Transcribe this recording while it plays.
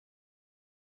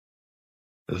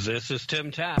This is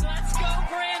Tim Tapp. Let's go,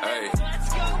 Brandon. Hey. Let's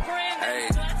go, Brandon. Hey.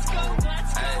 Let's go.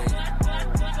 Let's go. Hey. Let's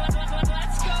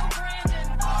go, Brandon.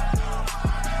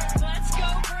 Let's go,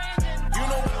 Brandon. You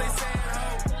know what they say,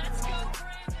 ho? Let's go,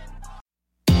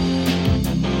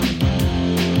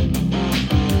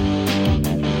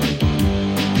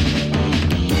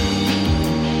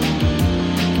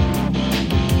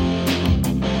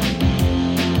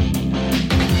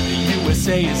 The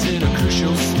USA is in a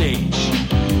crucial stage.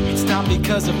 It's not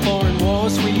because of foreign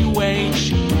wars we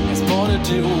wage. It's more to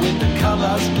do with the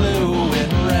colors blue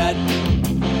and red.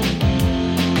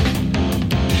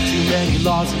 Too many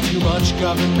laws and too much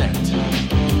government.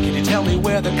 Can you tell me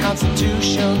where the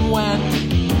Constitution went?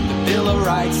 The Bill of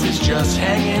Rights is just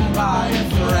hanging by a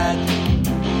thread.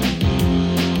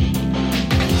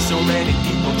 So many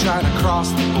people trying to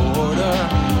cross the border,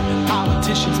 and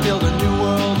politicians build a new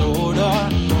world order.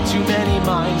 Too many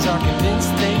minds are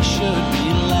convinced they should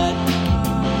be led.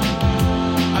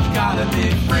 I've gotta be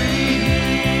free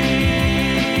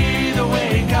the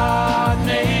way God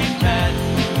made men,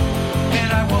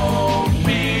 and I won't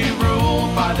be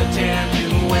ruled by the damn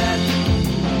UN.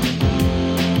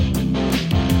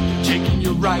 Taking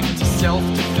your right to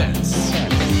self-defense.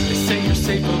 They say you're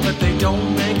safer, but they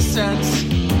don't make sense.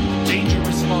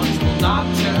 Dangerous ones will not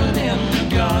turn into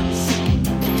guns.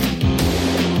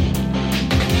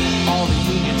 All the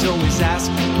unions always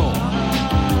ask for more.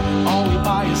 All we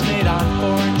buy is made on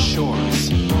foreign shores.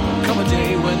 Come a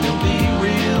day when there'll be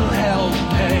real hell to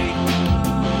pay.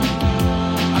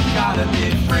 I've gotta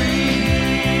be free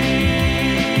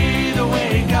the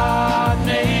way God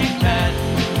made men,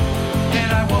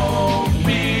 and I won't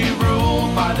be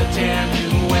ruled by the damn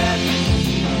UN.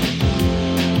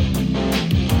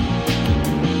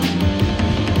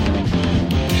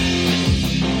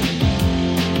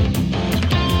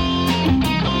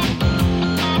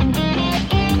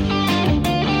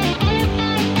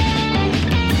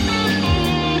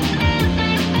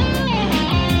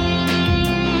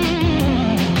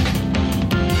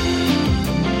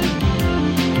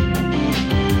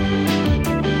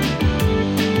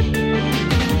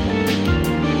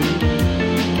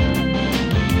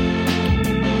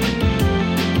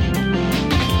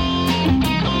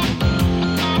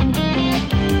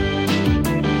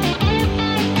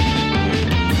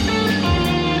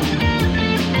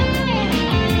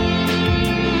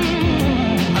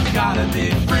 Gotta be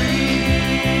free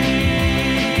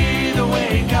the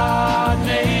way God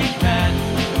made men,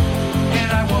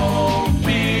 and I won't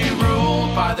be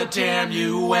ruled by the damn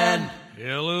UN.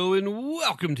 Hello and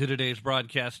welcome to today's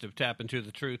broadcast of Tap Into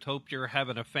the Truth. Hope you're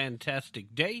having a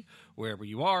fantastic day wherever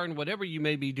you are and whatever you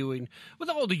may be doing, with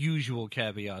all the usual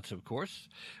caveats, of course.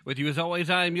 With you as always,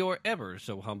 I am your ever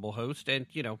so humble host and,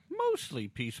 mostly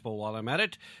peaceful while I'm at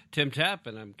it, Tim Tapp,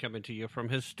 and I'm coming to you from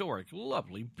historic,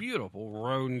 lovely, beautiful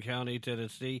Roane County,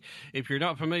 Tennessee. If you're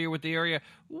not familiar with the area,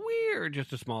 we're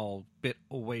just a small bit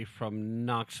away from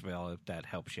Knoxville, if that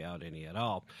helps you out any at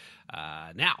all.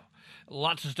 Now,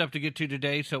 lots of stuff to get to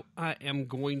today, so I am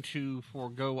going to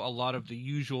forego a lot of the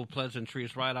usual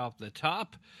pleasantries right off the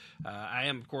top. I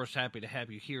am, of course, happy to have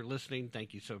you here listening.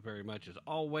 Thank you so very much, as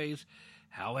always.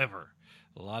 However,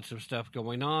 lots of stuff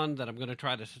going on that I'm going to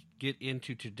try to get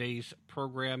into today's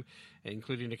program,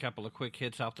 including a couple of quick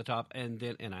hits off the top, and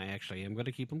I actually am going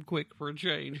to keep them quick for a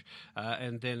change,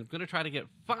 and then I'm going to try to get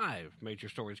 5 major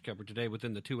stories covered today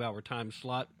within the 2-hour time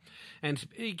slot. And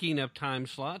speaking of time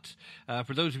slots,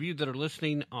 for those of you that are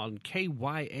listening on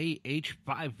KYAH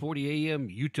 540 AM,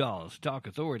 Utah's Talk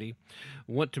Authority,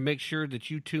 want to make sure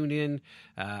that you tune in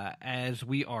as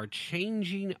we are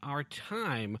changing our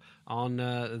time on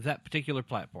that particular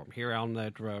platform here on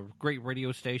that great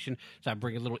radio station. So I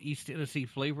bring a little East Tennessee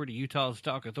flavor to Utah's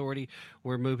Talk Authority.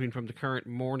 We're moving from the current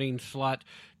morning slot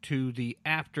to the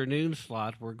afternoon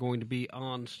slot. We're going to be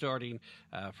on starting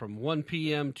from 1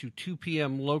 p.m. to 2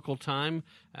 p.m. local time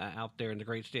out there in the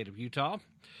great state of Utah.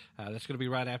 That's going to be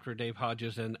right after Dave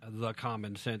Hodges and The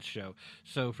Common Sense Show.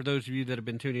 So for those of you that have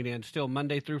been tuning in, still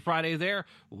Monday through Friday there,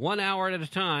 1 hour at a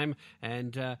time,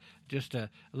 and just a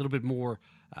little bit more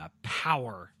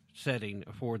power setting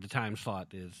for the time slot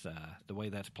is the way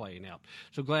that's playing out.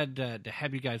 So glad to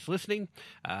have you guys listening.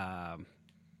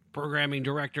 Programming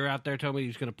director out there told me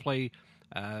he's going to play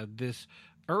this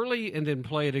early and then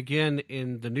play it again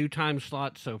in the new time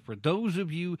slot. So for those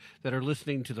of you that are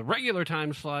listening to the regular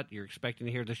time slot, you're expecting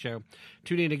to hear the show,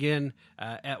 tune in again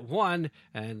at 1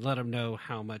 and let them know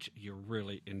how much you're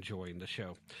really enjoying the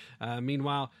show.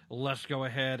 Meanwhile, let's go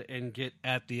ahead and get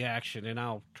at the action, and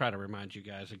I'll try to remind you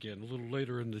guys again a little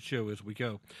later in the show as we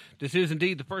go. This is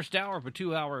indeed the first hour of a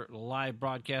 2-hour live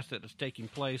broadcast that is taking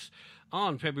place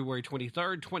on February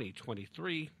 23rd,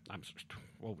 2023.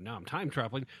 Now I'm time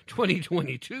traveling,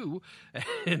 2022.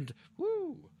 And,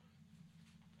 woo,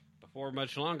 before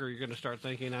much longer, you're going to start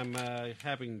thinking I'm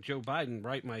having Joe Biden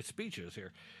write my speeches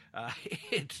here.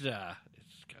 It's kind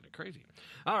of crazy.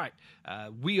 All right.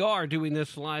 We are doing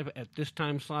this live at this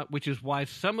time slot, which is why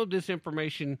some of this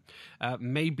information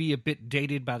may be a bit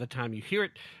dated by the time you hear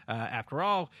it. After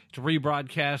all, it's a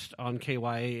rebroadcast on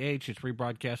KYAH. It's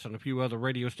rebroadcast on a few other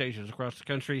radio stations across the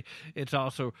country. It's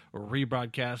also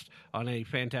rebroadcast on a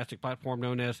fantastic platform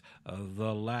known as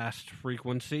The Last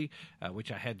Frequency,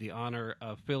 which I had the honor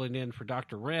of filling in for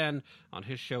Dr. Ren on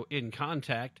his show In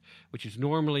Contact, which is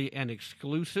normally an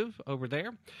exclusive over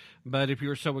there. But if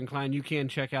you're so inclined, you can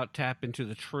check out Tap Into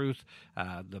the Truth,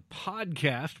 the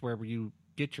podcast, wherever you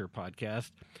get your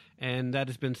podcast. And that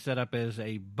has been set up as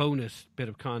a bonus bit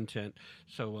of content.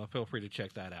 So feel free to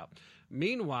check that out.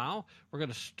 Meanwhile, we're going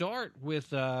to start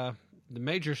with the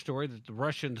major story that the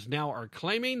Russians now are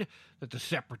claiming that the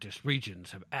separatist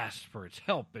regions have asked for its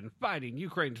help in fighting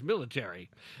Ukraine's military.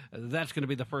 That's going to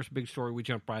be the first big story we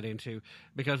jump right into,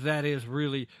 because that is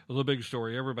really the big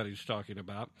story everybody's talking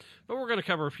about. But we're going to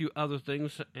cover a few other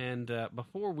things, and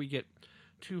before we get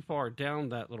too far down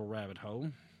that little rabbit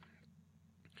hole,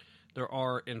 there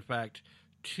are, in fact,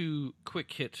 two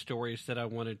quick hit stories that I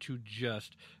wanted to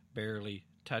just barely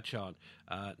touch on.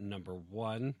 Number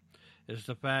one is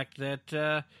the fact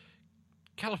that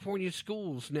California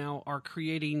schools now are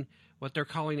creating what they're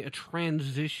calling a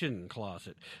transition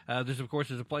closet. This, of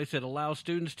course, is a place that allows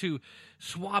students to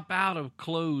swap out of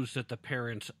clothes that the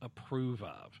parents approve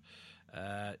of.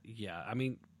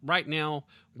 Right now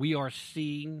we are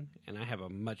seeing, and I have a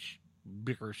much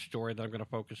bigger story that I'm going to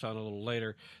focus on a little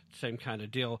later, same kind of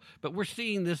deal. But we're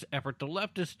seeing this effort. The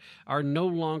leftists are no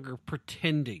longer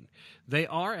pretending. They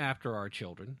are after our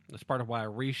children. That's part of why I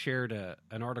reshared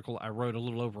an article I wrote a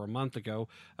little over a month ago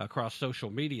across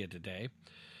social media today.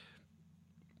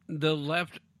 The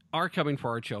left are coming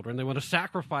for our children. They want to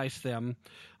sacrifice them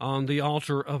on the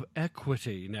altar of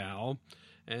equity now.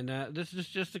 And this is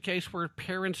just a case where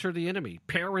parents are the enemy.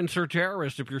 Parents are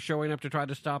terrorists if you're showing up to try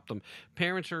to stop them.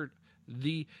 Parents are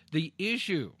the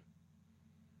issue.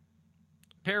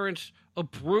 Parents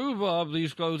approve of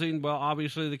these clothing. Well,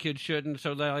 obviously the kids shouldn't,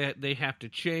 so they have to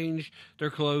change their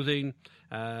clothing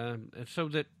so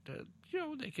that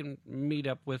they can meet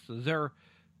up with their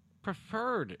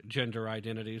preferred gender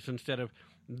identities instead of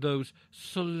those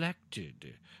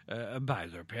selected by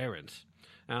their parents.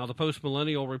 Now, the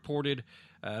Post-Millennial reported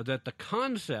that the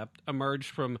concept emerged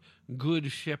from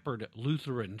Good Shepherd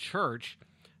Lutheran Church,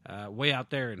 way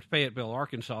out there in Fayetteville,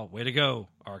 Arkansas. Way to go,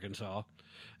 Arkansas.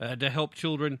 To help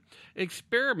children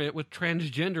experiment with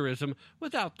transgenderism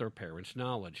without their parents'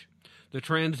 knowledge. The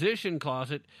transition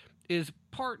closet is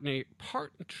partnering,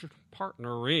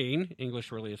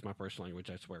 English really is my first language,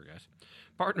 I swear, guys,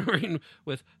 partnering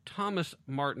with Thomas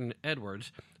Martin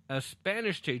Edwards, a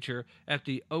Spanish teacher at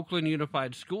the Oakland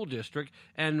Unified School District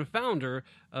and founder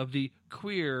of the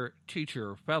Queer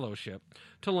Teacher Fellowship,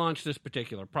 to launch this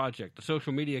particular project. The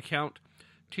social media account,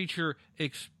 Teacher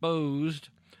Exposed,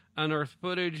 unearthed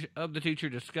footage of the teacher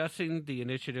discussing the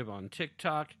initiative on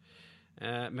TikTok.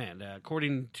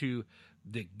 According to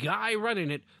the guy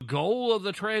running it, the goal of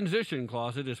the transition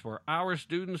closet is for our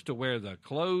students to wear the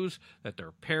clothes that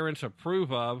their parents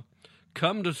approve of,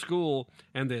 come to school,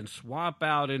 and then swap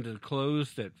out into the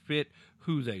clothes that fit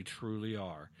who they truly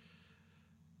are.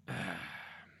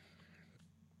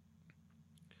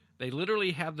 They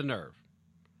literally have the nerve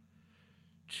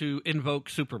to invoke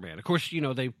Superman. Of course,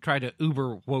 they've tried to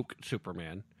uber woke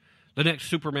Superman. The next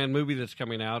Superman movie that's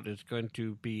coming out is going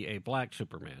to be a black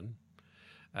Superman.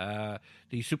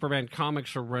 The Superman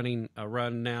comics are running a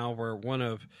run now where one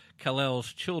of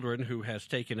Kal-El's children, who has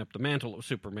taken up the mantle of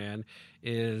Superman,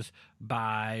 is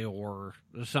bi or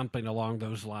something along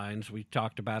those lines. We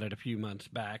talked about it a few months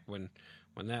back when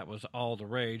that was all the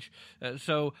rage.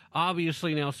 So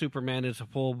obviously now Superman is a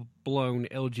full-blown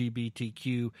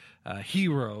LGBTQ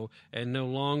hero and no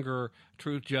longer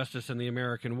truth, justice, and the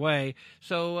American way.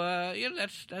 So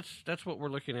that's what we're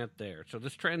looking at there. So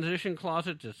this transition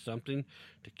closet is something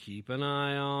to keep an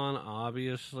eye on.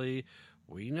 Obviously,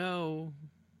 we know.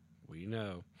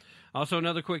 Also,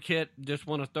 another quick hit. Just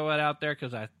want to throw it out there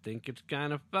because I think it's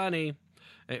kind of funny.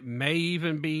 It may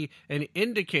even be an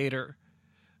indicator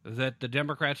that the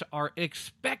Democrats are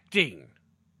expecting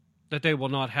that they will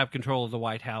not have control of the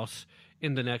White House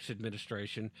in the next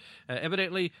administration.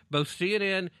 Evidently, both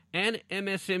CNN and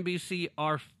MSNBC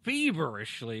are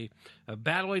feverishly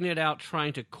battling it out,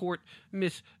 trying to court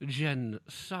Miss Jen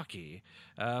Psaki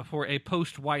for a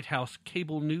post-White House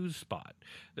cable news spot.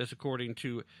 This according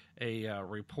to a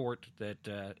report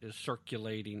that is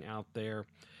circulating out there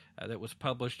that was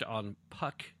published on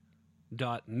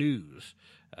Puck.News.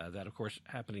 That, of course,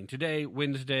 happening today,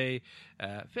 Wednesday,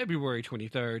 February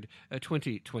 23rd,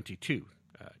 2022.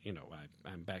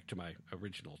 I'm back to my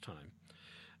original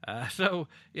time. So,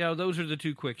 those are the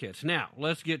two quick hits. Now,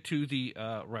 let's get to the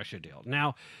Russia deal.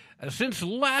 Now, since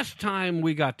last time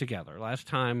we got together, last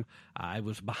time I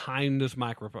was behind this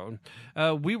microphone,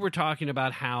 we were talking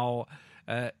about how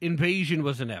invasion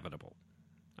was inevitable.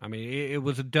 I mean, it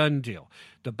was a done deal.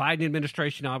 The Biden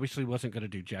administration obviously wasn't going to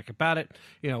do jack about it.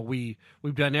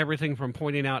 We've done everything from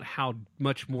pointing out how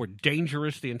much more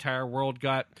dangerous the entire world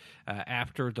got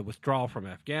after the withdrawal from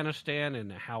Afghanistan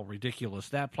and how ridiculous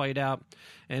that played out,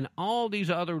 and all these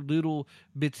other little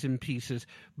bits and pieces.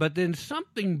 But then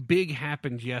something big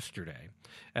happened yesterday.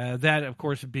 That, of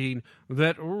course, being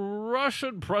that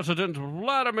Russian President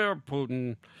Vladimir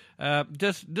Putin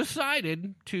just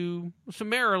decided to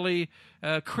summarily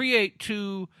create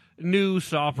two new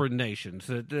sovereign nations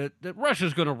that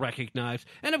Russia's going to recognize.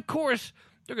 And, of course,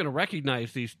 they're going to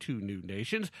recognize these two new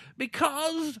nations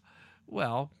because,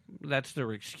 well, that's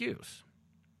their excuse.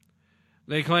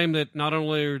 They claim that not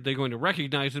only are they going to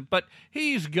recognize it, but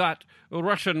he's got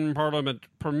Russian parliament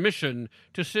permission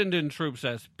to send in troops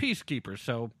as peacekeepers.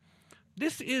 So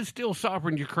this is still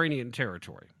sovereign Ukrainian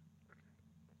territory.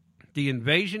 The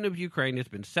invasion of Ukraine has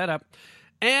been set up,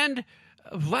 and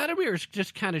Vladimir is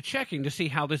just kind of checking to see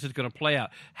how this is going to play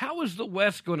out. How is the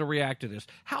West going to react to this?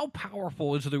 How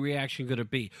powerful is the reaction going to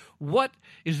be? What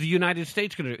is the United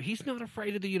States going to do? He's not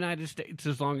afraid of the United States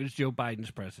as long as Joe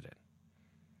Biden's president.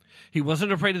 He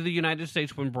wasn't afraid of the United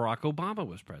States when Barack Obama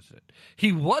was president.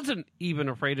 He wasn't even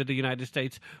afraid of the United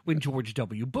States when George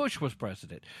W. Bush was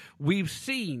president. We've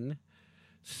seen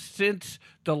since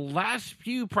the last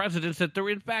few presidents that there,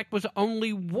 in fact, was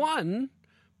only one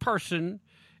person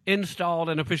installed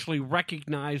and officially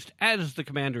recognized as the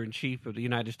commander-in-chief of the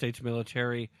United States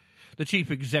military, the chief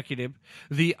executive,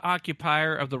 the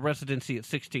occupier of the residency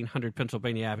at 1600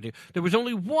 Pennsylvania Avenue. There was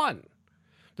only one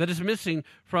that is missing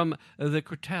from the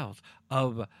cartels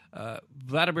of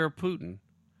Vladimir Putin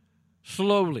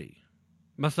slowly,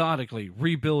 methodically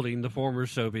rebuilding the former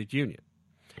Soviet Union,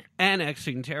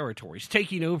 annexing territories,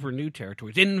 taking over new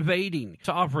territories, invading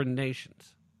sovereign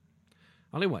nations.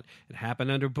 Only one. It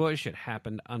happened under Bush. It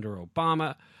happened under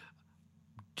Obama.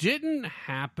 Didn't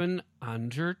happen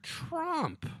under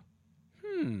Trump.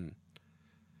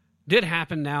 Did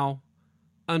happen now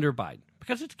under Biden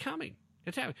because it's coming.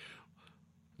 It's happening.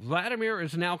 Vladimir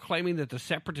is now claiming that the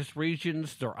separatist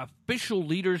regions, their official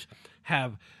leaders,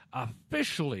 have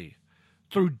officially,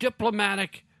 through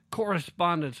diplomatic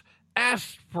correspondence,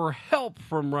 asked for help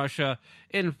from Russia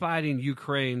in fighting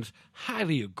Ukraine's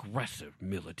highly aggressive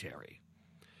military.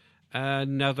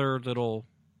 Another little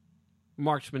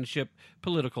marksmanship,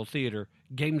 political theater,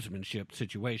 gamesmanship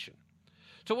situation.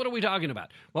 So what are we talking about?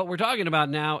 What we're talking about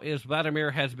now is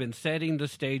Vladimir has been setting the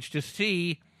stage to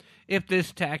see if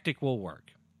this tactic will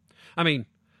work. I mean,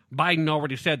 Biden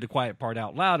already said the quiet part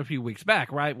out loud a few weeks back,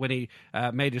 right, when he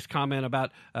made his comment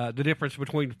about the difference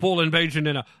between full invasion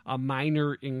and a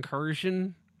minor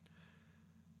incursion.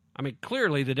 I mean,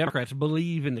 clearly the Democrats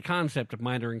believe in the concept of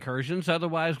minor incursions.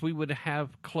 Otherwise, we would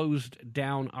have closed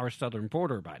down our southern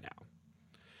border by now.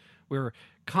 We're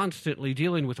constantly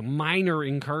dealing with minor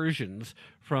incursions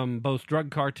from both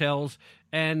drug cartels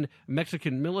and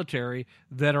Mexican military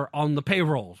that are on the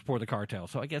payrolls for the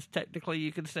cartels. So I guess technically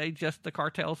you could say just the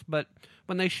cartels, but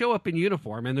when they show up in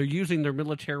uniform and they're using their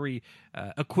military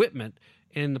equipment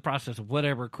in the process of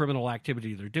whatever criminal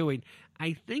activity they're doing,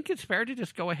 I think it's fair to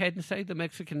just go ahead and say the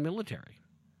Mexican military.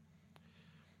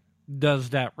 Does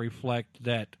that reflect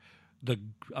that the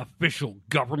official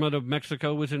government of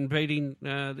Mexico was invading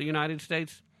the United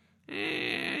States?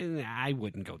 I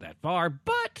wouldn't go that far,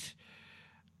 but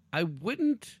I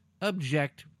wouldn't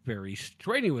object very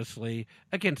strenuously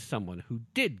against someone who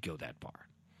did go that far.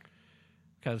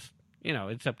 Because,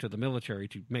 it's up to the military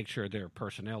to make sure their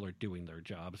personnel are doing their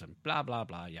jobs and blah, blah,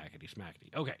 blah,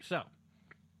 yakety-smackety. Okay, so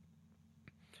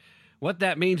what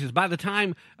that means is by the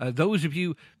time those of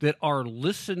you that are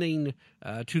listening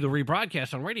to the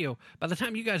rebroadcast on radio, by the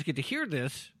time you guys get to hear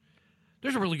this,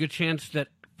 there's a really good chance that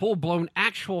full-blown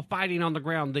actual fighting on the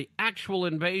ground, the actual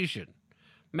invasion,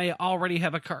 may already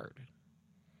have occurred.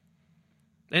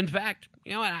 In fact,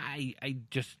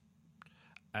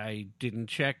 I didn't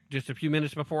check just a few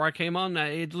minutes before I came on.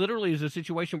 It literally is a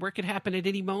situation where it could happen at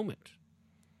any moment.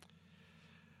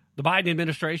 The Biden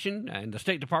administration and the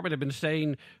State Department have been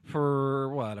saying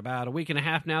for, about a week and a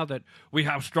half now that we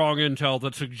have strong intel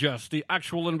that suggests the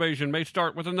actual invasion may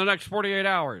start within the next 48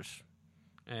 hours.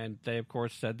 And they, of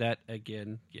course, said that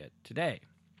again yet today.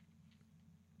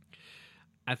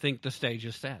 I think the stage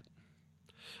is set.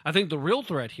 I think the real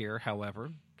threat here,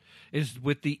 however, is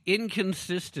with the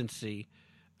inconsistency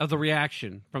of the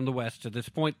reaction from the West. To this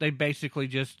point, they basically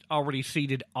just already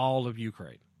ceded all of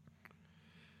Ukraine.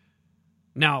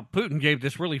 Now, Putin gave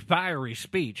this really fiery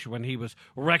speech when he was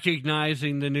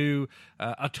recognizing the new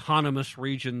autonomous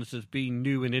regions as being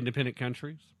new and independent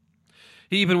countries.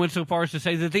 He even went so far as to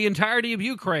say that the entirety of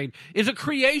Ukraine is a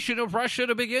creation of Russia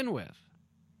to begin with.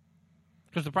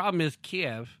 Because the problem is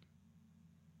Kiev,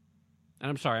 and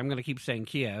I'm sorry, I'm going to keep saying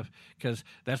Kiev because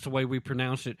that's the way we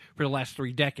pronounce it for the last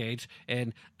 3 decades,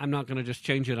 and I'm not going to just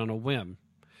change it on a whim.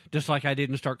 Just like I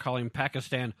didn't start calling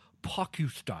Pakistan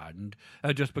Pakistan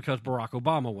just because Barack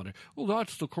Obama wanted. Well,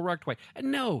 that's the correct way.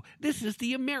 And no, this is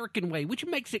the American way, which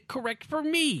makes it correct for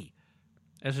me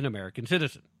as an American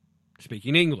citizen,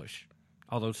 speaking English,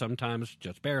 although sometimes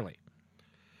just barely.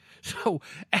 So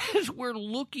as we're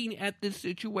looking at this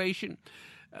situation,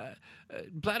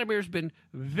 Vladimir's been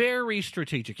very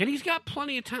strategic, and he's got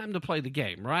plenty of time to play the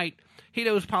game, right? He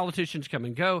knows politicians come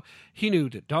and go. He knew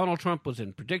that Donald Trump was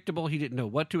unpredictable. He didn't know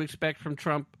what to expect from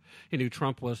Trump. He knew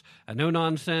Trump was a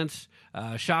no-nonsense,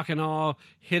 shock and awe,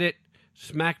 hit it,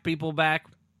 smack people back,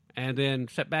 and then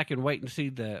sit back and wait and see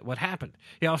what happened.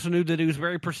 He also knew that he was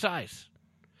very precise.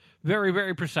 Very,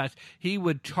 very precise. He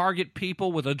would target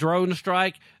people with a drone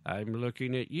strike. I'm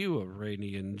looking at you,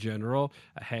 Iranian general,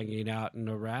 hanging out in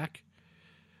Iraq.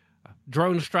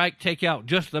 Drone strike, take out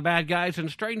just the bad guys.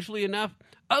 And strangely enough,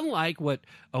 unlike what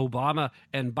Obama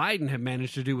and Biden have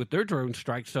managed to do with their drone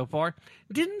strikes so far,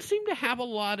 didn't seem to have a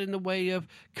lot in the way of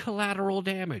collateral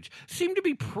damage. Seemed to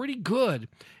be pretty good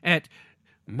at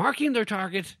marking their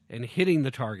targets and hitting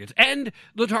the targets, and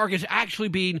the targets actually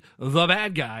being the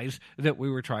bad guys that we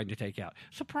were trying to take out.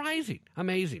 Surprising,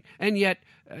 amazing, and yet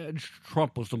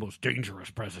Trump was the most dangerous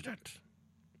president.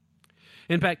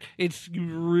 In fact, it's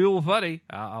real funny.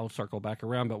 I'll circle back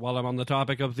around, but while I'm on the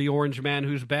topic of the orange man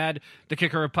who's bad, the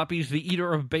kicker of puppies, the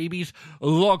eater of babies,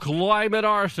 the climate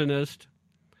arsonist,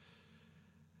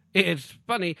 it's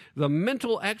funny, the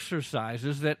mental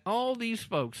exercises that all these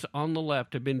folks on the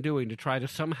left have been doing to try to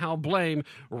somehow blame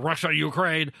Russia,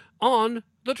 Ukraine on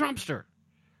the Trumpster.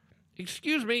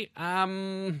 Excuse me,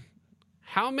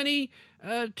 how many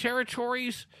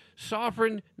territories,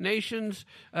 sovereign nations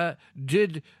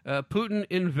did Putin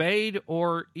invade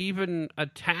or even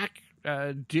attack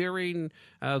during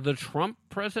the Trump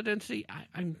presidency?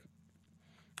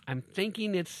 I'm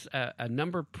thinking it's a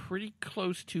number pretty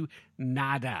close to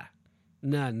nada.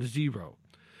 None. Zero.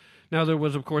 Now, there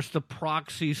was, of course, the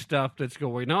proxy stuff that's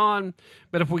going on.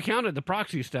 But if we counted the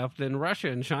proxy stuff, then Russia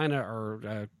and China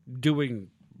are doing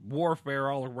warfare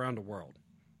all around the world.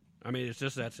 I mean, it's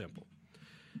just that simple.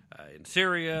 In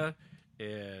Syria,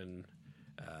 in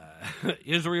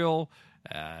Israel,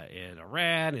 in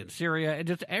Iran, in Syria, and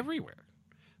just everywhere.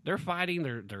 They're fighting.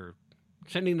 They're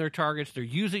sending their targets. They're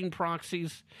using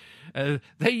proxies.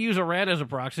 They use Iran as a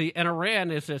proxy, and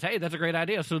Iran says, hey, that's a great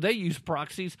idea. So they use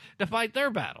proxies to fight their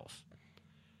battles.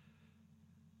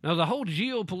 Now, the whole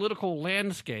geopolitical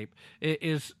landscape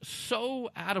is so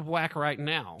out of whack right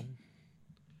now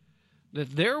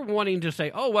that they're wanting to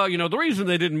say, oh, well, the reason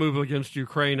they didn't move against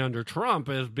Ukraine under Trump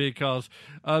is because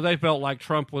they felt like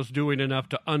Trump was doing enough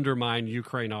to undermine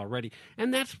Ukraine already.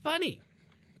 And that's funny.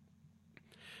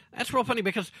 That's real funny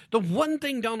because the one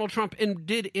thing Donald Trump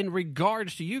did in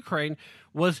regards to Ukraine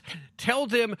was tell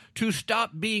them to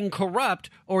stop being corrupt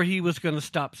or he was going to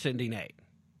stop sending aid.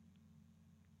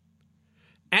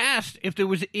 Asked if there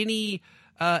was any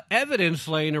evidence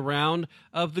laying around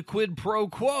of the quid pro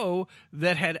quo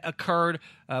that had occurred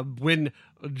when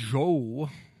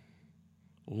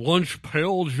Lunch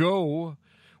Pail Joe,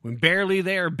 when barely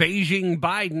there, Beijing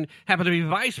Biden happened to be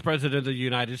vice president of the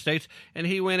United States, and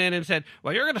he went in and said,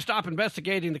 well, you're going to stop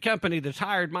investigating the company that's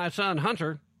hired my son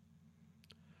Hunter,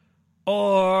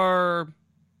 or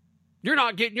you're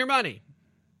not getting your money.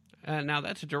 Now,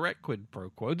 that's a direct quid pro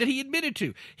quo that he admitted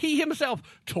to. He himself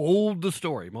told the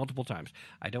story multiple times.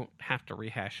 I don't have to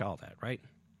rehash all that, right?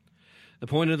 The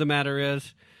point of the matter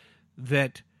is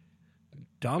that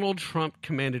Donald Trump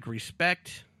commanded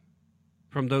respect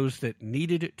from those that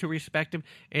needed to respect him,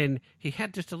 and he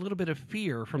had just a little bit of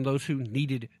fear from those who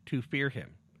needed to fear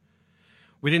him.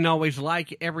 We didn't always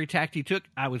like every tact he took.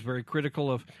 I was very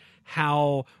critical of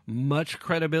how much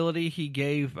credibility he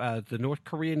gave the North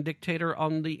Korean dictator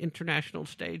on the international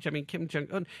stage. I mean, Kim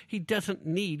Jong-un, he doesn't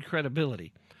need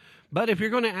credibility. But if you're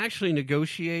going to actually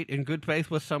negotiate in good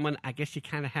faith with someone, I guess you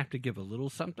kind of have to give a little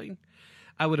something.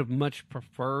 I would have much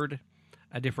preferred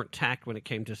a different tact when it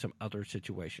came to some other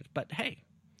situations. But hey,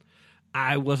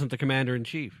 I wasn't the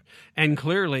commander-in-chief. And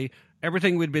clearly,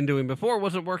 everything we'd been doing before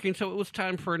wasn't working, so it was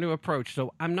time for a new approach.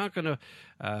 So I'm not going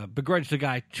to begrudge the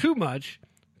guy too much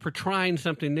for trying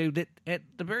something new that, at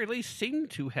the very least,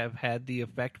 seemed to have had the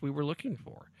effect we were looking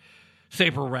for.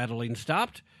 Saber rattling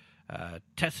stopped.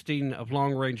 Testing of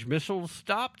long-range missiles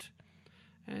stopped.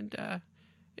 And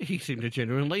he seemed to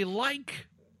genuinely like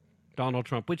Donald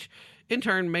Trump, which in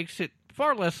turn makes it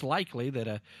far less likely that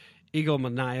a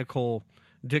egomaniacal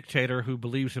dictator who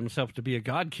believes himself to be a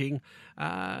god king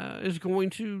is going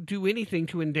to do anything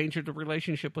to endanger the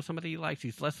relationship with somebody he likes.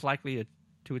 He's less likely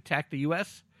to attack the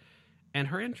U.S. and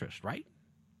her interest, right?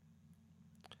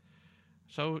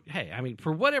 So, hey, I mean,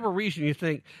 for whatever reason you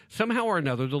think, somehow or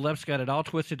another, the left's got it all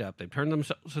twisted up. They've turned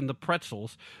themselves into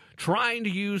pretzels, trying to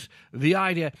use the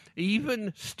idea.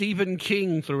 Even Stephen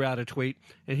King threw out a tweet,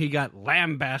 and he got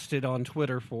lambasted on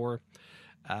Twitter for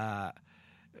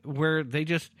where they've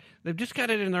just got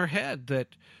it in their head that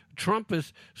Trump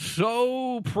is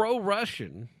so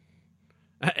pro-Russian.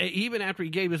 Even after he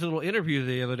gave his little interview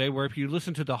the other day, where if you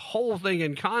listen to the whole thing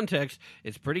in context,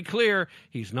 it's pretty clear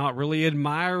he's not really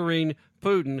admiring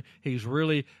Putin. He's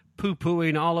really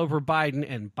poo-pooing all over Biden,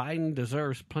 and Biden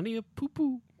deserves plenty of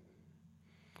poo-poo.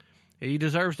 He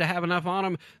deserves to have enough on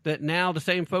him that now the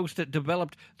same folks that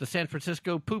developed the San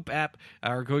Francisco poop app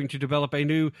are going to develop a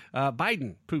new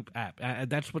Biden poop app.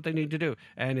 That's what they need to do,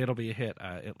 and it'll be a hit,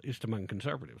 at least among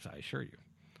conservatives, I assure you.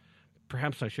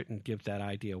 Perhaps I shouldn't give that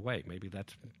idea away. Maybe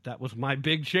that was my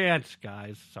big chance,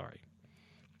 guys. Sorry.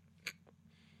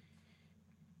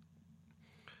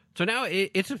 So now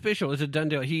it's official. It's a done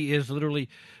deal. He is literally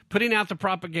putting out the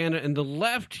propaganda, and the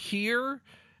left here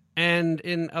and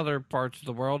in other parts of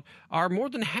the world are more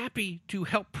than happy to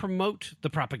help promote the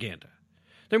propaganda.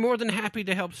 They're more than happy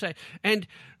to help say, and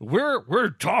we're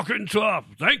talking tough.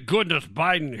 Thank goodness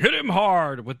Biden hit him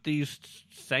hard with these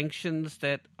sanctions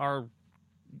that are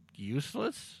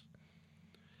useless.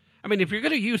 I mean, if you're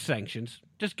going to use sanctions,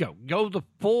 just go the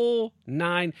full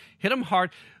 9, hit them hard.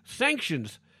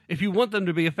 Sanctions, if you want them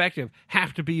to be effective,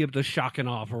 have to be of the shock and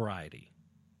awe variety.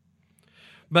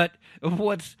 But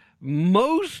what's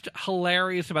most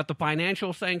hilarious about the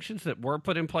financial sanctions that were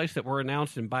put in place, that were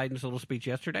announced in Biden's little speech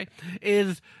yesterday,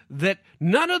 is that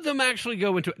none of them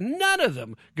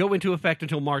go into effect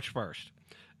until March 1st.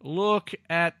 Look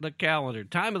at the calendar.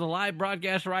 Time of the live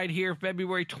broadcast right here,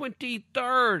 February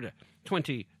 23rd,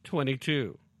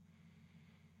 2022.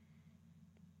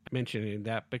 Mentioning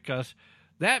that because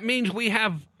that means we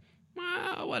have,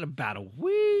 about a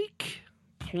week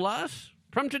plus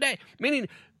from today. Meaning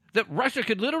that Russia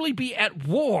could literally be at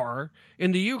war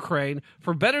in the Ukraine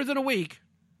for better than a week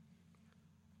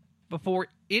before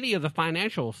any of the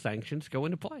financial sanctions go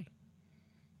into play.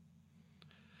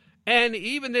 And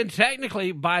even then,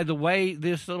 technically, by the way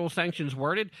this little sanction's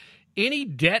worded, any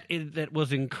debt that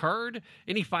was incurred,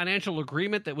 any financial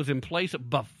agreement that was in place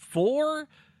before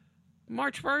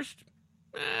March 1st,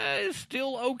 is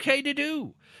still okay to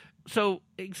do. So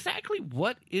exactly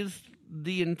what is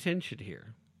the intention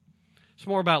here? It's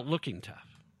more about looking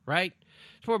tough, right?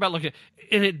 It's more about looking,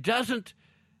 and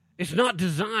it's not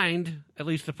designed, at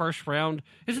least the first round,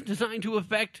 isn't designed to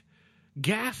affect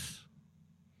gas.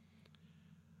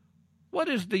 What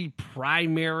is the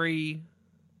primary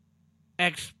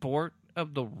export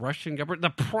of the Russian government? The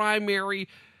primary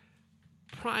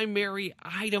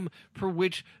item for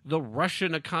which the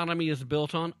Russian economy is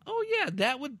built on? Oh, yeah,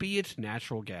 that would be its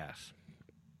natural gas.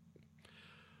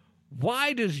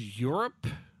 Why does Europe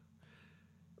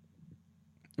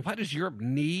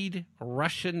need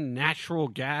Russian natural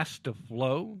gas to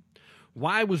flow?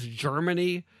 Why was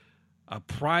Germany a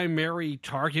primary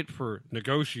target for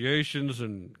negotiations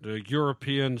and the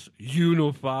Europeans'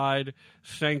 unified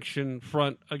sanction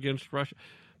front against Russia?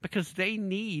 Because they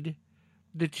need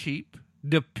the cheap,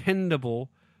 dependable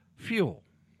fuel.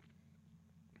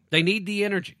 They need the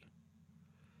energy.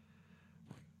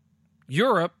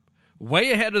 Europe,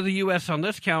 way ahead of the U.S. on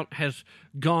this count, has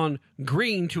gone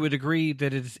green to a degree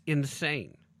that is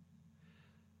insane.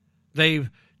 They've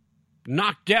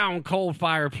knocked down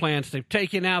coal-fired plants. They've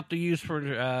taken out the use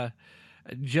for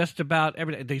just about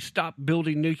everything. They stopped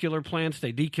building nuclear plants.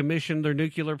 They decommissioned their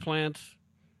nuclear plants.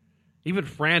 Even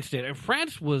France did. And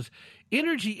France was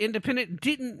energy independent,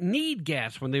 didn't need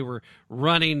gas when they were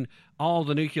running all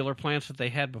the nuclear plants that they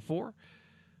had before,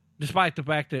 despite the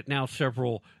fact that now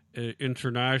several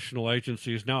international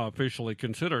agencies now officially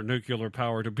consider nuclear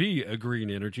power to be a green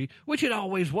energy, which it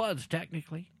always was,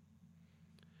 technically.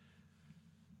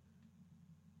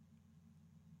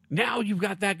 Now you've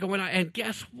got that going on. And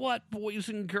guess what, boys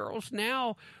and girls?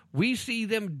 Now we see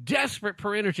them desperate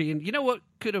for energy. And you know what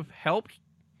could have helped?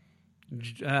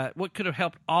 What could have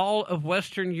helped all of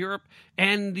Western Europe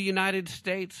and the United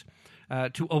States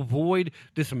to avoid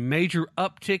this major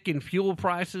uptick in fuel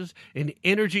prices and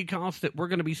energy costs that we're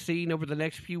going to be seeing over the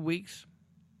next few weeks?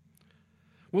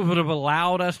 What would have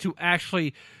allowed us to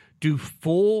actually do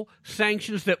full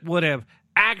sanctions that would have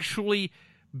actually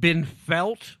been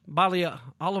felt by the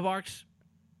oligarchs,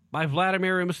 by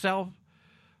Vladimir himself,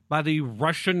 by the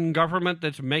Russian government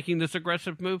that's making this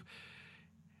aggressive move?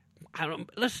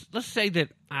 Let's say that,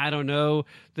 I don't know,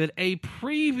 that a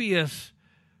previous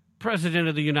president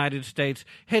of the United States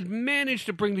had managed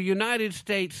to bring the United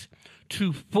States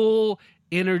to full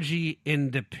energy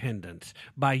independence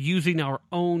by using our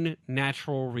own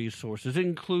natural resources,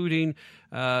 including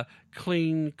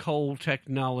clean coal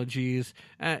technologies.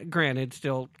 Granted,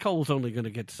 still, coal's only going to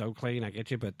get so clean, I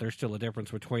get you, but there's still a difference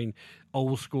between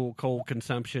old school coal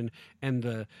consumption and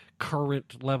the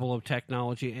current level of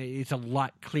technology. It's a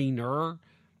lot cleaner.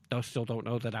 I still don't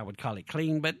know that I would call it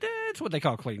clean, but that's what they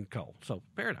call clean coal. So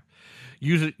fair enough.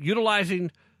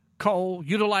 Utilizing coal,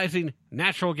 utilizing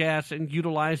natural gas, and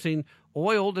utilizing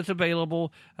oil that's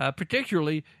available,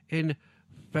 particularly in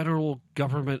federal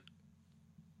government.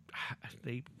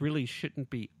 They really shouldn't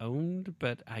be owned,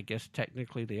 but I guess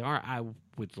technically they are. I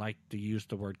would like to use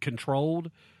the word controlled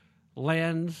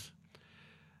lands.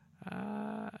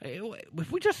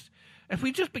 If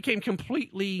we just became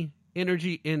completely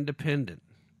energy independent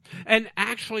and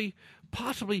actually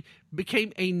possibly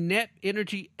became a net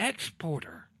energy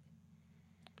exporter.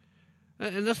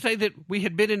 And let's say that we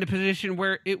had been in a position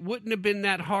where it wouldn't have been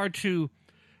that hard to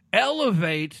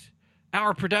elevate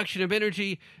our production of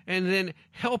energy and then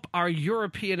help our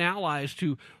European allies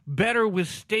to better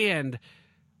withstand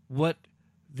what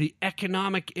the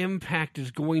economic impact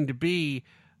is going to be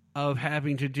of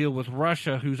having to deal with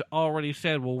Russia, who's already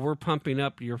said, well, we're pumping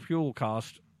up your fuel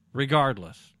cost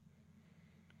regardless.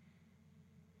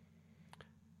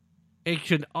 It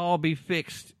should all be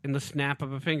fixed in the snap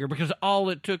of a finger, because all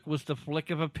it took was the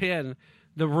flick of a pen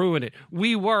to ruin it.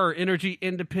 We were energy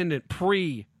independent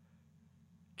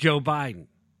pre-Joe Biden.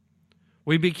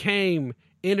 We became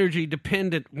energy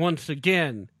dependent once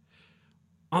again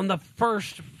on the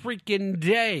first freaking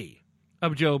day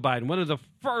of Joe Biden. One of the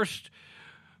first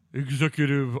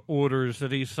executive orders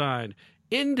that he signed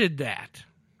ended that.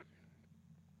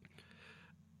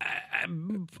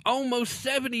 Almost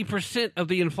 70% of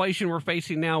the inflation we're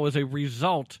facing now is a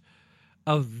result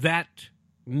of that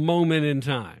moment in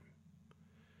time.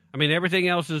 I mean, everything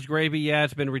else is gravy. Yeah,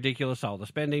 it's been ridiculous, all the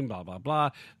spending, blah, blah, blah.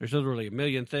 There's literally a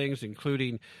million things,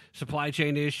 including supply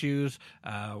chain issues,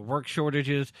 work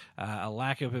shortages, a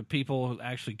lack of people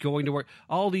actually going to work.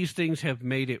 All these things have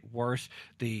made it worse.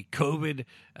 The COVID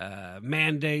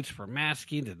mandates for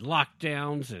masking and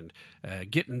lockdowns and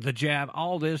getting the jab,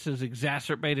 all this has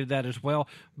exacerbated that as well.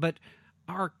 But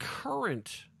our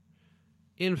current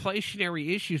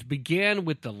inflationary issues began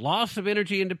with the loss of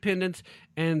energy independence,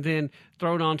 and then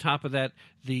thrown on top of that,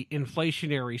 the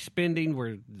inflationary spending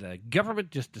where the government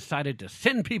just decided to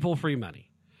send people free money.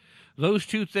 Those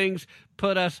two things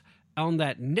put us on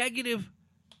that negative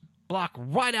block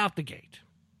right out the gate.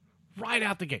 Right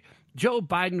out the gate. Joe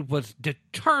Biden was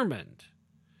determined,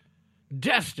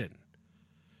 destined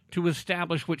to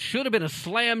establish what should have been a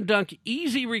slam dunk,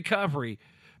 easy recovery,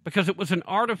 because it was an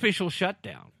artificial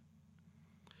shutdown.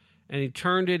 And he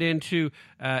turned it into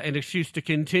an excuse to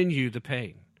continue the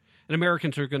pain. And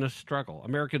Americans are going to struggle.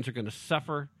 Americans are going to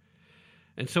suffer.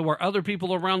 And so are other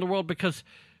people around the world, because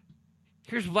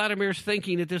here's Vladimir's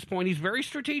thinking at this point. He's very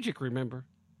strategic, remember.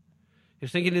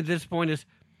 His thinking at this point is,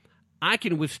 I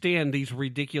can withstand these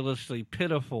ridiculously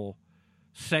pitiful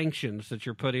sanctions that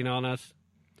you're putting on us.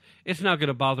 It's not going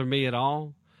to bother me at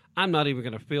all. I'm not even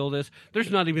going to feel this.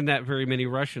 There's not even that very many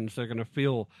Russians that are going to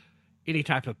feel any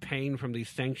type of pain from these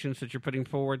sanctions that you're putting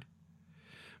forward.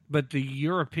 But the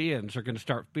Europeans are going to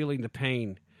start feeling the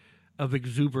pain of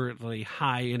exuberantly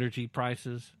high energy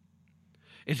prices.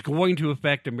 It's going to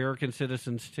affect American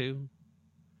citizens too.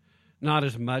 Not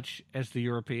as much as the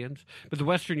Europeans. But the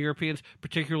Western Europeans,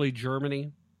 particularly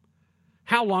Germany,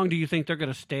 how long do you think they're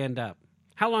going to stand up?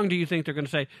 How long do you think they're going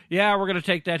to say, yeah, we're going to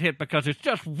take that hit because it's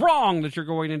just wrong that you're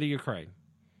going into Ukraine?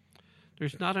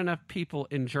 There's not enough people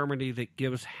in Germany that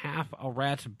gives half a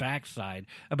rat's backside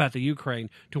about the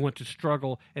Ukraine to want to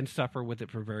struggle and suffer with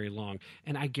it for very long.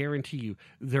 And I guarantee you,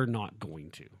 they're not going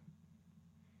to.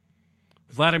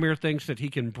 Vladimir thinks that he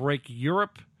can break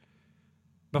Europe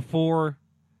before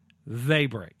they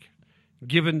break.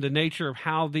 Given the nature of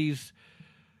how these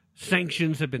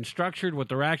sanctions have been structured, what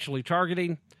they're actually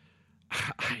targeting,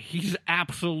 he's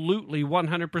absolutely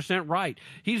 100% right.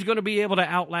 He's going to be able to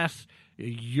outlast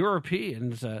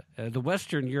Europeans, the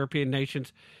Western European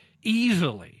nations,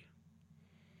 easily.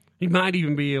 He might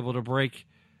even be able to break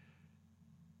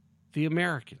the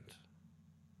Americans.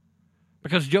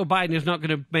 Because Joe Biden is not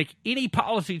going to make any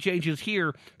policy changes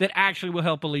here that actually will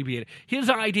help alleviate it. His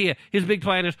idea, his big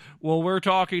plan is, well, we're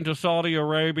talking to Saudi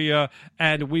Arabia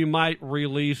and we might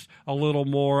release a little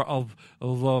more of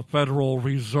the Federal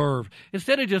Reserve.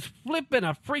 Instead of just flipping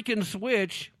a freaking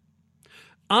switch,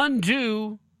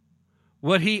 undo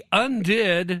what he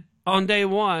undid on day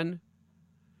one,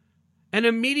 and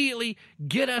immediately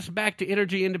get us back to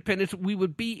energy independence, we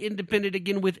would be independent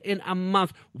again within a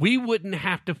month. We wouldn't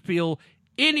have to feel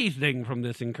anything from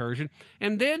this incursion.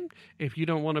 And then, if you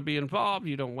don't want to be involved,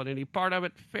 you don't want any part of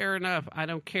it, fair enough. I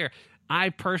don't care. I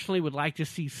personally would like to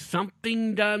see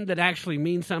something done that actually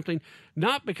means something,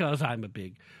 not because I'm a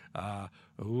big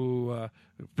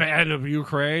fan of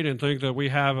Ukraine and think that we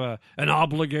have an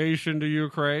obligation to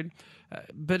Ukraine,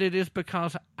 but it is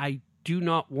because I do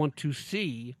not want to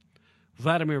see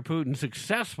Vladimir Putin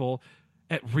successful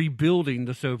at rebuilding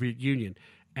the Soviet Union.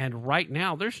 And right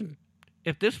now,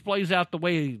 if this plays out the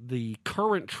way the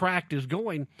current track is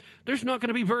going, there's not going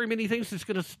to be very many things that's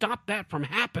going to stop that from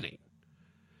happening.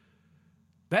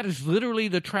 That is literally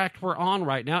the track we're on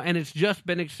right now, and it's just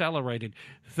been accelerated.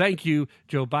 Thank you,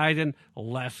 Joe Biden.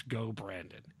 Let's go,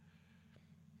 Brandon.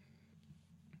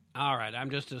 All right, I'm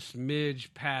just a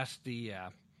smidge past the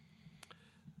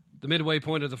midway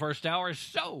point of the first hour,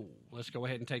 so let's go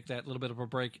ahead and take that little bit of a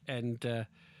break, and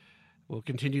we'll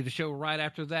continue the show right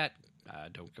after that.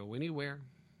 Don't go anywhere.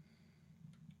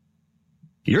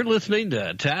 You're listening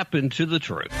to Tap Into the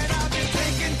Truth.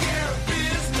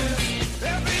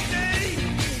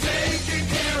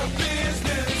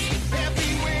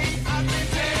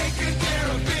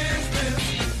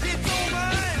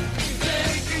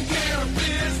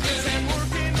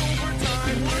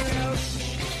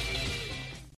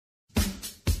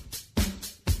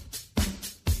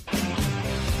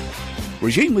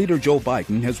 Regime leader Joe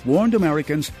Biden has warned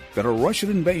Americans that a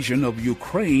Russian invasion of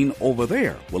Ukraine over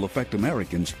there will affect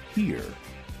Americans here.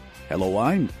 Hello,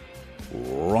 I'm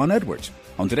Ron Edwards.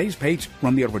 On today's page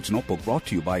from the Edwards Notebook, brought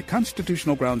to you by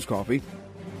Constitutional Grounds Coffee,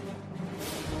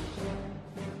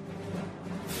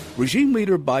 regime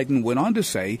leader Biden went on to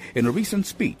say in a recent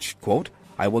speech, quote,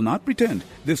 "I will not pretend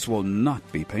this will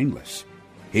not be painless."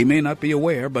 He may not be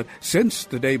aware, but since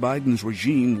the day Biden's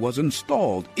regime was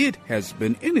installed, it has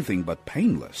been anything but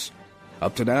painless.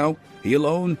 Up to now, he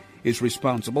alone is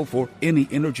responsible for any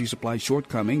energy supply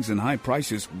shortcomings and high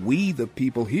prices we, the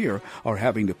people here, are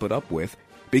having to put up with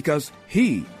because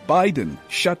he, Biden,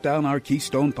 shut down our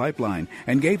Keystone pipeline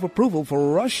and gave approval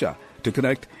for Russia to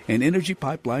connect an energy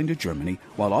pipeline to Germany,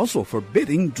 while also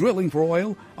forbidding drilling for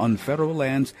oil on federal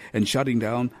lands and shutting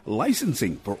down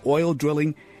licensing for oil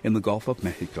drilling in the Gulf of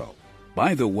Mexico.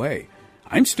 By the way,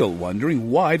 I'm still wondering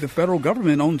why the federal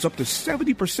government owns up to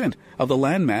 70% of the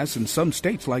landmass in some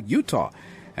states like Utah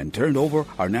and turned over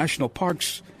our national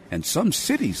parks and some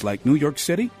cities like New York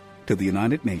City to the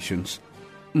United Nations.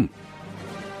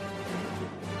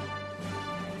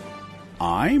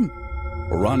 I'm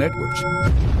Ron Edwards.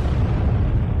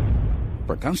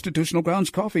 For Constitutional Grounds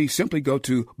Coffee, simply go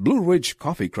to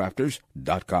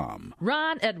BlueRidgeCoffeeCrafters.com.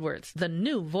 Ron Edwards, the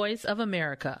new voice of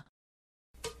America.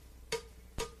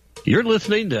 You're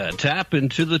listening to Tap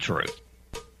Into the Truth.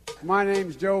 My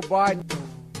name's Joe Biden.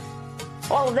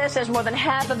 All of this as more than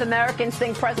half of Americans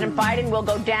think President Biden will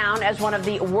go down as one of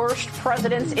the worst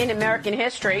presidents in American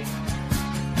history.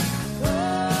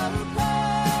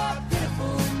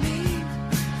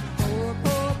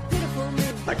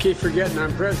 I keep forgetting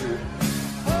I'm president.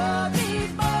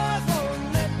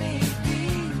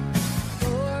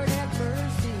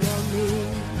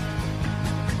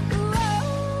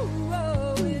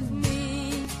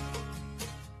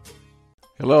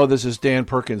 Hello, this is Dan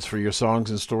Perkins for your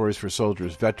Songs and Stories for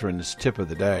Soldiers Veterans Tip of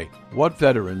the Day. What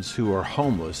veterans who are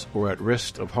homeless or at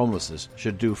risk of homelessness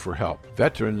should do for help?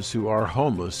 Veterans who are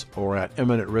homeless or at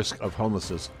imminent risk of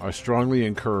homelessness are strongly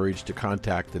encouraged to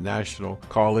contact the National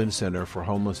Call-In Center for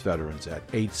Homeless Veterans at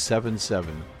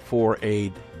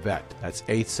 877-4AID VET. That's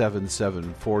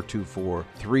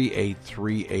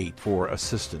 877-424-3838 for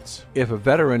assistance. If a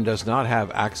veteran does not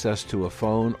have access to a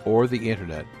phone or the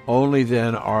internet, only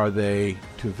then are they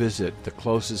to visit the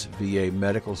closest VA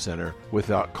medical center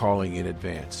without calling in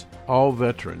advance. All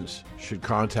veterans should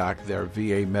contact their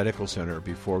VA medical center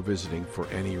before visiting for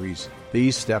any reason.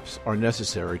 These steps are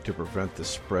necessary to prevent the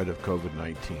spread of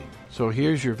COVID-19. So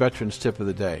here's your Veterans Tip of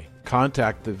the Day.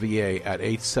 Contact the VA at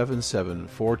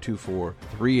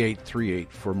 877-424-3838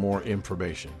 for more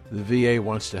information. The VA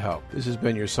wants to help. This has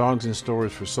been your Songs and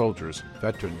Stories for Soldiers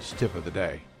Veterans Tip of the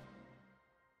Day.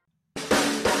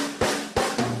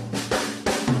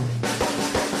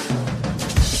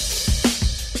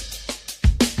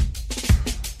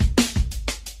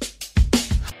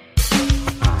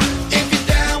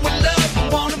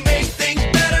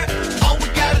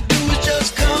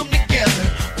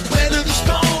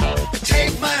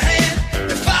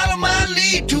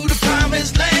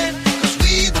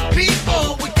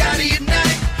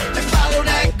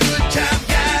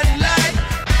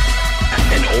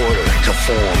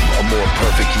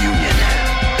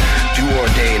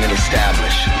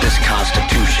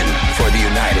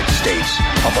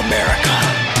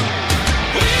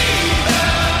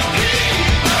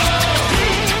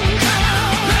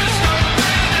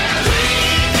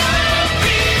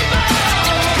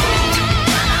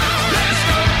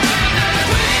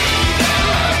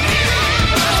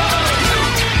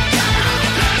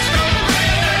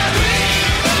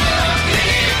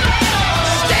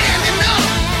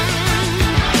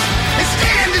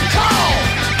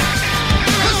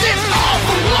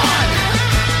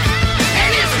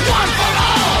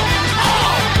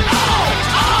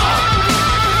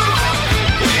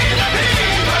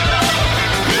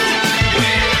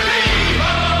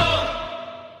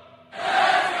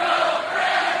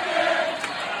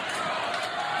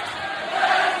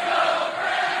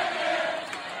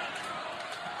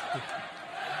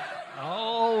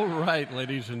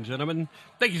 Ladies and gentlemen,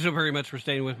 thank you so very much for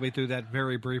staying with me through that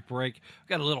very brief break. We've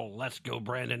got a little Let's Go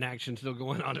Brandon action still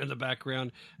going on in the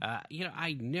background.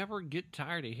 I never get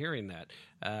tired of hearing that.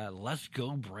 Let's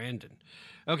go Brandon.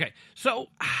 Okay, so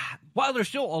while there's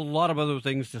still a lot of other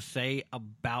things to say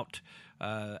about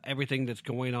everything that's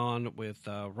going on with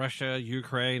Russia,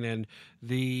 Ukraine, and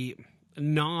the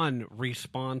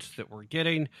non-response that we're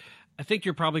getting, I think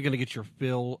you're probably going to get your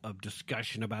fill of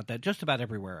discussion about that just about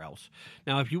everywhere else.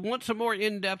 Now, if you want some more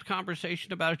in-depth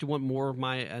conversation about it, you want more of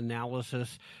my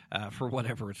analysis for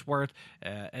whatever it's worth,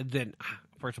 and then,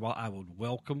 first of all, I would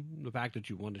welcome the fact that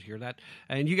you want to hear that.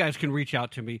 And you guys can reach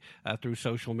out to me through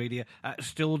social media.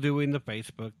 Still doing the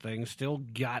Facebook thing. Still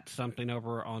got something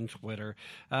over on Twitter.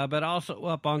 But also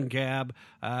up on Gab,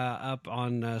 up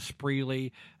on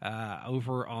Spreely,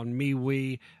 over on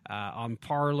MeWe, on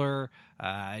Parler.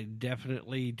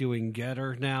 Definitely doing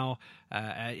Getter now.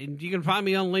 And you can find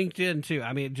me on LinkedIn, too.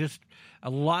 I mean, just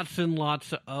lots and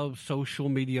lots of social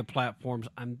media platforms.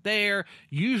 I'm there,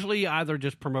 usually either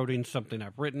just promoting something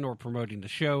I've written or promoting the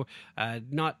show,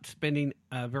 not spending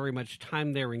very much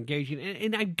time there engaging.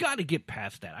 And I've got to get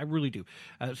past that. I really do.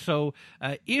 So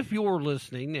if you're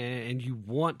listening and you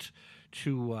want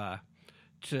to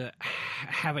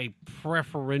have a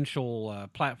preferential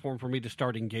platform for me to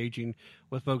start engaging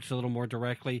with folks a little more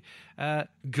directly,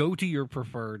 go to your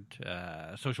preferred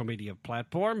social media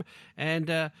platform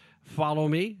and follow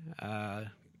me,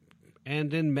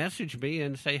 and then message me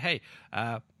and say, hey,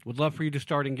 would love for you to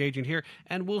start engaging here,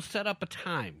 and we'll set up a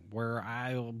time where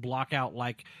I'll block out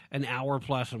like an hour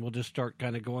plus, and we'll just start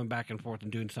kind of going back and forth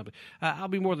and doing something. I'll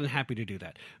be more than happy to do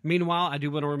that. Meanwhile, I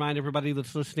do want to remind everybody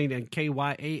that's listening in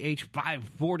KYAH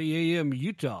 540 AM,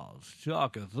 Utah's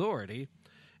Talk Authority,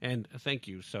 and thank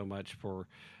you so much for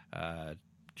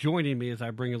joining me as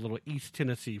I bring a little East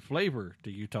Tennessee flavor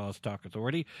to Utah's Talk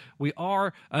Authority. We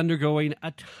are undergoing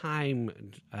a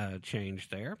time change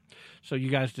there. So you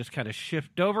guys just kind of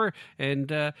shift over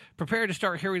and prepare to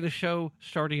start hearing the show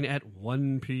starting at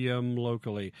 1 p.m.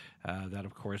 locally. That,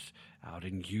 of course, out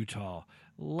in Utah.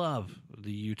 Love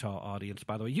the Utah audience,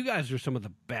 by the way. You guys are some of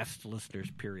the best listeners,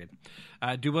 period.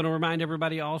 I do want to remind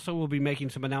everybody also we'll be making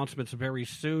some announcements very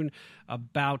soon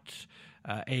about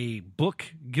a book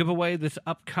giveaway that's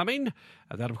upcoming.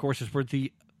 That, of course, is for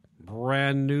the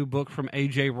brand new book from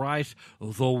A.J. Rice,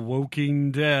 The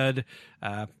Woking Dead.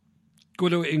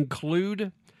 Going to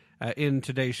include in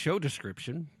today's show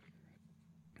description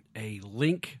a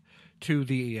link to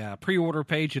the pre-order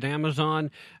page at Amazon.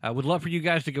 I would love for you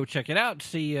guys to go check it out,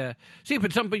 see if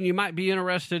it's something you might be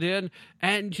interested in.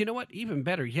 And you know what? Even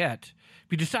better yet,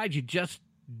 if you decide you just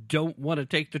don't want to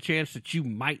take the chance that you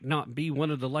might not be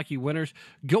one of the lucky winners,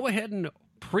 go ahead and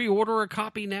pre-order a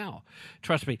copy now.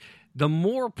 Trust me, the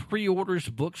more pre-orders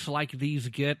books like these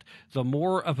get, the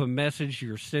more of a message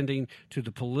you're sending to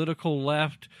the political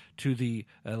left, to the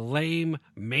lame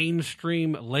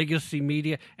mainstream legacy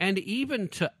media, and even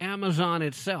to Amazon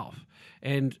itself.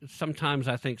 And sometimes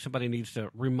I think somebody needs to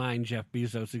remind Jeff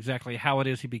Bezos exactly how it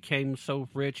is he became so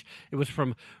rich. It was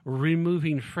from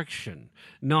removing friction,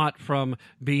 not from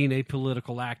being a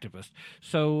political activist.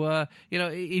 So,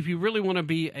 if you really want to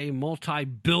be a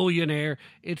multi-billionaire,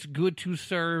 it's good to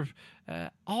serve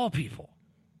all people.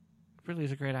 Really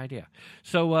is a great idea.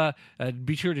 So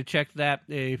be sure to check that.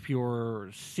 If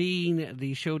you're seeing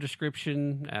the show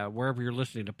description wherever you're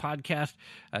listening to podcasts,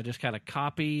 just kind of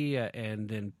copy and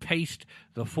then paste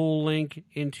the full link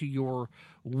into your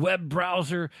web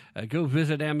browser. Go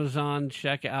visit Amazon,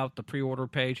 check out the pre-order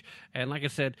page. And like I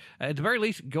said, at the very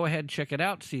least, go ahead and check it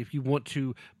out. See if you want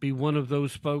to be one of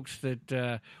those folks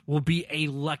that will be a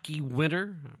lucky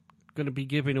winner. I'm going to be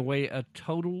giving away a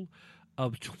total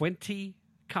of 20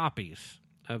 copies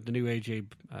of the new A.J.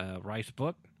 Rice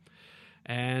book.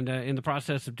 And in the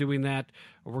process of doing that,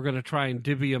 we're going to try and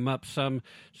divvy them up some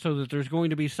so that there's going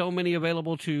to be so many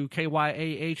available to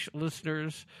KYAH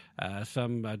listeners,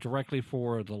 some directly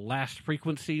for the Last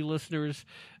Frequency listeners.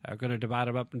 We're going to divide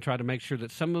them up and try to make sure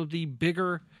that some of the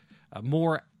bigger,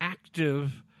 more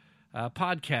active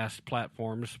podcast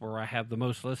platforms where I have the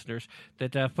most listeners,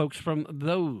 that folks from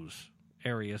those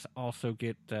areas also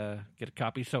get a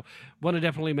copy. So want to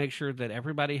definitely make sure that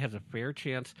everybody has a fair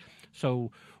chance.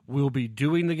 So we'll be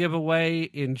doing the giveaway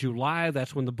in July.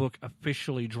 That's when the book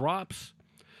officially drops.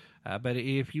 But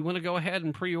if you want to go ahead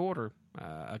and pre-order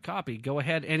a copy, go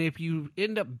ahead. And if you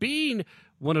end up being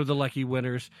one of the lucky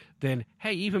winners, then,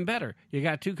 hey, even better. You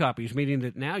got 2 copies, meaning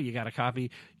that now you got a copy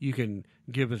you can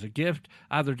give as a gift,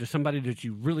 either to somebody that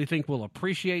you really think will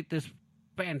appreciate this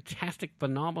fantastic,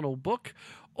 phenomenal book,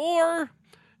 or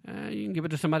you can give it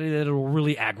to somebody that it will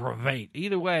really aggravate.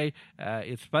 Either way,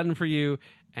 it's fun for you,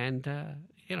 and,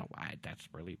 that's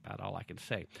really about all I can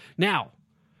say. Now,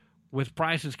 with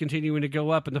prices continuing to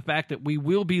go up and the fact that we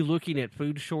will be looking at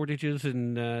food shortages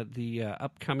in the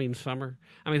upcoming summer,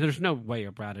 I mean, there's no way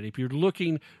about it. If you're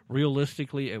looking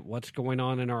realistically at what's going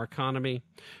on in our economy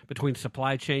between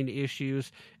supply chain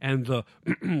issues and the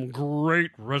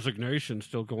great resignation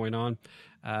still going on,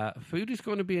 food is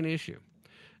going to be an issue.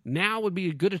 Now would be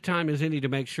as good a time as any to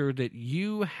make sure that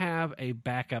you have a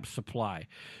backup supply.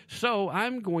 So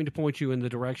I'm going to point you in the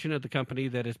direction of the company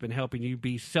that has been helping you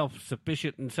be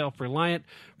self-sufficient and self-reliant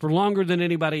for longer than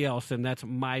anybody else, and that's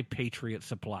My Patriot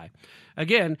Supply.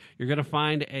 Again, you're going to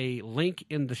find a link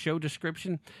in the show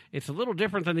description. It's a little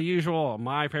different than the usual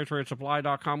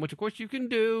mypatriotsupply.com, which of course you can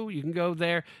do. You can go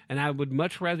there, and I would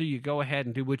much rather you go ahead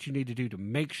and do what you need to do to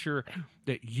make sure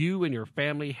that you and your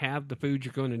family have the food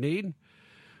you're going to need.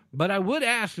 But I would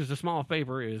ask, as a small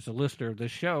favor, as a listener of this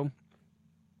show,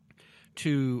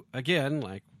 to, again,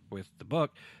 like with the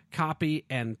book, copy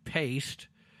and paste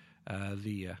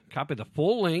the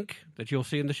full link that you'll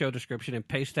see in the show description and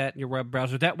paste that in your web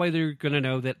browser. That way they're going to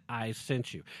know that I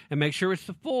sent you. And make sure it's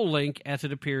the full link as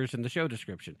it appears in the show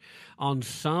description. On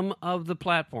some of the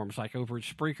platforms, like over at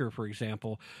Spreaker, for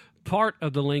example, part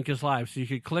of the link is live. So you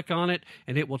can click on it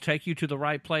and it will take you to the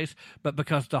right place. But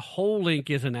because the whole link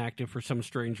isn't active for some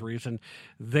strange reason,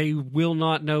 they will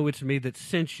not know it's me that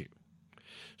sent you.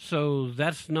 So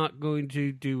that's not going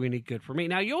to do any good for me.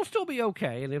 Now, you'll still be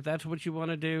okay, and if that's what you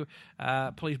want to do,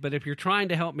 please. But if you're trying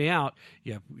to help me out,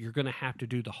 you're going to have to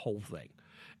do the whole thing.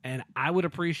 And I would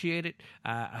appreciate it.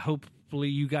 Hopefully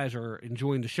you guys are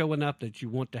enjoying the show enough that you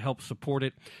want to help support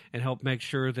it and help make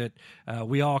sure that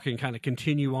we all can kind of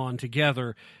continue on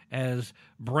together as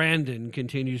Brandon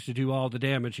continues to do all the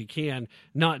damage he can,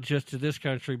 not just to this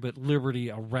country, but liberty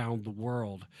around the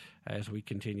world, as we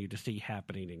continue to see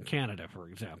happening in Canada, for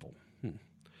example.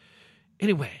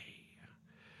 Anyway,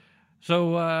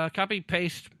 so copy,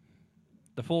 paste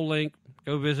the full link,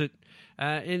 go visit.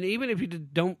 And even if you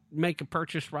don't make a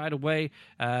purchase right away,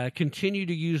 continue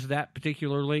to use that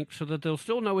particular link so that they'll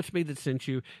still know it's me that sent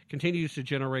you, continues to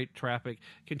generate traffic,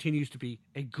 continues to be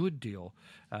a good deal,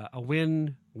 a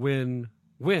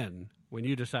win-win-win when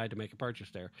you decide to make a purchase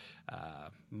there.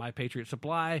 My Patriot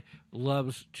Supply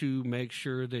loves to make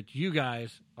sure that you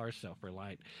guys are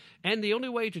self-reliant. And the only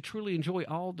way to truly enjoy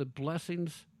all the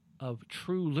blessings of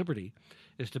true liberty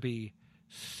is to be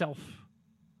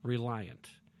self-reliant.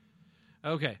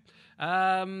 Okay.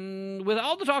 With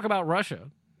all the talk about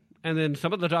Russia and then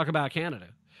some of the talk about Canada,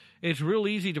 it's real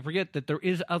easy to forget that there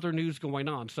is other news going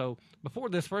on. So before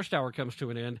this first hour comes to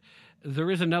an end,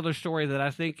 there is another story that I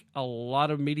think a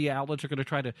lot of media outlets are going to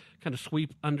try to kind of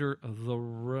sweep under the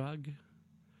rug.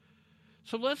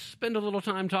 So let's spend a little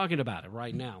time talking about it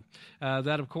right now.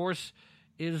 That, of course,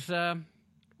 is,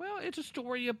 it's a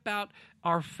story about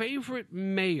our favorite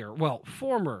mayor,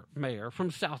 former mayor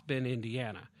from South Bend,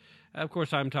 Indiana. Of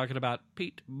course, I'm talking about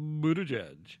Pete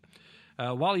Buttigieg.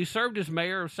 While he served as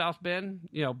mayor of South Bend,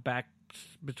 back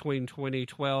between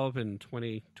 2012 and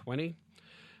 2020,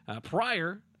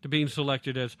 prior to being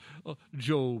selected as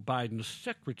Joe Biden's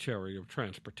Secretary of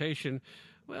Transportation,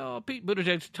 Pete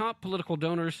Buttigieg's top political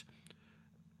donors,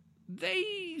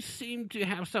 they seem to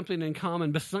have something in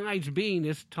common besides being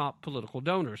his top political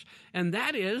donors, and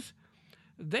that is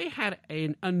they had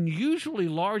an unusually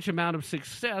large amount of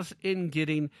success in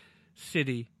getting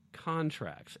city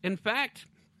contracts. In fact,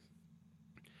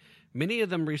 many of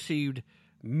them received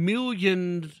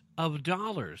millions of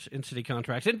dollars in city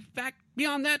contracts. In fact,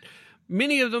 beyond that,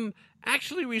 many of them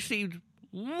actually received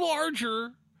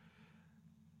larger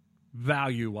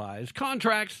value-wise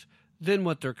contracts than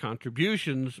what their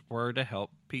contributions were to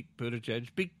help Pete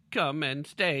Buttigieg become and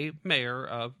stay mayor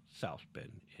of South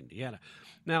Bend, Indiana.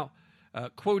 Now,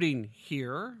 quoting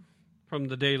here from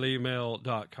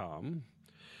thedailymail.com,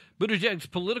 Buttigieg's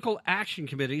political action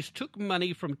committees took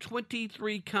money from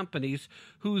 23 companies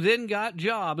who then got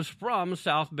jobs from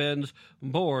South Bend's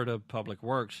Board of Public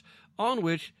Works, on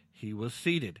which he was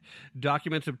seated.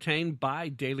 Documents obtained by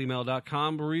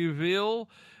dailymail.com reveal,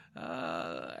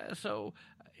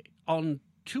 on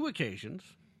 2 occasions,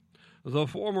 the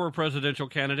former presidential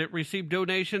candidate received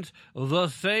donations the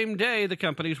same day the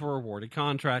companies were awarded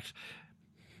contracts.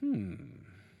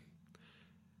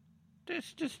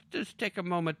 Just take a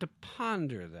moment to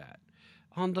ponder that.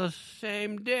 On the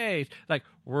same day, like,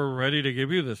 we're ready to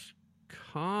give you this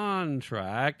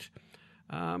contract.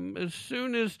 As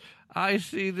soon as I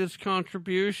see this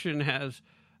contribution has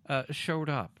showed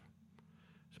up.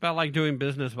 It's about like doing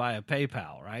business via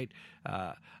PayPal, right?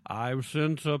 I've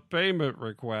sent a payment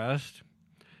request.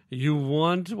 You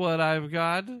want what I've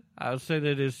got? I'll send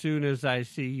it as soon as I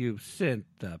see you've sent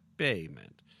the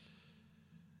payment.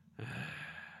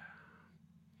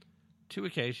 2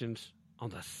 occasions on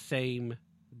the same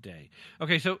day.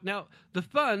 Okay, so now the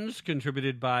funds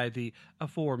contributed by the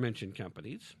aforementioned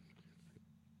companies,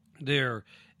 their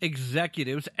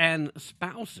executives and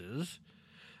spouses,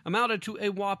 amounted to a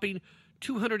whopping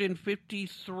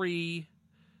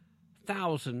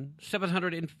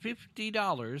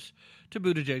 $253,750 to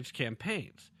Buttigieg's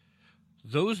campaigns.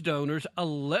 Those donors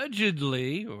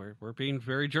allegedly, or we're being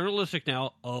very journalistic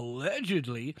now,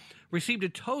 allegedly received a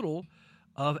total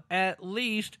of at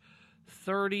least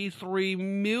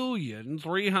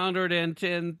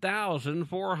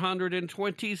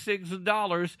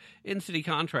 $33,310,426 in city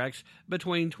contracts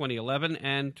between 2011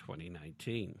 and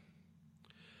 2019.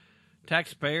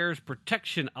 Taxpayers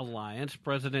Protection Alliance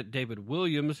President David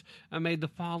Williams made the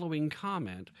following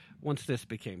comment once this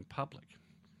became public.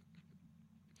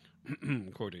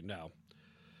 Quoting now,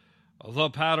 "The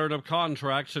pattern of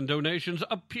contracts and donations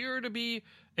appear to be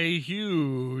a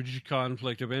huge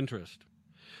conflict of interest.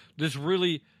 This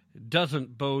really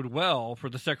doesn't bode well for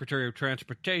the Secretary of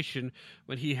Transportation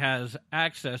when he has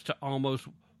access to almost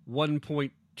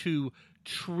 $1.2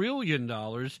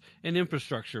 trillion in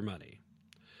infrastructure money.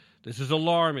 This is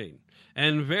alarming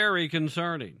and very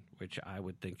concerning," which I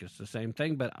would think is the same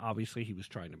thing, but obviously he was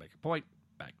trying to make a point.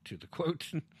 Back to the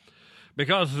quote.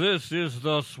 "Because this is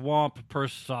the swamp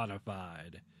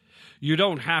personified. You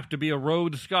don't have to be a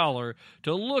Rhodes Scholar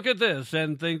to look at this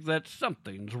and think that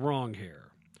something's wrong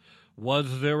here.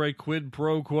 Was there a quid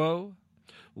pro quo?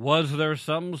 Was there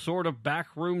some sort of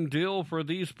backroom deal for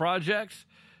these projects?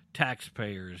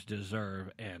 Taxpayers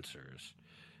deserve answers."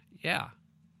 Yeah,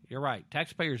 you're right.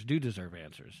 Taxpayers do deserve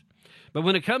answers. But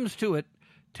when it comes to it,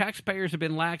 taxpayers have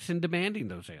been lax in demanding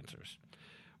those answers.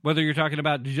 Whether you're talking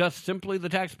about just simply the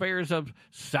taxpayers of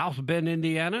South Bend,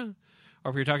 Indiana,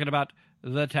 or if you're talking about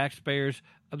the taxpayers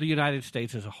of the United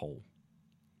States as a whole.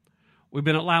 We've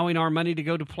been allowing our money to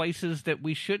go to places that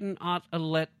we shouldn't ought to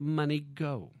let money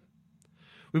go.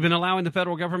 We've been allowing the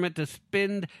federal government to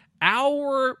spend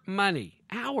our money,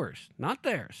 ours, not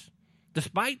theirs,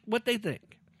 despite what they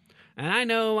think. And I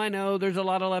know there's a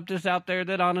lot of leftists out there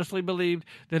that honestly believe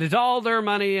that it's all their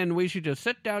money and we should just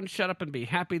sit down, shut up, and be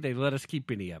happy they let us keep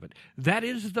any of it. That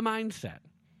is the mindset,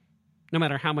 no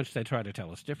matter how much they try to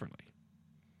tell us differently.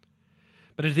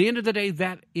 But at the end of the day,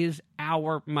 that is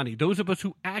our money. Those of us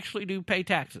who actually do pay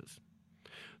taxes,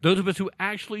 those of us who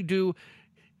actually do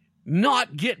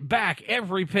not get back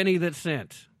every penny that's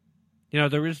sent.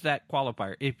 There is that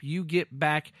qualifier. If you get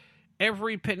back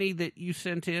every penny that you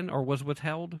sent in or was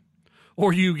withheld,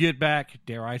 or you get back,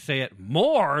 dare I say it,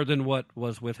 more than what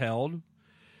was withheld,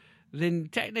 then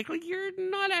technically you're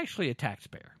not actually a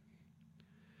taxpayer.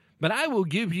 But I will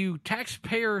give you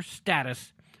taxpayer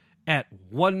status at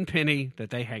 1 penny that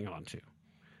they hang on to.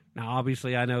 Now,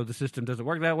 obviously, I know the system doesn't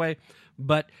work that way,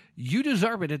 but you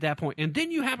deserve it at that point. And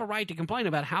then you have a right to complain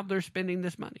about how they're spending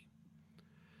this money.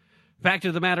 Fact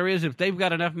of the matter is, if they've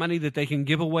got enough money that they can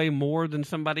give away more than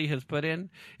somebody has put in,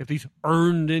 if these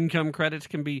earned income credits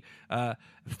can be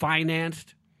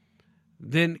financed,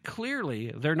 then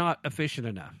clearly they're not efficient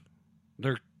enough.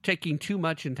 They're taking too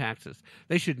much in taxes.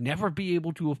 They should never be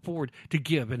able to afford to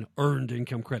give an earned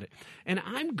income credit. And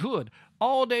I'm good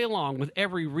all day long with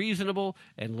every reasonable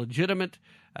and legitimate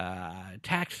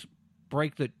tax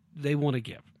break that they want to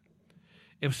give.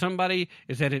 If somebody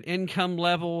is at an income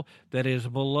level that is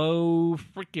below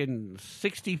freaking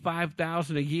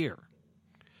 $65,000 a year,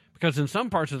 because in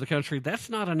some parts of the country, that's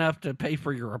not enough to pay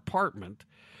for your apartment.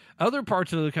 Other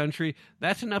parts of the country,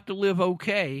 that's enough to live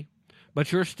okay,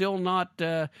 but you're still not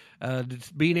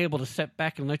being able to sit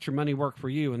back and let your money work for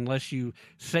you unless you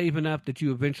save enough that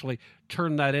you eventually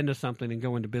turn that into something and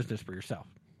go into business for yourself.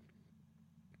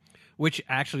 Which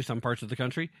actually some parts of the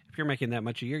country, if you're making that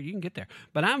much a year, you can get there.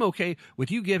 But I'm okay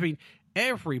with you giving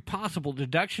every possible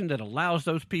deduction that allows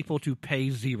those people to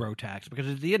pay zero tax, because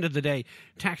at the end of the day,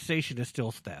 taxation is still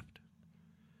theft.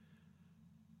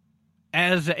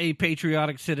 As a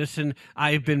patriotic citizen,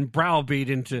 I've been browbeat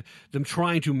into them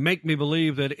trying to make me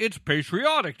believe that it's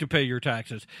patriotic to pay your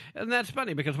taxes. And that's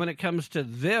funny, because when it comes to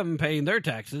them paying their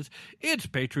taxes, it's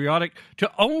patriotic to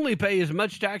only pay as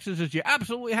much taxes as you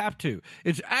absolutely have to.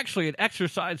 It's actually an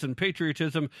exercise in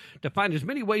patriotism to find as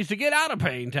many ways to get out of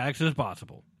paying taxes as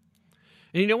possible.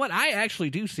 And you know what? I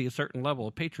actually do see a certain level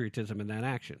of patriotism in that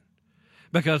action.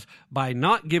 Because by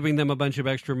not giving them a bunch of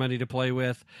extra money to play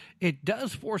with, it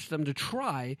does force them to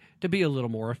try to be a little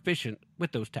more efficient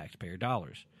with those taxpayer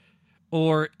dollars.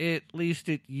 Or at least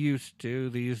it used to.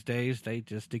 These days, they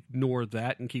just ignore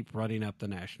that and keep running up the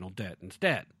national debt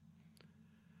instead.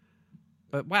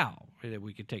 But wow,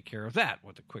 we could take care of that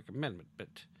with a quick amendment. But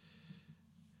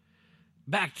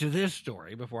back to this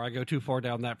story before I go too far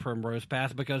down that primrose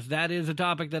path, because that is a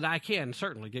topic that I can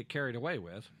certainly get carried away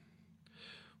with.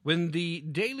 When the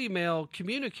Daily Mail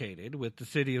communicated with the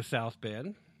city of South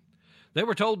Bend, they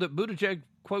were told that Buttigieg,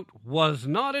 quote, was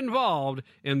not involved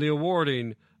in the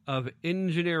awarding of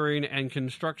engineering and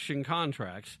construction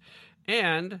contracts,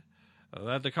 and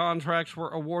that the contracts were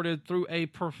awarded through a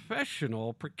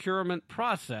professional procurement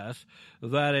process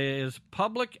that is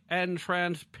public and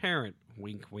transparent.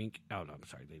 Wink, wink. Oh, no, I'm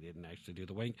sorry. They didn't actually do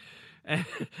the wink.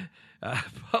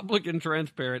 Public and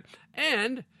transparent,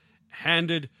 and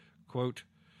handed, quote,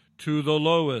 to the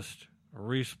lowest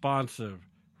responsible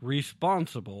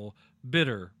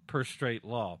bidder per state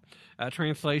law.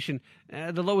 Translation,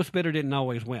 the lowest bidder didn't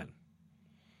always win.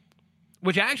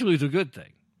 Which actually is a good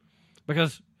thing.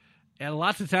 Because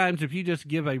lots of times if you just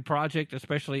give a project,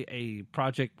 especially a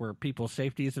project where people's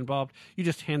safety is involved, you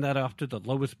just hand that off to the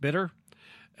lowest bidder,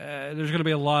 there's going to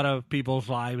be a lot of people's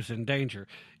lives in danger.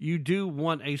 You do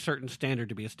want a certain standard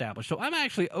to be established. So I'm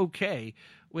actually okay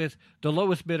with the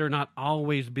lowest bidder not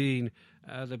always being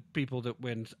the people that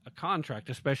wins a contract,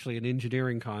 especially an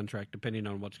engineering contract, depending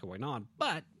on what's going on.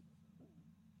 But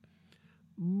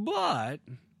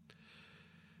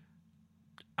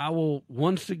I will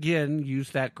once again use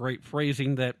that great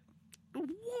phrasing that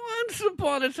once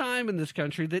upon a time in this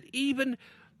country that even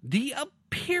the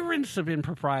appearance of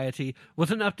impropriety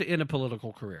was enough to end a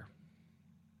political career.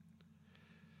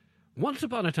 Once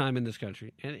upon a time in this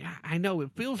country, and I know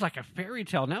it feels like a fairy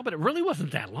tale now, but it really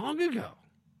wasn't that long ago.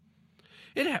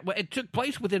 It took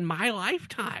place within my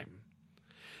lifetime.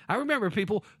 I remember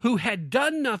people who had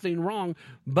done nothing wrong,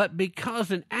 but because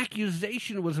an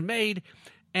accusation was made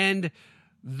and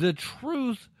the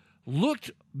truth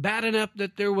looked bad enough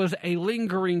that there was a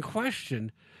lingering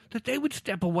question, that they would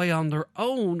step away on their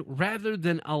own rather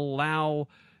than allow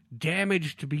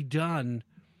damage to be done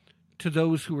to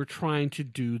those who were trying to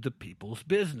do the people's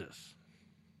business.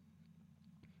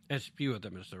 As few of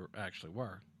them as there actually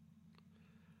were.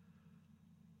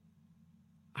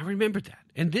 I remember that.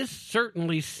 And this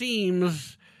certainly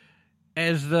seems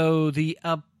as though the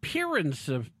appearance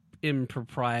of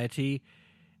impropriety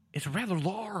is rather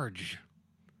large.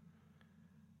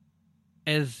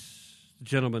 As the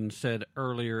gentleman said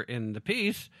earlier in the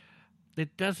piece,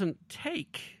 it doesn't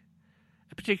take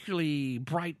a particularly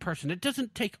bright person. It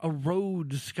doesn't take a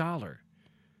Rhodes Scholar.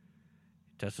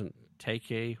 It doesn't take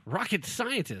a rocket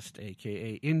scientist,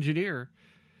 a.k.a. engineer,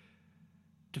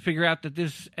 to figure out that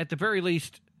this, at the very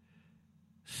least,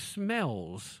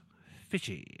 smells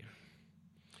fishy.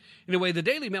 Anyway, the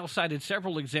Daily Mail cited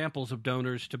several examples of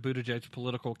donors to Buttigieg's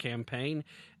political campaign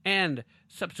and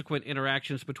subsequent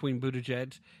interactions between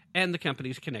Buttigieg and the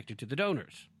companies connected to the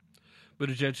donors.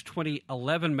 Buttigieg's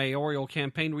 2011 mayoral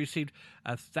campaign received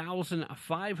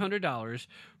 $1,500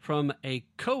 from a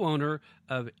co-owner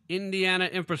of Indiana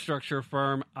infrastructure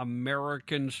firm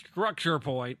American Structure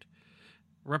Point.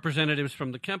 Representatives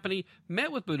from the company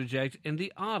met with Buttigieg in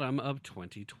the autumn of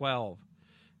 2012.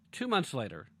 2 months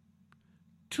later,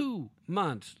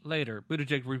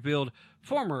 Buttigieg revealed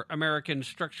former American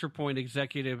Structure Point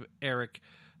executive Eric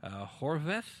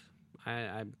Horvath.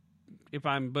 If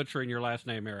I'm butchering your last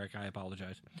name, Eric, I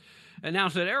apologize.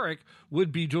 Announced that Eric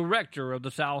would be director of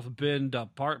the South Bend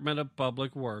Department of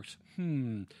Public Works.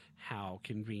 How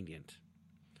convenient.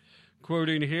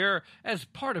 Quoting here, as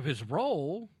part of his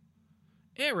role,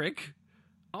 Eric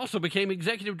also became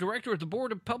executive director of the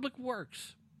Board of Public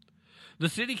Works, the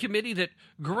city committee that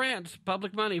grants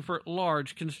public money for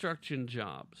large construction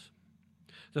jobs.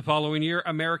 The following year,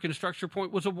 American Structure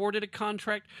Point was awarded a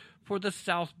contract for the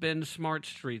South Bend Smart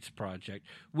Streets project,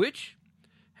 which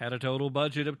had a total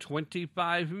budget of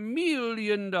 $25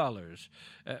 million.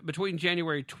 Between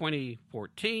January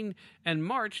 2014 and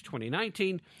March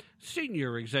 2019,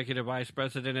 Senior Executive Vice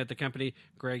President at the company,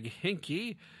 Greg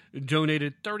Henke,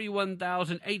 donated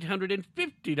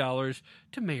 $31,850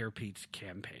 to Mayor Pete's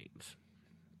campaigns.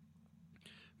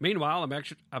 Meanwhile,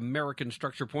 American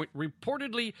Structure Point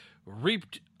reportedly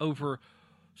reaped over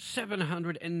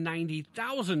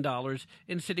 $790,000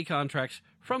 in city contracts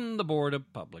from the Board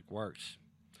of Public Works.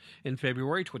 In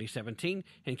February 2017,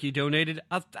 Henke donated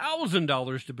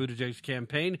 $1,000 to Buttigieg's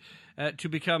campaign to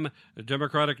become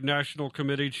Democratic National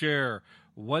Committee chair.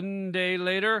 1 day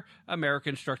later,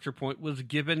 American Structure Point was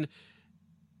given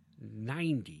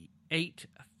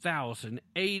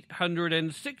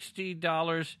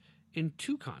 $98,860 in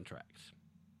 2 contracts.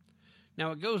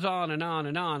 Now, it goes on and on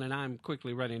and on, and I'm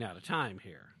quickly running out of time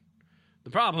here. The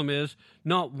problem is,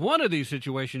 not one of these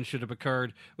situations should have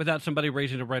occurred without somebody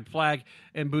raising a red flag,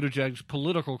 and Buttigieg's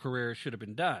political career should have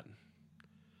been done.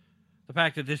 The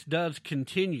fact that this does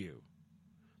continue,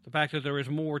 the fact that there is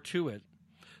more to it,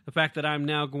 the fact that I'm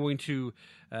now going to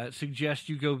suggest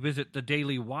you go visit the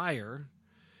Daily Wire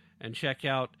and check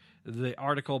out the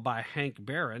article by Hank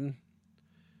Barron,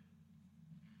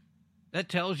 that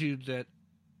tells you that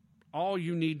all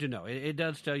you need to know. It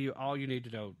does tell you all you need to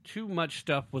know. Too much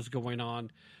stuff was going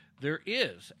on. There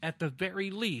is, at the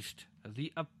very least,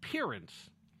 the appearance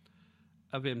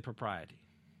of impropriety.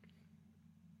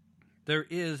 There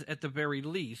is, at the very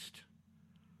least,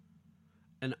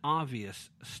 an obvious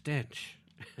stench,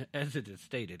 as it is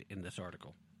stated in this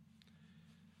article.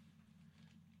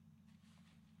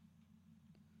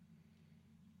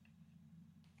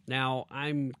 Now,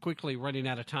 I'm quickly running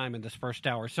out of time in this first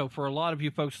hour. So for a lot of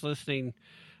you folks listening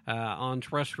on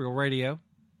terrestrial radio,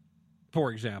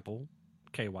 for example,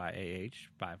 KYAH,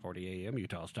 540 AM,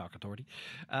 Utah's Talk Authority.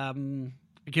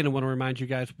 Again, I want to remind you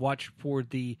guys, watch for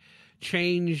the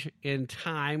change in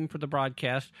time for the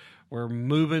broadcast. We're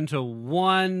moving to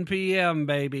 1 p.m.,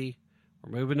 baby.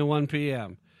 We're moving to 1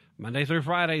 p.m. Monday through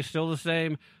Friday, still the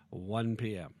same, 1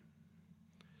 p.m.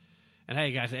 And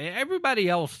hey, guys, everybody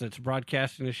else that's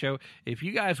broadcasting the show, if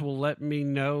you guys will let me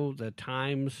know the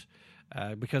times,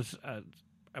 because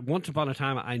once upon a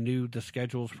time I knew the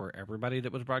schedules for everybody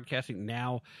that was broadcasting.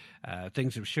 Now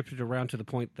things have shifted around to the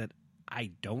point that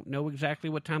I don't know exactly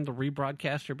what time the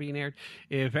rebroadcasts are being aired.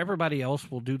 If everybody else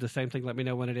will do the same thing, let me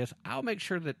know when it is. I'll make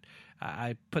sure that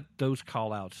I put those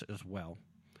call-outs as well,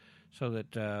 so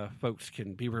that folks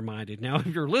can be reminded. Now, if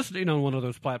you're listening on one of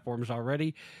those platforms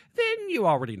already, then you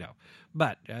already know.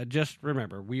 But just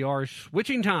remember, we are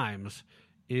switching times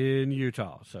in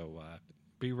Utah. So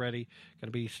be ready. Going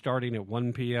to be starting at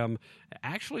 1 p.m.,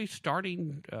 actually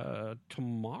starting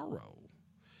tomorrow.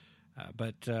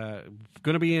 But going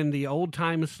to be in the old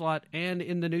time slot and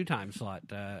in the new time slot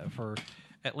for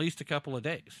at least a couple of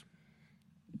days.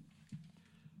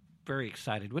 Very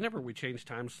excited. Whenever we change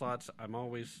time slots, I'm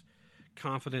always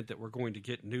confident that we're going to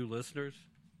get new listeners.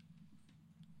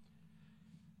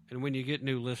 And when you get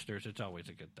new listeners, it's always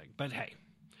a good thing. But hey,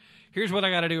 here's what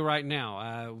I got to do right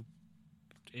now.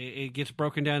 It gets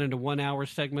broken down into 1 hour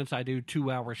segments. I do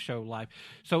 2 hour show live.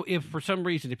 So if for some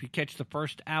reason, if you catch the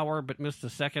first hour but miss the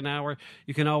second hour,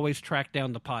 you can always track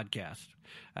down the podcast.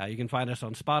 You can find us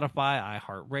on Spotify,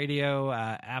 iHeartRadio,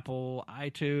 Apple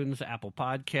iTunes, Apple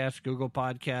Podcasts, Google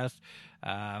Podcasts,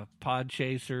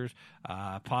 Podchasers,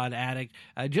 Pod Addict,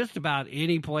 just about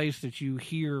any place that you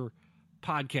hear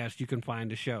podcast you can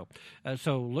find the show.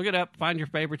 So look it up, find your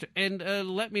favorites, and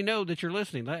let me know that you're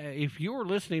listening. If you're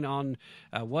listening on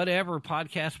whatever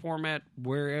podcast format,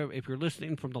 if you're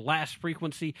listening from the last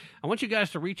frequency, I want you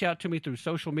guys to reach out to me through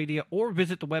social media or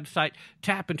visit the website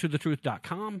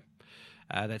tapintothetruth.com.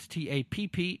 That's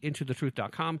TAPP,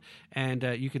 intothetruth.com, and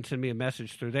you can send me a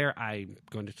message through there. I'm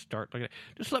going to start looking at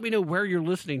it. Just let me know where you're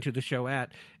listening to the show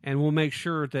at, and we'll make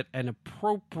sure that an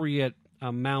appropriate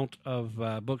amount of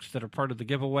books that are part of the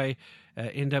giveaway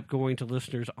end up going to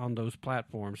listeners on those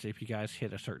platforms if you guys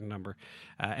hit a certain number.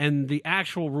 And the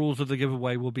actual rules of the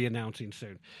giveaway we'll be announcing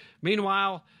soon.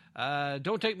 Meanwhile,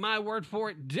 don't take my word for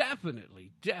it.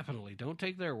 Definitely don't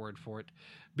take their word for it.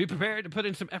 Be prepared to put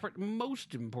in some effort.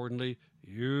 Most importantly,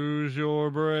 use your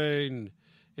brain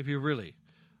if you really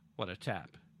want to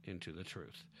tap into the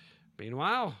truth.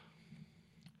 Meanwhile,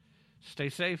 stay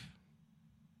safe,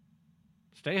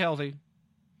 stay healthy,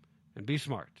 and be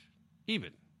smart,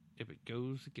 even if it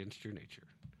goes against your nature.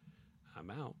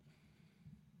 I'm out.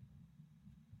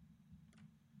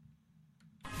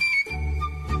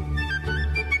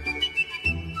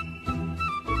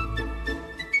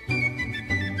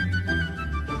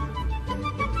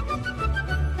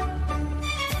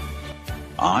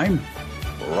 I'm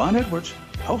Ron Edwards,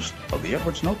 host of the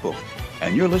Edwards Notebook,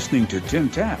 and you're listening to Tim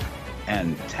Tapp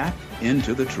and Tap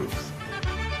into the Truth.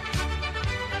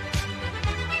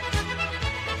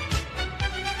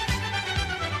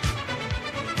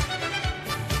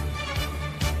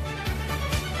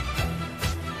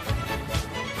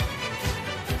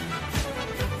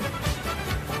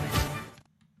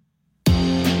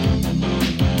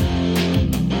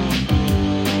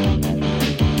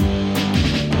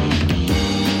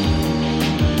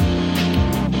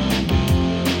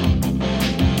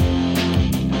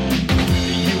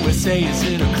 USA is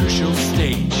in a crucial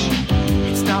stage.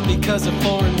 It's not because of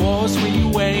foreign wars we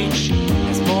wage.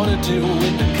 It's more to do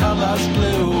with the colors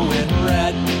blue and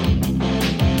red.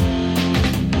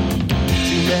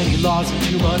 Too many laws and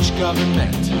too much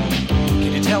government.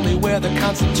 Can you tell me where the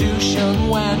Constitution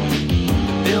went?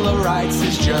 The Bill of Rights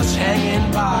is just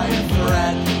hanging by a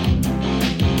thread.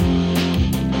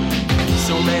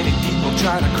 So many people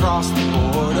trying to cross the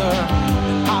border.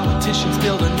 Politicians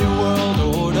build a new world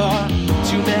order.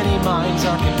 Too many minds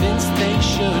are convinced they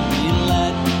should be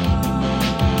led.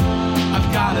 I've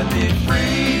gotta be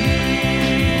free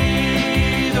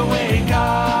the way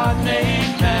God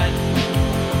made men.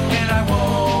 And I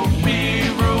won't be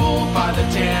ruled by the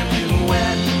damn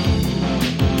UN.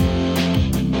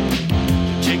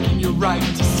 Taking your right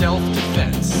to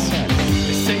self-defense.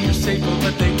 They say you're safer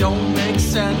but they don't make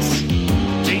sense.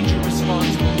 Dangerous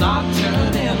ones will not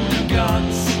turn into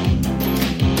guns.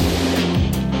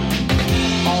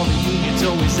 All the unions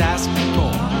always ask for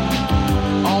more.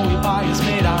 All we buy is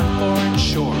made on foreign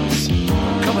shores.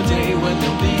 Come a day when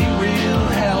there'll be real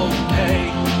hell to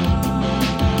pay.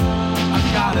 I've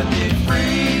gotta be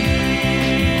free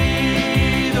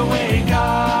the way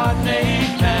God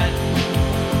made men.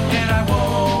 And I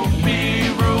won't be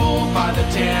ruled by the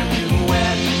damn UN.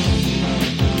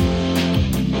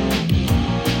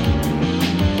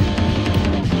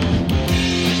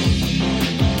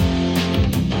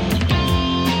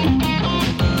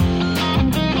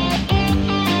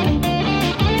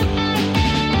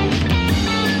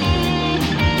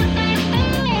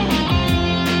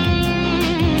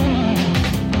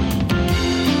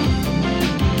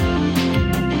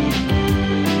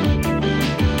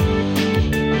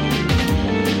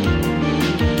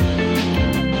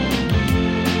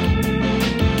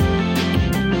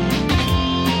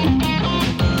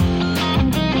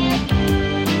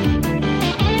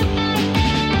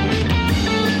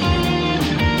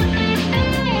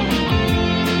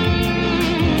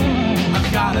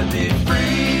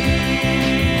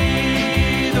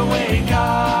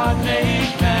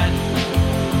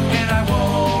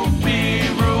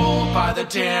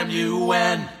 Damn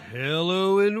UN.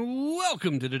 Hello and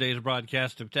welcome to today's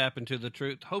broadcast of Tap Into the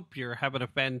Truth. Hope you're having a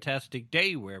fantastic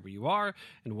day wherever you are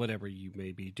and whatever you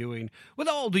may be doing, with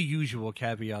all the usual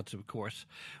caveats, of course.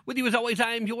 With you as always,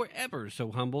 I am your ever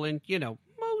so humble and,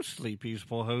 mostly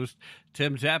peaceful host,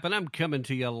 Tim Tapp, and I'm coming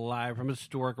to you live from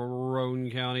historic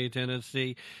Roane County,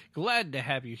 Tennessee. Glad to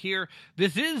have you here.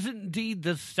 This is indeed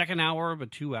the second hour of a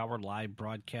 2-hour live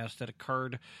broadcast that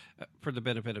occurred, for the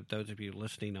benefit of those of you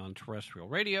listening on terrestrial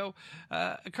radio,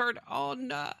 occurred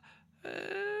on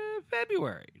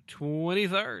February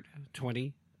 23rd,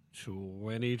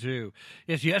 2022.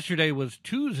 Yes, yesterday was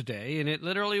Tuesday, and it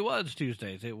literally was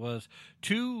Tuesdays. It was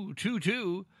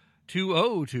 2/22/2022.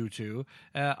 2022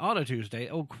 on a Tuesday.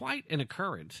 Oh, quite an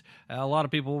occurrence. A lot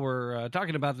of people were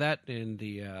talking about that in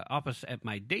the office at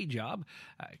my day job.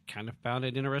 I kind of found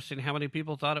it interesting how many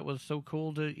people thought it was so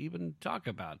cool to even talk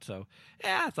about. So,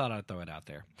 yeah, I thought I'd throw it out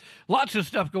there. Lots of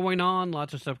stuff going on.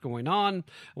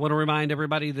 I want to remind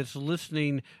everybody that's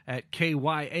listening at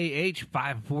KYAH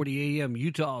 540 AM,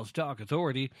 Utah's Talk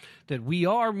Authority, that we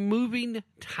are moving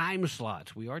time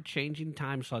slots. We are changing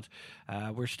time slots.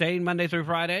 We're staying Monday through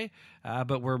Friday,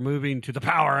 but we're moving to the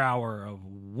power hour of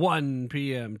 1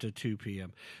 p.m. to 2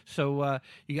 p.m. So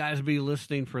you guys be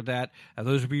listening for that.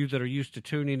 Those of you that are used to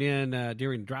tuning in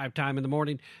during drive time in the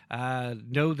morning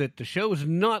know that the show is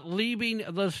not leaving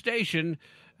the station.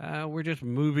 We're just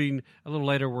moving a little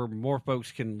later where more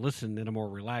folks can listen in a more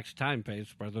relaxed time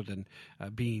pace rather than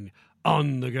being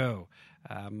on the go.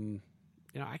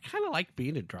 I kind of like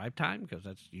being at drive time because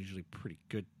that's usually a pretty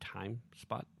good time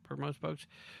spot for most folks.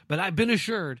 But I've been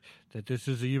assured that this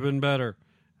is even better.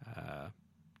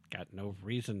 Got no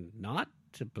reason not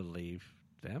to believe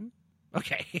them.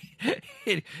 Okay.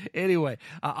 Anyway,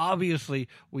 obviously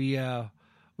we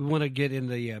want to get in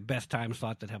the best time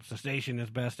slot that helps the station as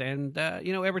best. And,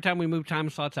 every time we move time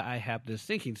slots, I have this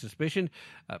thinking suspicion,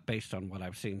 based on what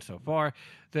I've seen so far,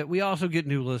 that we also get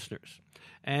new listeners.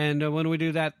 And when we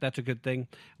do that, that's a good thing.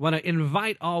 I want to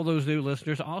invite all those new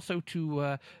listeners also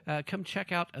to come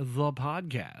check out the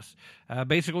podcast.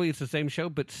 Basically, it's the same show,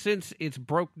 but since it's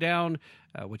broke down,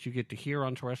 what you get to hear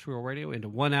on terrestrial radio, into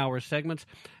 1 hour segments,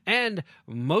 and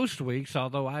most weeks,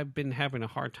 although I've been having a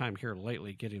hard time here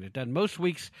lately getting it done, most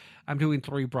weeks I'm doing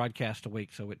 3 broadcasts a week,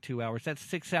 so at 2 hours, that's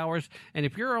 6 hours. And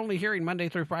if you're only hearing Monday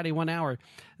through Friday 1 hour,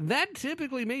 that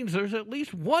typically means there's at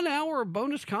least 1 hour of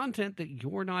bonus content that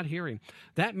you're not hearing.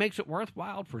 That makes it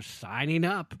worthwhile for signing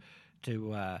up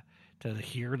to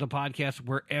hear the podcast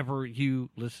wherever you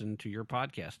listen to your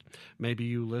podcast. Maybe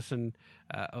you listen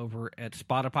over at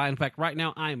Spotify. In fact, right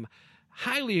now I'm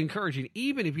highly encouraging,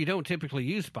 even if you don't typically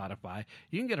use Spotify,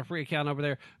 you can get a free account over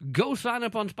there. Go sign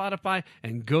up on Spotify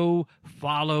and go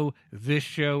follow this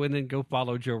show, and then go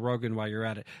follow Joe Rogan while you're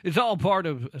at it. It's all part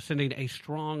of sending a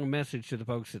strong message to the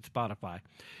folks at Spotify.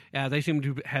 They seem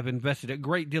to have invested a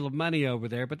great deal of money over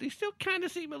there, but they still kind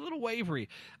of seem a little wavery.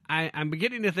 I'm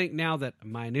beginning to think now that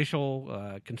my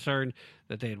initial concern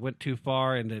that they had went too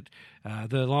far and that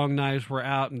the long knives were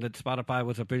out and that Spotify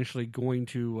was eventually going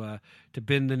to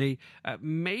bend the knee.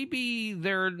 Maybe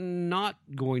they're not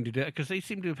going to do it because they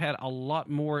seem to have had a lot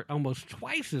more, almost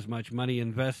twice as much money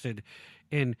invested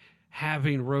in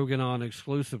having Rogan on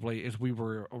exclusively as we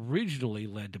were originally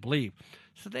led to believe.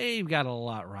 So they've got a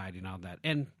lot riding on that.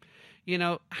 And,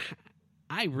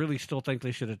 I really still think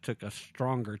they should have took a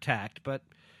stronger tact, but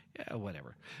yeah,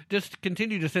 whatever. Just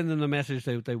continue to send them the message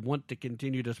that they want to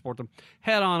continue to support them.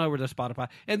 Head on over to Spotify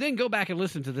and then go back and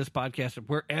listen to this podcast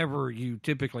wherever you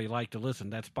typically like to listen.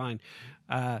 That's fine.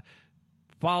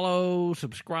 Follow,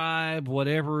 subscribe,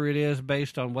 whatever it is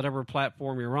based on whatever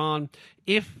platform you're on.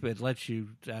 If it lets you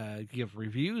give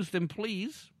reviews, then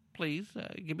please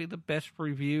give me the best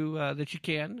review that you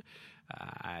can.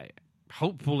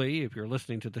 Hopefully, if you're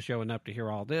listening to the show enough to hear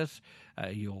all this,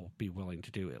 you'll be willing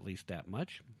to do at least that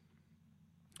much.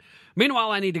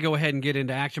 Meanwhile, I need to go ahead and get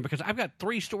into action because I've got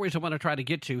 3 stories I want to try to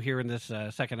get to here in this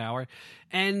second hour.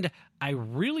 And I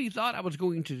really thought I was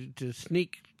going to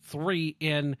sneak 3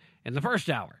 in the first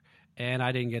hour, and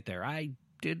I didn't get there. I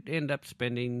did end up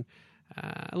spending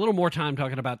a little more time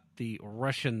talking about the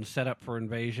Russian setup for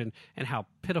invasion and how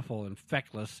pitiful and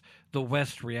feckless the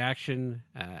West's reaction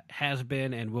has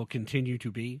been and will continue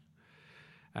to be.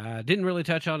 Didn't really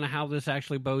touch on how this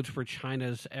actually bodes for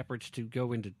China's efforts to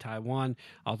go into Taiwan,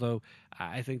 although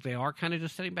I think they are kind of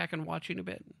just sitting back and watching a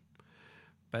bit.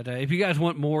 But if you guys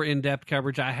want more in-depth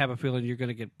coverage, I have a feeling you're going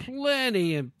to get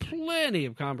plenty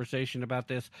of conversation about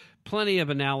this, plenty of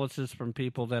analysis from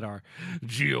people that are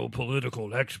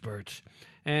geopolitical experts,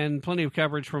 and plenty of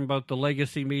coverage from both the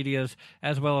legacy medias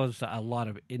as well as a lot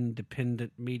of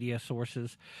independent media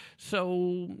sources.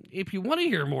 So if you want to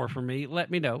hear more from me, let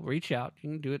me know. Reach out. You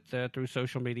can do it through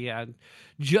social media.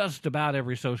 Just about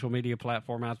every social media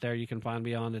platform out there you can find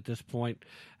me on at this point.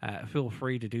 Feel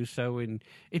free to do so. And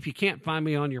if you can't find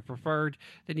me on your preferred,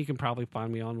 then you can probably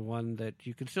find me on one that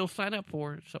you can still sign up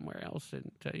for somewhere else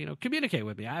and communicate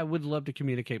with me. I would love to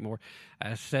communicate more.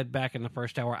 As said back in the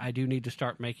first hour, I do need to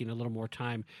start making a little more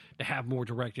time to have more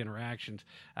direct interactions.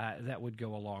 That would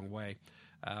go a long way.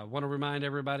 Want to remind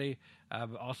everybody,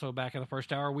 also back in the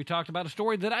first hour, we talked about a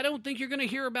story that I don't think you're going to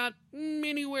hear about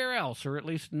anywhere else, or at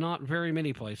least not very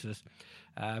many places.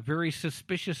 Very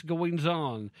suspicious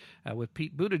goings-on with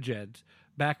Pete Buttigieg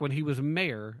back when he was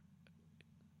mayor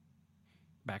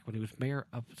back when he was mayor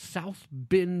of South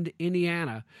Bend,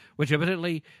 Indiana, which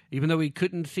evidently, even though he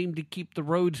couldn't seem to keep the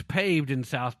roads paved in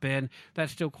South Bend, that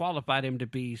still qualified him to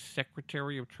be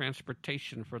Secretary of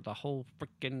Transportation for the whole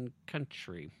frickin'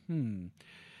 country.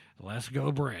 Let's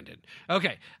go, Brandon.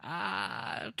 Okay,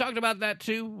 talked about that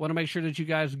too. Want to make sure that you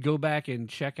guys go back and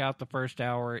check out the first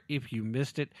hour if you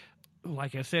missed it.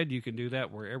 Like I said, you can do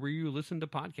that wherever you listen to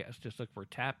podcasts. Just look for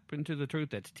Tap Into the Truth.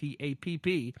 That's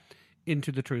TAPP,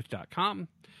 intothetruth.com.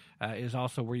 Is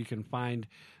also where you can find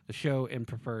the show in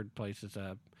preferred places.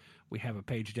 We have a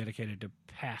page dedicated to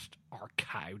past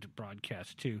archived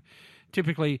broadcasts, too.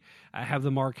 Typically, I have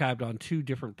them archived on 2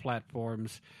 different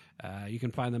platforms. You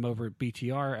can find them over at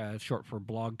BTR, short for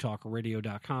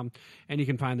blogtalkradio.com, and you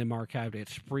can find them archived at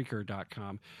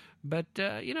Spreaker.com. But,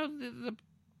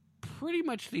 pretty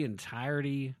much the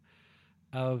entirety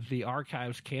of the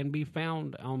archives can be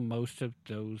found on most of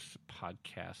those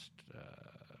podcast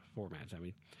formats. I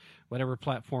mean, whatever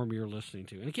platform you're listening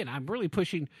to. And again, I'm really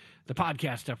pushing the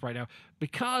podcast stuff right now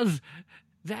because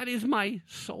that is my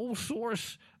sole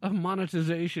source of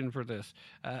monetization for this.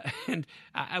 And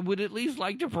I would at least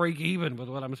like to break even with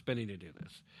what I'm spending to do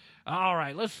this. All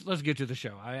right, let's get to the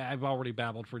show. I've already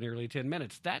babbled for nearly 10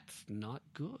 minutes. That's not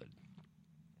good.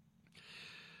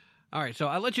 All right, so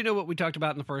I'll let you know what we talked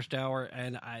about in the first hour,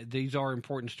 and these are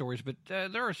important stories, but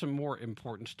there are some more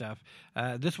important stuff.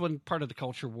 This one, part of the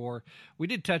culture war. We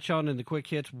did touch on in the quick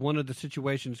hits one of the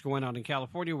situations going on in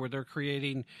California where they're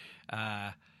creating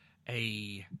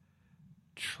a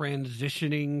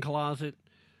transitioning closet.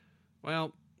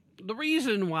 Well, the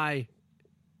reason why,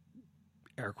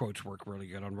 air quotes work really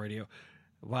good on radio,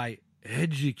 why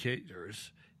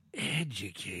educators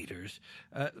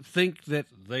think that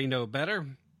they know better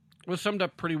was summed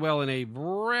up pretty well in a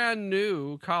brand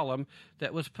new column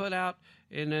that was put out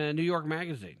in a New York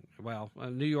magazine. Well, a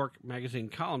New York magazine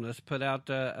columnist put out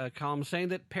a column saying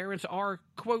that parents are,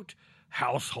 quote,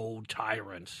 household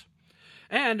tyrants,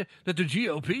 and that the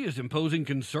GOP is imposing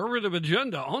conservative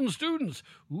agenda on students.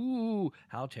 Ooh,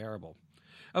 how terrible.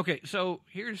 Okay, so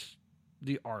here's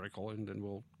the article, and then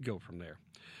we'll go from there.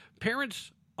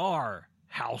 Parents are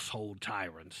household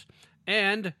tyrants,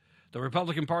 and the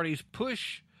Republican Party's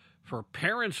push for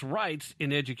parents' rights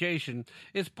in education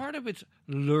is part of its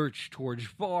lurch towards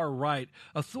far-right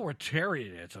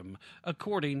authoritarianism,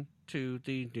 according to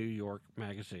the New York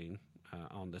magazine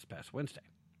on this past Wednesday.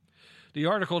 The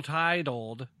article,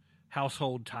 titled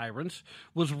Household Tyrants,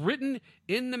 was written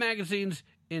in the magazine's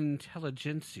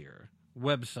Intelligencer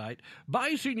website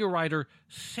by senior writer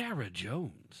Sarah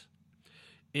Jones.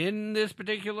 In this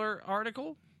particular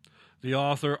article, the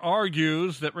author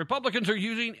argues that Republicans are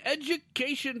using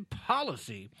education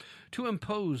policy to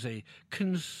impose a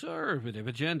conservative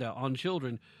agenda on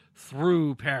children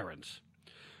through parents.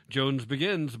 Jones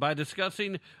begins by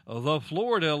discussing the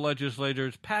Florida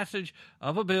legislature's passage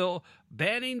of a bill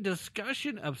banning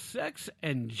discussion of sex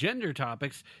and gender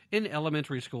topics in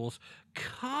elementary schools,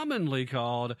 commonly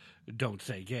called Don't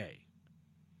Say Gay.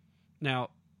 Now,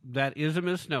 that is a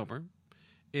misnomer.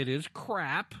 It is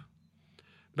crap.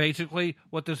 Basically,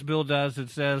 what this bill does, it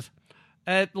says,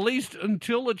 at least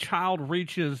until a child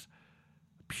reaches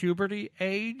puberty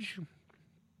age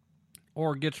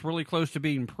or gets really close to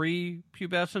being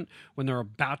pre-pubescent, when they're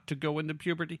about to go into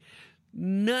puberty,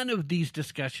 none of these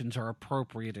discussions are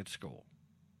appropriate at school.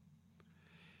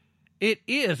 It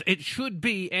should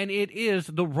be, and it is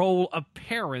the role of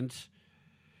parents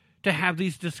to have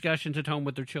these discussions at home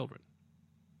with their children.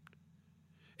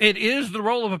 It is the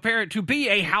role of a parent to be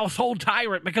a household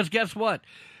tyrant, because guess what?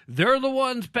 They're the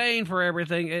ones paying for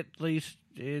everything, at least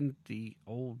in the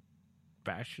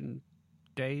old-fashioned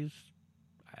days.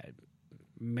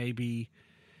 Maybe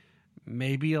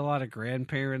a lot of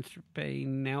grandparents are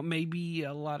paying now. Maybe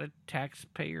a lot of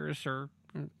taxpayers are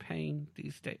paying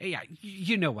these days. Yeah,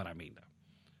 you know what I mean, though.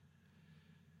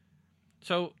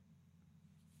 So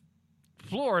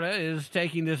Florida is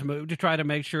taking this move to try to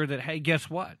make sure that, hey, guess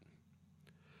what?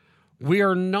 We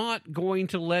are not going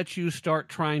to let you start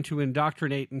trying to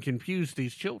indoctrinate and confuse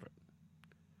these children.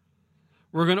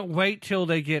 We're going to wait till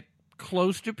they get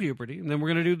close to puberty, and then we're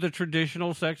going to do the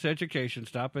traditional sex education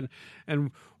stuff,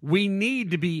 and we need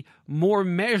to be more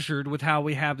measured with how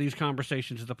we have these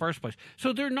conversations in the first place.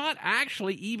 So they're not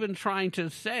actually even trying to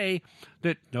say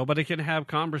that nobody can have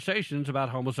conversations about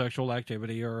homosexual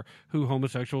activity or who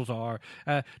homosexuals are.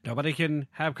 Nobody can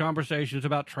have conversations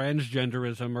about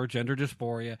transgenderism or gender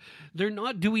dysphoria. They're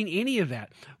not doing any of that.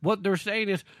 What they're saying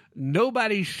is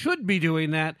nobody should be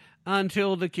doing that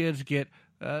until the kids get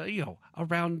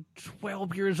around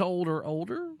 12 years old or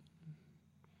older.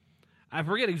 I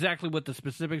forget exactly what the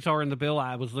specifics are in the bill.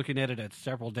 I was looking at it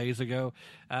several days ago,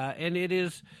 and it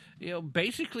is,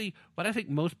 basically what I think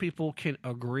most people can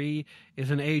agree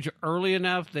is an age early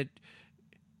enough that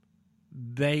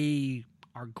they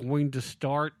are going to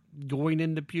start going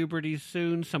into puberty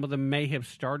soon. Some of them may have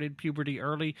started puberty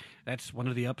early. That's one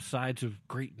of the upsides of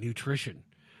great nutrition.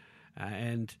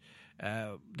 And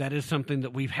that is something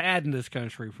that we've had in this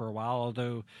country for a while,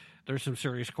 although there's some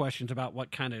serious questions about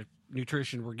what kind of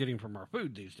nutrition we're getting from our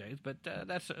food these days. But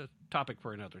that's a topic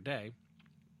for another day.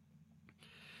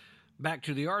 Back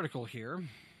to the article here.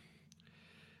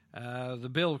 The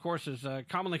bill, of course, is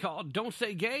commonly called Don't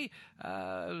Say Gay.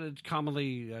 It's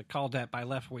commonly called that by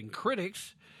left-wing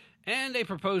critics. And a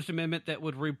proposed amendment that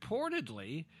would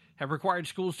reportedly have required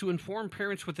schools to inform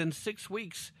parents within 6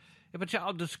 weeks if a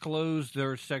child disclosed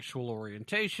their sexual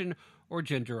orientation or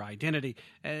gender identity.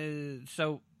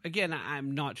 So, again,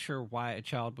 I'm not sure why a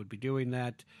child would be doing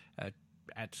that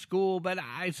at school, but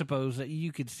I suppose that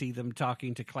you could see them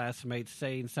talking to classmates,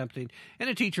 saying something, and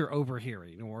a teacher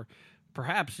overhearing, or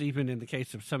perhaps even in the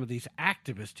case of some of these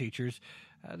activist teachers,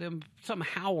 them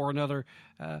somehow or another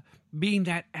being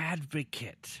that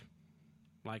advocate,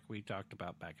 like we talked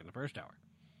about back in the first hour.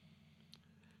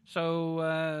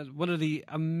 So one of the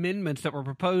amendments that were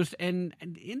proposed and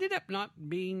ended up not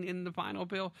being in the final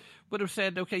bill would have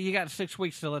said, okay, you got 6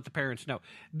 weeks to let the parents know.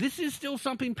 This is still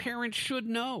something parents should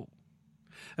know.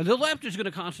 And the left is going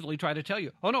to constantly try to tell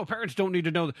you, oh, no, parents don't need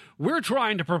to know that. We're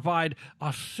trying to provide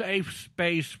a safe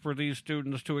space for these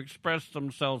students to express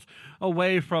themselves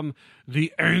away from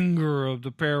the anger of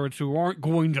the parents who aren't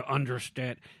going to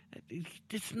understand.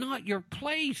 It's not your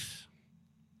place.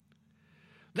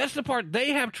 That's the part they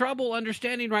have trouble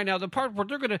understanding right now, the part where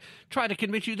they're going to try to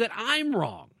convince you that I'm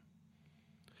wrong.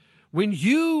 When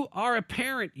you are a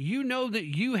parent, you know that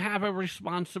you have a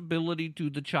responsibility to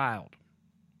the child.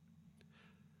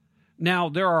 Now,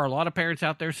 there are a lot of parents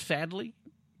out there, sadly,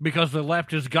 because the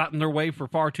left has gotten their way for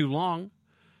far too long,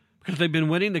 because they've been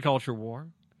winning the culture war,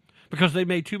 because they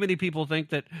made too many people think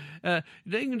that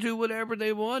they can do whatever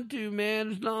they want to,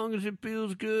 man, as long as it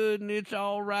feels good and it's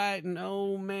all right. And,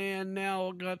 oh, man, now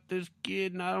I got this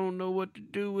kid and I don't know what to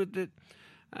do with it.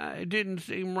 It didn't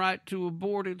seem right to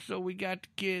abort it, so we got the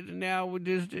kid, and now we'll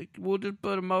just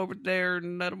put him over there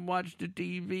and let him watch the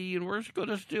TV, and we're going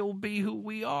to still be who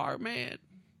we are, man.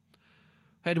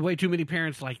 Had way too many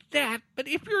parents like that, but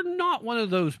if you're not one of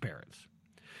those parents,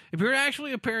 if you're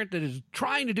actually a parent that is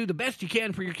trying to do the best you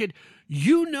can for your kid,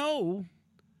 you know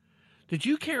that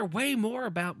you care way more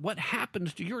about what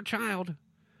happens to your child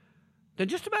than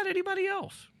just about anybody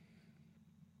else.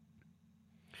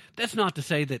 That's not to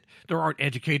say that there aren't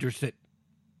educators that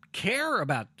care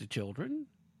about the children,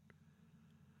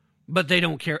 but they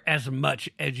don't care as much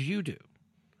as you do.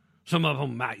 Some of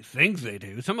them might think they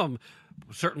do. Some of them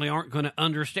certainly aren't going to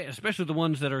understand, especially the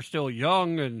ones that are still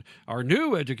young and are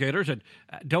new educators and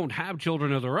don't have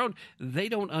children of their own. They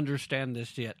don't understand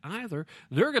this yet either.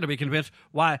 They're going to be convinced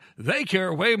why they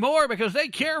care way more because they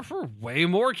care for way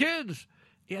more kids.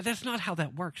 Yeah, that's not how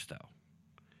that works, though.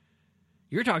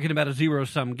 You're talking about a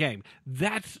zero-sum game.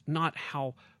 That's not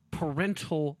how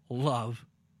parental love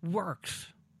works.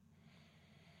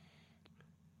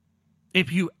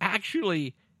 If you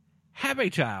actually have a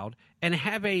child and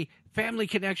have a family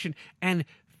connection and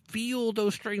feel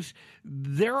those strings,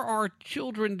 there are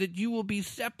children that you will be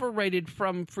separated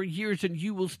from for years, and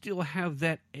you will still have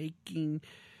that aching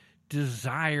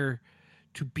desire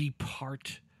to be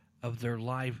part of their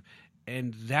life.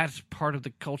 And that's part of the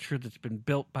culture that's been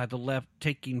built by the left,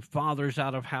 taking fathers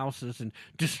out of houses and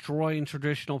destroying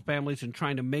traditional families and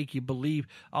trying to make you believe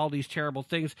all these terrible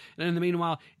things. And in the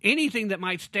meanwhile, anything that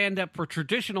might stand up for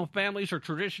traditional families or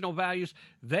traditional values,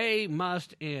 they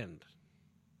must end.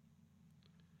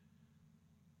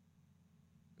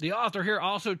 The author here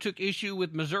also took issue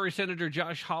with Missouri Senator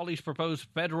Josh Hawley's proposed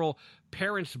federal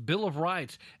Parents' Bill of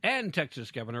Rights and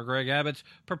Texas Governor Greg Abbott's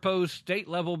proposed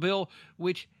state-level bill,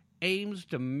 which aims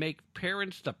to make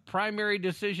parents the primary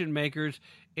decision makers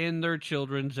in their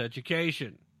children's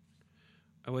education,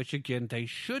 which, again, they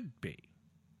should be.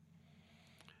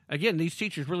 Again, these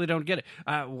teachers really don't get it.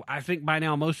 I think by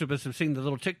now most of us have seen the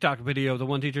little TikTok video of the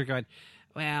one teacher going,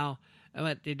 well,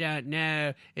 what they don't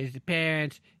know is the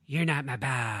parents, you're not my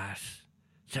boss,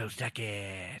 so suck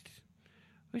it.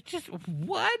 It's just,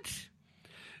 what?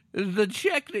 The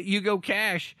check that you go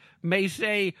cash may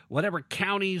say whatever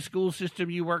county school system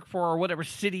you work for or whatever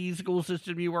city school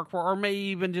system you work for, or may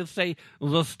even just say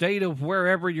the state of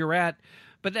wherever you're at,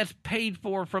 but that's paid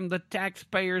for from the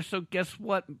taxpayers. So guess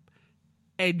what,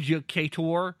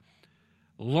 educator?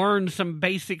 Learn some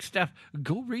basic stuff.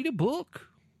 Go read a book.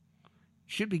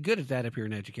 Should be good at that if you're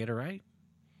an educator, right?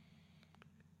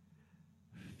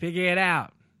 Figure it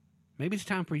out. Maybe it's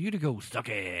time for you to go suck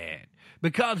it.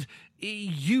 Because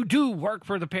you do work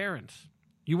for the parents.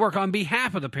 You work on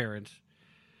behalf of the parents.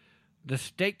 The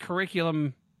state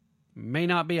curriculum may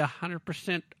not be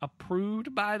 100%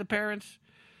 approved by the parents.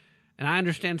 And I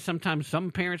understand sometimes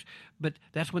some parents, but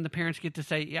that's when the parents get to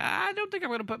say, yeah, I don't think I'm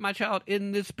going to put my child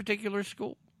in this particular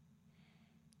school.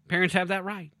 Parents have that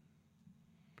right.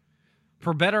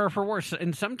 For better or for worse.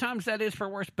 And sometimes that is for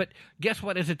worse. But guess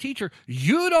what? As a teacher,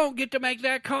 you don't get to make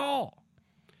that call.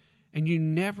 And you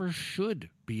never should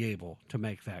be able to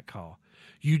make that call.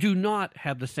 You do not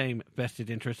have the same vested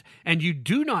interest. And you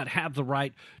do not have the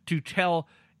right to tell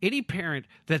any parent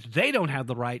that they don't have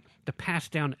the right to pass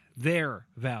down their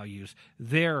values,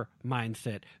 their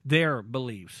mindset, their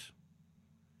beliefs.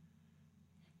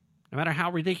 No matter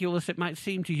how ridiculous it might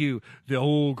seem to you, the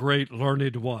old great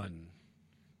learned one.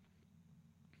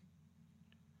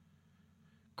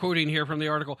 Quoting here from the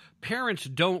article, parents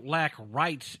don't lack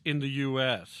rights in the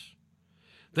U.S.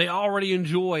 They already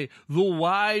enjoy the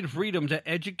wide freedom to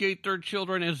educate their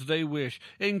children as they wish,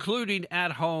 including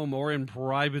at home or in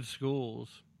private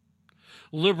schools.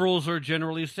 Liberals are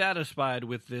generally satisfied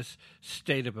with this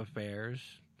state of affairs.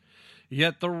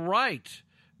 Yet the right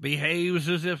behaves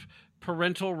as if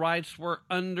parental rights were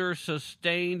under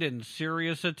sustained and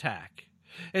serious attack,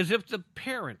 as if the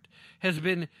parent has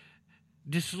been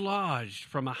dislodged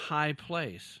from a high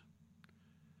place.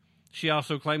 She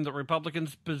also claimed that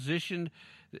Republicans' position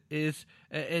is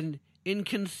an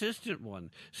inconsistent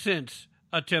one, since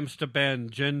attempts to ban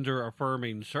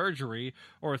gender-affirming surgery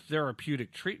or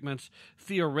therapeutic treatments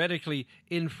theoretically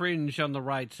infringe on the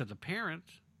rights of the parent.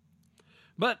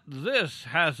 But this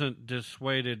hasn't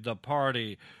dissuaded the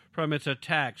party from its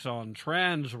attacks on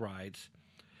trans rights.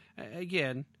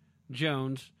 Again,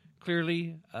 Jones,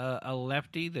 clearly a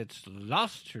lefty that's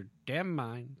lost her damn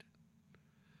mind,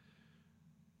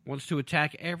 wants to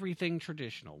attack everything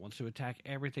traditional, wants to attack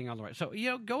everything on the right. So,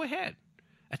 go ahead.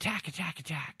 Attack, attack,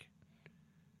 attack.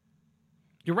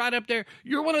 You're right up there.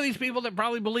 You're one of these people that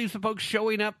probably believes the folks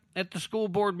showing up at the school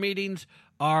board meetings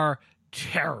are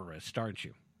terrorists, aren't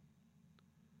you?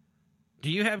 Do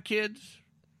you have kids,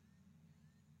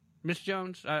 Miss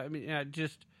Jones? I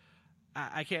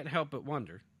can't help but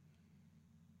wonder.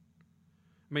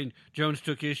 I mean, Jones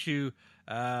took issue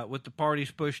with the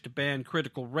party's push to ban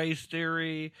critical race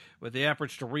theory, with the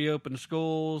efforts to reopen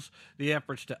schools, the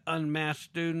efforts to unmask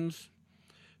students.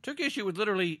 Took issue with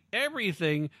literally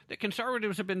everything that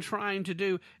conservatives have been trying to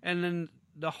do, and then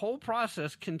the whole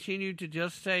process continued to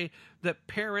just say that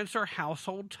parents are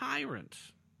household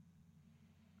tyrants.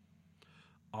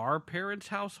 Are parents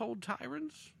household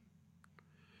tyrants?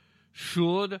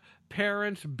 Should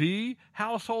parents be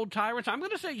household tyrants? I'm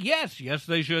going to say yes. Yes,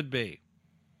 they should be.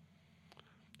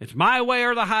 It's my way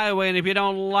or the highway, and if you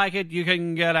don't like it, you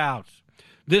can get out.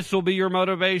 This will be your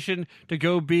motivation to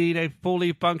go be a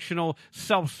fully functional,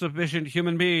 self-sufficient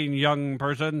human being, young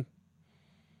person.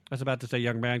 I was about to say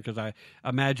young man because I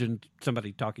imagined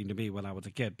somebody talking to me when I was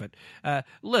a kid. But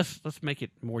let's make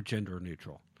it more gender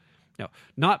neutral. No,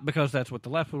 not because that's what the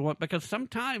left would want, because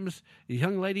sometimes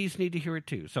young ladies need to hear it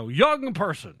too. So, young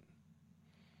person.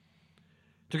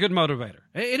 It's a good motivator.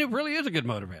 And it really is a good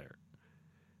motivator.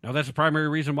 Now, that's the primary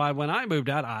reason why when I moved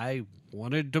out, I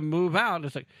wanted to move out.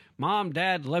 It's like, Mom,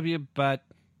 Dad, love you, but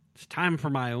it's time for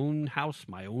my own house,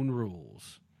 my own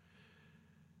rules.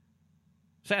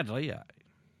 Sadly, I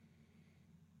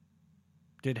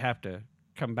did have to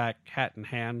come back hat in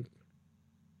hand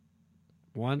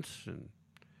once, and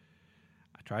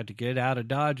I tried to get out of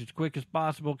Dodge as quick as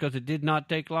possible because it did not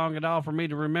take long at all for me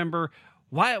to remember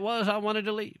why it was I wanted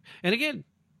to leave. And again,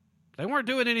 they weren't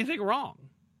doing anything wrong.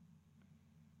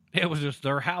 It was just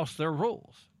their house, their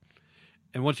rules.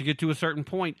 And once you get to a certain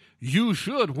point, you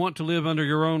should want to live under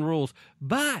your own rules.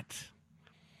 But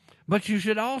you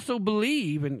should also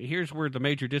believe, and here's where the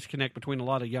major disconnect between a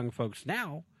lot of young folks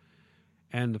now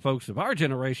and the folks of our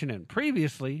generation and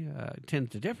previously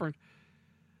tends to differ.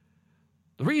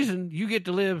 The reason you get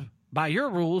to live by your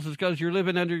rules is because you're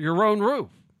living under your own roof.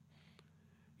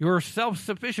 You're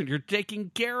self-sufficient. You're taking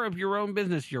care of your own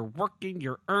business. You're working,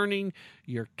 you're earning,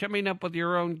 you're coming up with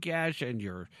your own cash, and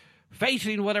you're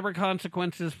facing whatever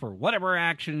consequences for whatever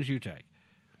actions you take.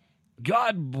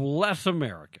 God bless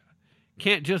America.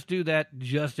 Can't just do that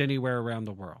just anywhere around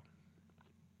the world.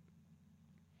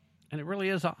 And it really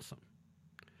is awesome.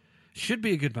 Should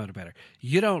be a good motivator.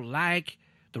 You don't like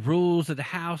the rules of the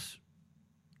house?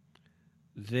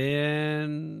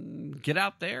 Then get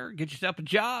out there, get yourself a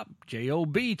job.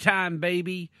 J-O-B time,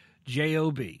 baby.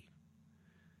 J-O-B.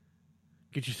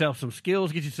 Get yourself some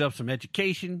skills, get yourself some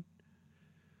education,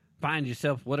 find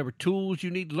yourself whatever tools you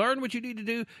need, learn what you need to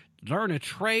do, learn a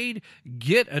trade,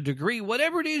 get a degree,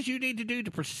 whatever it is you need to do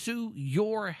to pursue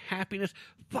your happiness,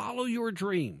 follow your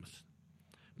dreams.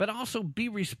 But also be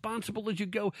responsible as you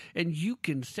go, and you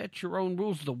can set your own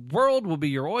rules. The world will be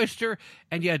your oyster,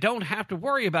 and you don't have to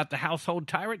worry about the household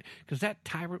tyrant, because that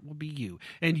tyrant will be you.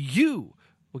 And you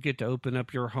will get to open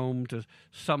up your home to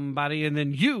somebody, and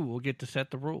then you will get to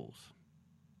set the rules.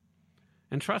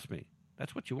 And trust me,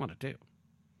 that's what you want to do.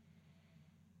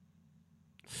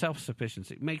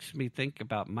 Self-sufficiency makes me think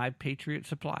about My Patriot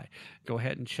Supply. Go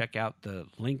ahead and check out the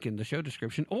link in the show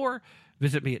description, or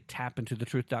visit me at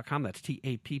tappintothetruth.com. That's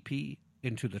TAPP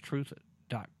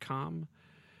intothetruth.com.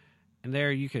 And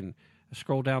there you can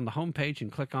scroll down the homepage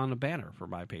and click on the banner for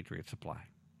My Patriot Supply.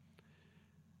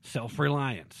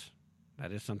 Self-reliance.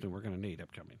 That is something we're going to need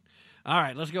upcoming. All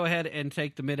right, let's go ahead and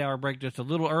take the mid-hour break just a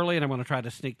little early, and I'm going to try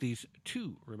to sneak these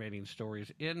 2 remaining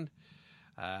stories in.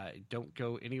 Don't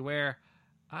go anywhere.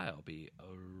 I'll be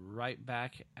right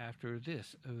back after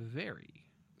this very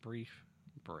brief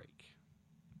break,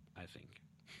 I think.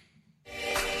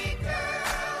 Big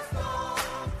girls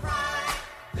don't cry.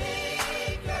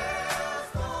 Big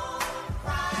girls don't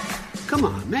cry. Come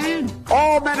on, man.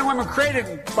 All men and women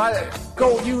created by the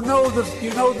go. You know the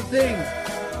thing.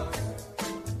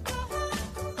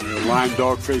 You're a lime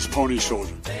dog-faced pony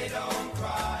soldier.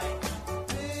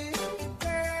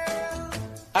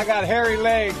 I got hairy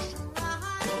legs.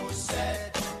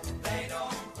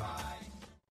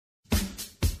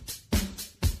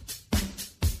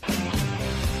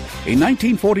 In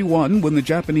 1941, when the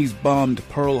Japanese bombed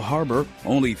Pearl Harbor,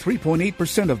 only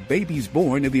 3.8% of babies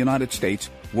born in the United States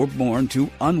were born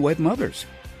to unwed mothers.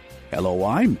 Hello,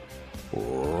 I'm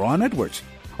Ron Edwards.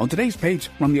 On today's page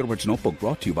from the Edwards Notebook,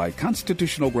 brought to you by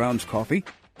Constitutional Grounds Coffee.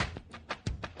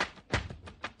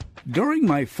 During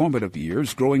my formative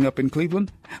years growing up in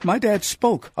Cleveland, my dad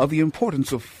spoke of the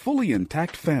importance of fully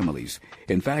intact families.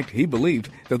 In fact, he believed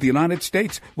that the United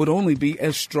States would only be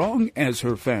as strong as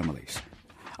her families.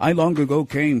 I long ago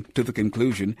came to the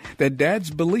conclusion that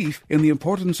Dad's belief in the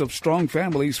importance of strong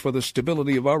families for the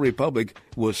stability of our republic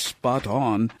was spot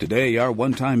on. Today, our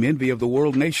one-time envy of the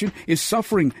world nation is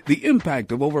suffering the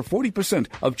impact of over 40%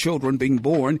 of children being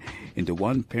born into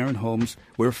one-parent homes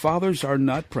where fathers are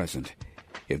not present.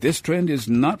 If this trend is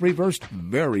not reversed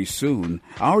very soon,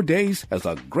 our days as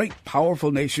a great,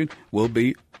 powerful nation will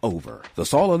be over. The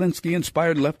Saul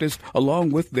Alinsky-inspired leftists,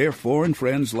 along with their foreign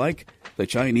friends like the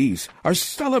Chinese, are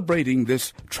celebrating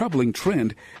this troubling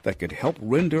trend that could help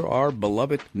render our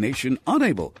beloved nation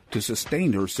unable to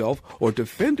sustain herself or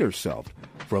defend herself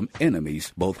from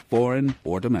enemies, both foreign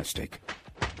or domestic.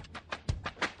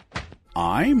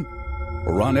 I'm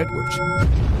Ron Edwards.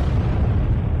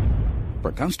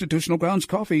 For Constitutional Grounds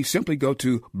Coffee, simply go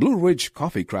to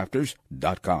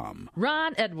BlueRidgeCoffeeCrafters.com.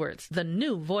 Ron Edwards, the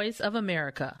new voice of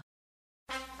America.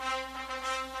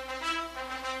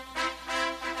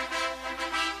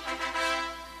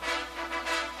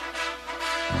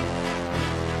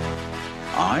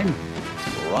 I'm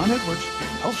Ron Edwards,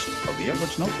 host of the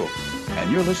Edwards Notebook,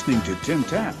 and you're listening to Tim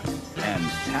Tapp and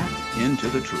Tap into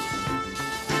the Truth.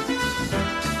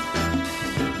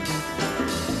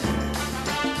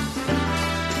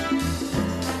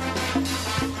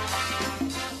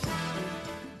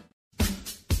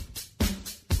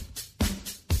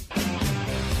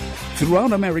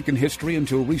 Throughout American history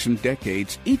until recent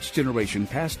decades, each generation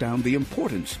passed down the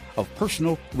importance of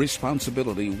personal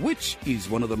responsibility, which is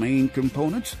one of the main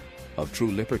components of true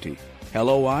liberty.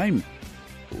 Hello, I'm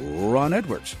Ron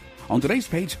Edwards. On today's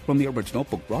page from the Edwards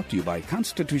Notebook, brought to you by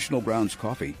Constitutional Grounds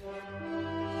Coffee.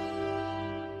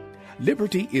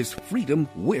 Liberty is freedom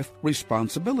with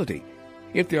responsibility.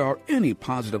 If there are any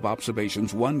positive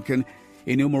observations one can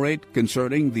enumerate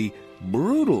concerning the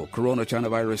brutal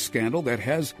coronavirus scandal that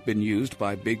has been used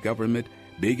by big government,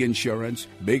 big insurance,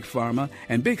 big pharma,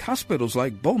 and big hospitals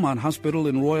like Beaumont Hospital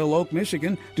in Royal Oak,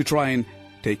 Michigan, to try and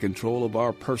take control of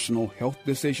our personal health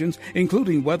decisions,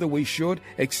 including whether we should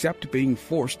accept being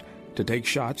forced to take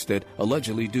shots that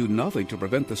allegedly do nothing to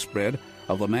prevent the spread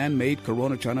of a man-made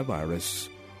coronavirus,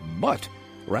 but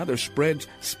rather spreads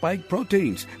spike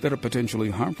proteins that are potentially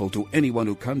harmful to anyone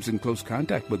who comes in close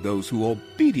contact with those who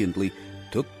obediently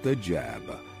took the jab.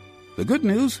 The good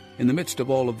news in the midst of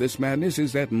all of this madness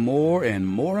is that more and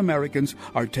more Americans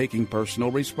are taking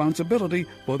personal responsibility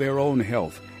for their own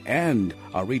health and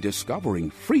are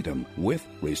rediscovering freedom with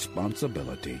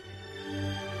responsibility.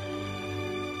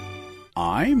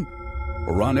 I'm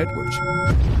Ron Edwards.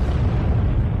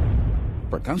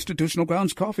 For Constitutional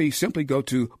Grounds Coffee, simply go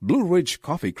to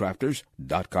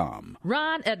BlueRidgeCoffeeCrafters.com.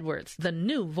 Ron Edwards, the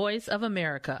new voice of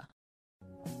America.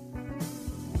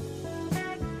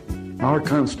 Our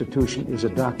Constitution is a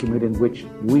document in which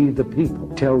we, the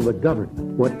people, tell the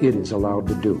government what it is allowed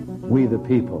to do. We, the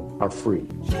people, are free.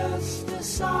 Just a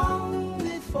song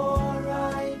before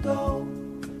I go,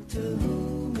 to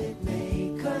whom it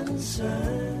may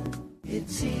concern.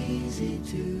 It's easy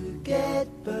to get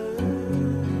burned.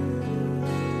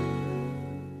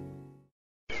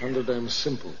 Thunderdam's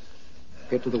simple.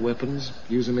 Get to the weapons,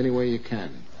 use them any way you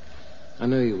can. I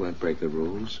know you won't break the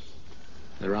rules.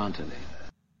 There aren't any.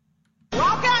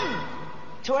 Welcome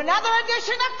to another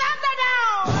edition of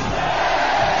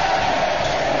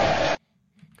Thunderdome!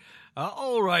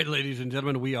 All right, ladies and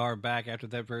gentlemen, we are back after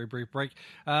that very brief break.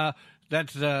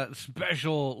 That's a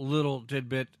special little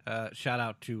tidbit. Shout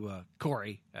out to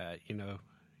Corey. You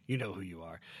know who you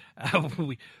are.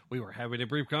 We were having a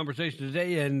brief conversation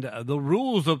today, and the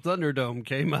rules of Thunderdome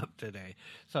came up today.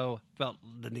 So felt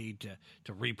the need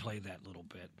to replay that little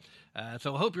bit.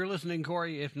 So I hope you're listening,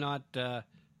 Corey. If not, damn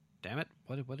it,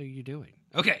 what are you doing?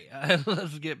 Okay,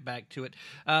 let's get back to it.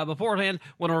 Beforehand, I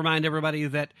want to remind everybody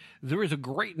that there is a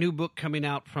great new book coming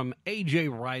out from A.J.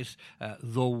 Rice,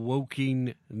 The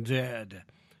Woking Dead.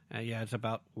 Yeah, it's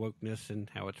about wokeness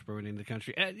and how it's ruining the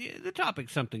country. The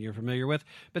topic's something you're familiar with,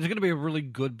 but it's going to be a really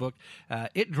good book.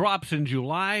 It drops in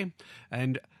July,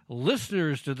 and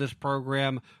listeners to this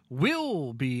program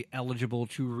will be eligible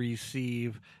to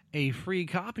receive a free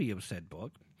copy of said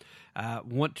book.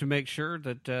 Want to make sure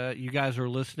that you guys are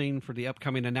listening for the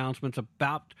upcoming announcements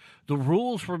about the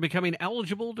rules for becoming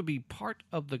eligible to be part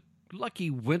of the Lucky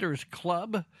Winners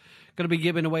Club. Going to be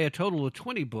giving away a total of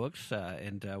 20 books,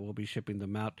 and we'll be shipping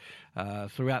them out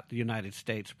throughout the United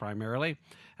States primarily.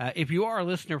 If you are a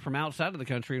listener from outside of the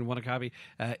country and want a copy,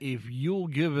 if you'll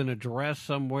give an address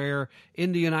somewhere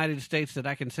in the United States that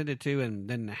I can send it to, and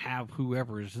then have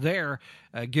whoever is there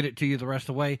get it to you the rest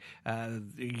of the way,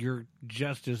 you're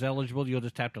just as eligible. You'll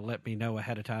just have to let me know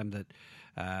ahead of time that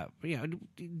I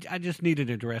just need an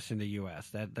address in the U.S.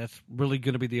 That's really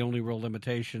going to be the only real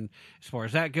limitation as far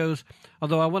as that goes.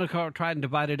 Although I want to try and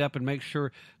divide it up and make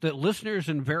sure that listeners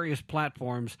in various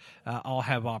platforms all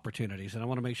have opportunities. And I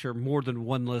want to make sure more than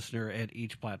one listener at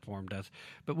each platform does.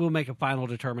 But we'll make a final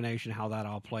determination how that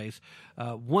all plays.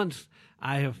 Once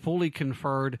I have fully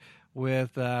conferred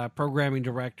with programming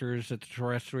directors at the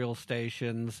terrestrial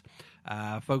stations,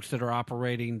 folks that are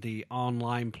operating the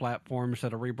online platforms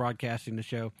that are rebroadcasting the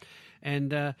show.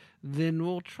 And then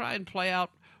we'll try and play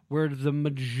out where the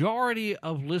majority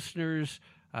of listeners,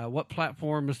 what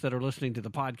platforms that are listening to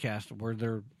the podcast, where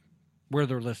they're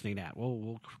listening at.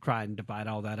 We'll try and divide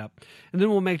all that up. And then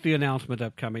we'll make the announcement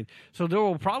upcoming. So there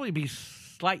will probably be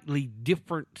slightly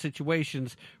different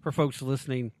situations for folks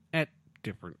listening at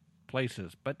different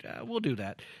places, but we'll do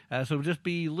that. So just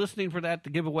be listening for that. The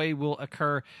giveaway will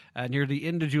occur near the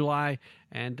end of July,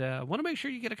 and want to make sure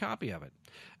you get a copy of it.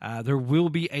 There will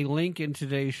be a link in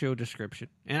today's show description,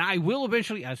 and I will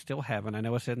eventually, I still haven't, I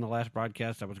know I said in the last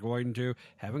broadcast I was going to,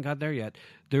 haven't got there yet.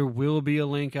 There will be a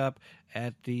link up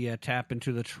at the Tap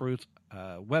Into the Truth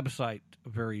website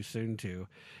very soon too.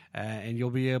 And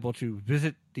you'll be able to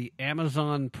visit the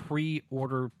Amazon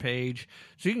pre-order page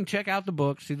so you can check out the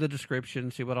book, see the description,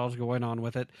 see what all's going on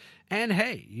with it. And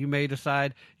hey, you may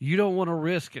decide you don't want to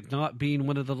risk it not being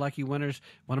one of the lucky winners,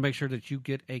 want to make sure that you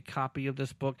get a copy of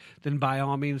this book, then by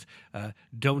all means,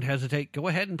 don't hesitate. Go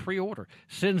ahead and pre-order.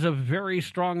 Sends a very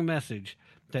strong message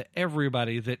to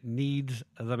everybody that needs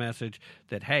the message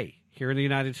that, hey, here in the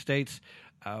United States,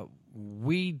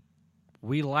 we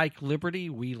like liberty.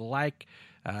 We like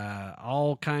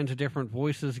all kinds of different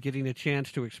voices getting a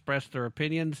chance to express their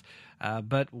opinions,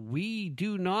 but we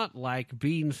do not like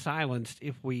being silenced.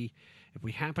 If we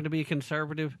happen to be a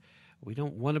conservative, we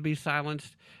don't want to be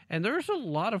silenced. And there's a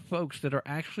lot of folks that are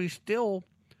actually still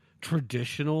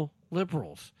traditional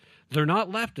liberals. They're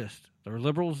not leftists. They're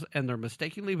liberals, and they're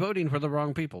mistakenly voting for the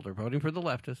wrong people. They're voting for the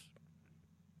leftists.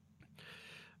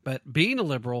 But being a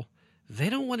liberal, they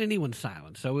don't want anyone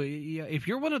silent. So if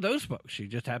you're one of those folks, you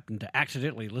just happen to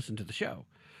accidentally listen to the show,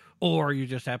 or you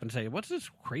just happen to say, what's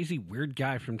this crazy weird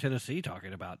guy from Tennessee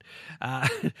talking about?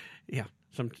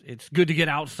 It's good to get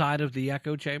outside of the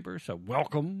echo chamber. So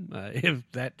welcome, if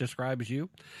that describes you.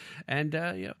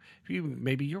 And,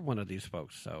 maybe you're one of these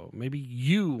folks. So maybe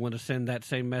you want to send that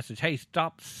same message. Hey,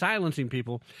 stop silencing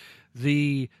people.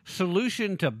 The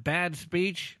solution to bad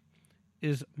speech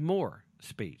is more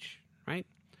speech, right?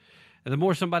 And the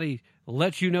more somebody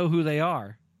lets you know who they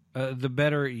are, the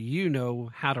better you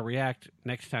know how to react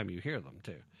next time you hear them,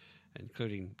 too.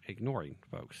 including ignoring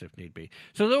folks if need be.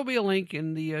 So there will be a link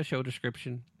in the show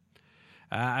description.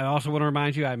 I also want to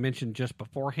remind you, I mentioned just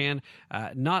beforehand,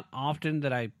 not often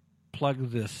that I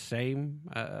plug the same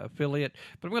affiliate,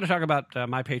 but I'm going to talk about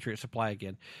My Patriot Supply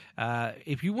again.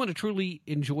 If you want to truly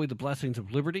enjoy the blessings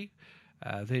of liberty,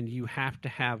 then you have to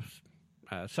have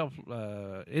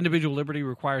individual liberty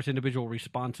requires individual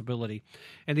responsibility.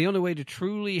 And the only way to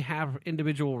truly have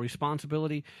individual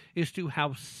responsibility is to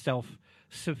have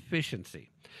self-sufficiency.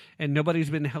 And nobody's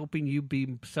been helping you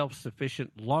be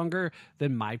self-sufficient longer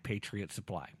than My Patriot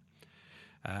Supply.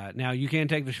 Now, you can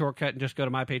take the shortcut and just go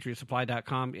to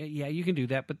mypatriotsupply.com. Yeah, you can do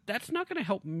that, but that's not going to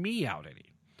help me out any.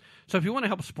 So if you want to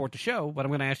help support the show, what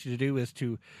I'm going to ask you to do is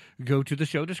to go to the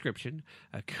show description,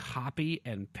 copy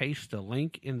and paste the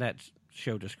link in that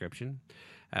show description.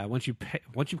 Once you've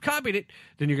copied it,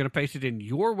 then you're going to paste it in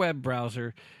your web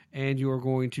browser, and you are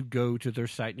going to go to their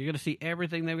site. And you're going to see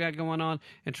everything they've got going on.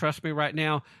 And trust me, right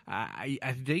now,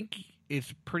 I think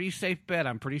it's pretty safe bet.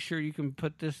 I'm pretty sure you can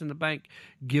put this in the bank,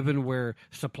 given where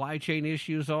supply chain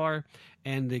issues are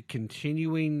and the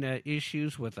continuing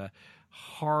issues with a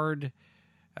hard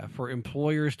for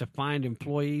employers to find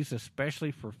employees,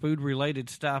 especially for food-related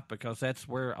stuff, because that's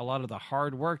where a lot of the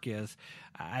hard work is.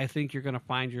 I think you're going to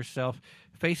find yourself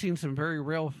facing some very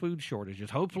real food shortages.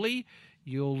 Hopefully,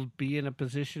 you'll be in a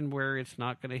position where it's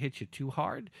not going to hit you too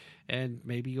hard, and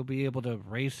maybe you'll be able to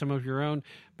raise some of your own.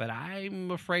 But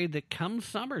I'm afraid that come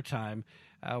summertime,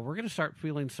 we're going to start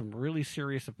feeling some really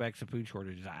serious effects of food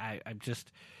shortages.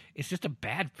 It's just a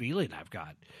bad feeling I've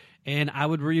got, and I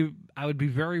would be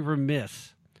very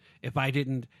remiss if I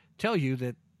didn't tell you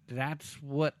that that's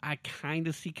what I kind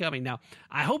of see coming. Now,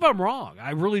 I hope I'm wrong.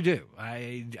 I really do.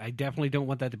 I definitely don't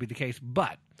want that to be the case.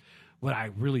 But what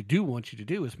I really do want you to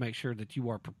do is make sure that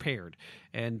you are prepared.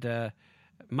 And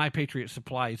My Patriot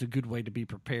Supply is a good way to be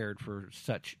prepared for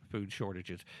such food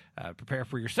shortages. Prepare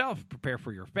for yourself, prepare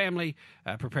for your family,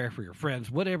 prepare for your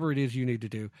friends, whatever it is you need to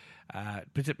do.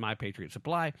 Visit My Patriot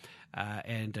Supply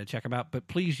and check them out. But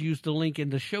please use the link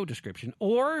in the show description.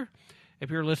 Or if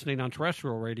you're listening on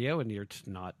terrestrial radio and it's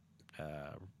not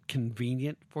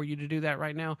convenient for you to do that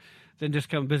right now, then just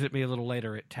come visit me a little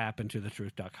later at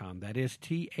tappintothetruth.com. That is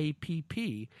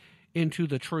TAPP, into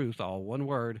the truth, all one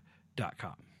word,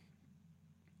 .com.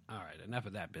 All right, enough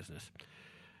of that business.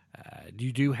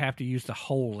 You do have to use the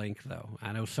whole link, though.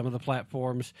 I know some of the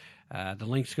platforms, the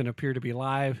link's going to appear to be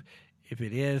live. If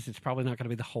it is, it's probably not going to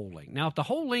be the whole link. Now, if the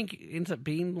whole link ends up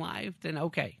being live, then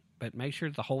okay. But make sure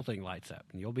the whole thing lights up,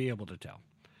 and you'll be able to tell.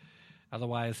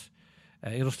 Otherwise,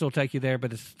 it'll still take you there,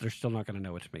 but they're still not going to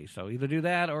know it's me. So either do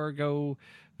that or go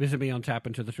visit me on Tap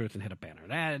Into the Truth and hit a banner.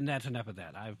 And that's enough of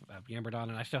that. I've yammered on,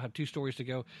 and I still have 2 stories to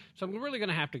go, so I'm really going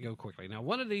to have to go quickly. Now,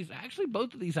 both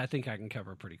of these I think I can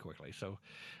cover pretty quickly, so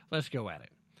let's go at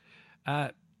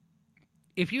it.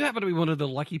 If you happen to be one of the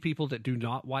lucky people that do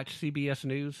not watch CBS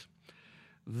News,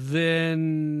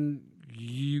 then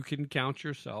you can count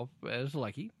yourself as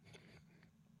lucky.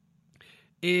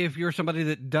 If you're somebody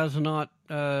that does not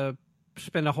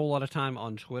spend a whole lot of time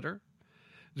on Twitter,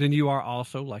 then you are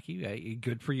also lucky.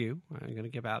 Good for you. I'm going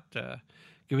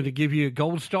to give you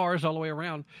gold stars all the way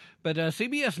around. But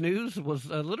CBS News was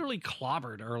literally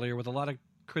clobbered earlier with a lot of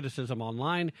criticism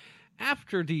online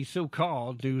after the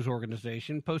so-called news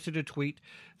organization posted a tweet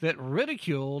that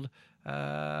ridiculed,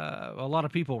 a lot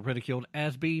of people ridiculed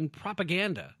as being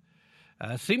propaganda,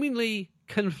 seemingly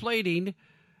conflating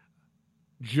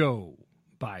Joe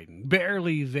Biden,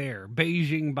 barely there,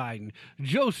 Beijing Biden,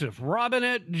 Joseph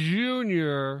Robinette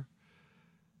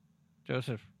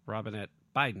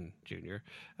Biden Jr.,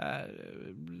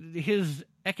 his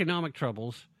economic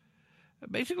troubles,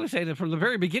 basically say that from the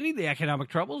very beginning, the economic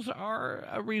troubles are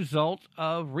a result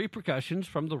of repercussions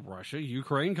from the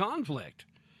Russia-Ukraine conflict.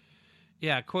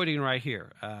 Yeah, quoting right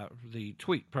here, the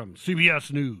tweet from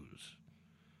CBS News.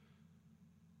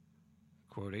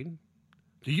 Quoting,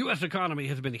 "The U.S. economy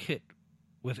has been hit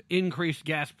with increased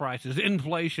gas prices,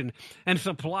 inflation, and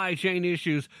supply chain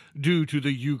issues due to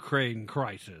the Ukraine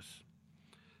crisis."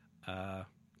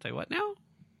 Say what now?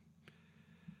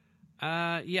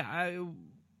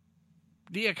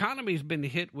 The economy's been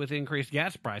hit with increased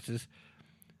gas prices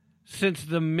since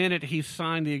the minute he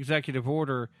signed the executive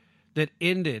order that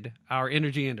ended our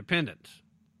energy independence.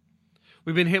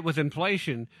 We've been hit with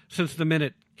inflation since the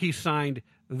minute he signed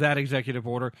that executive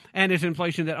order, and it's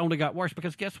inflation that only got worse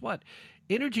because guess what?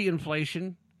 Energy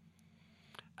inflation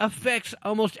affects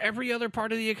almost every other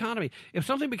part of the economy. If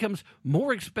something becomes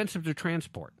more expensive to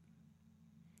transport,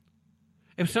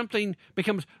 if something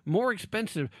becomes more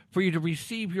expensive for you to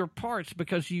receive your parts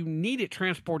because you need it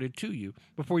transported to you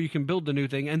before you can build the new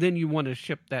thing, and then you want to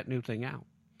ship that new thing out,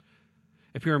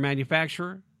 If you're a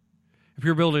manufacturer, if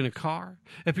you're building a car,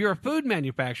 if you're a food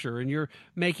manufacturer and you're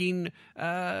making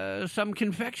some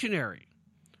confectionery,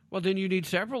 well, then you need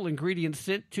several ingredients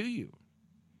sent to you.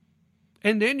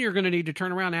 And then you're going to need to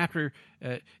turn around after,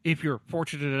 if you're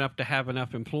fortunate enough to have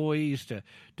enough employees to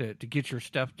get your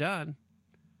stuff done,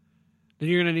 then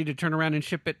you're going to need to turn around and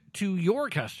ship it to your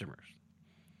customers.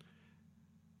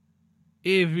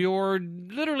 If you're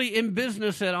literally in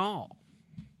business at all,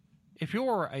 if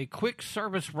you're a quick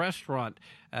service restaurant,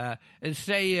 and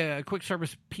say a quick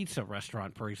service pizza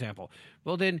restaurant, for example,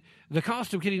 well, then the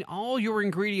cost of getting all your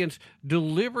ingredients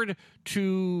delivered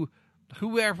to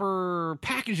whoever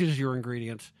packages your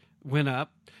ingredients went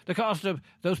up. The cost of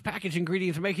those packaged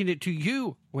ingredients making it to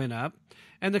you went up.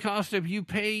 And the cost of you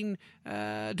paying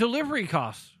delivery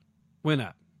costs went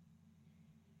up.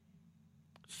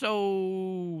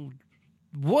 So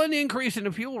one increase in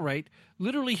the fuel rate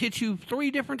literally hits you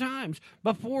 3 different times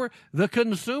before the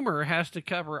consumer has to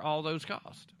cover all those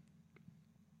costs.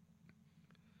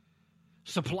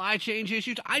 Supply chain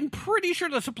issues. I'm pretty sure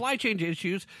the supply chain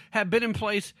issues have been in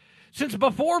place since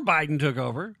before Biden took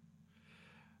over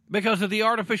because of the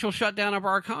artificial shutdown of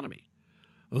our economy.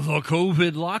 The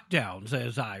COVID lockdowns,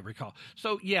 as I recall.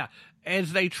 So, yeah,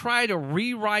 as they try to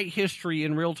rewrite history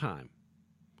in real time,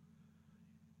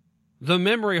 the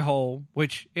memory hole,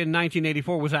 which in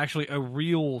 1984 was actually a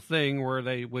real thing where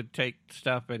they would take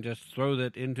stuff and just throw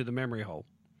that into the memory hole.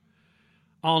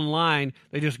 Online,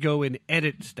 they just go and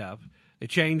edit stuff. They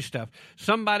change stuff.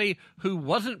 Somebody who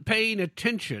wasn't paying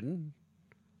attention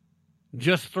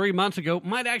just 3 months ago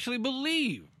might actually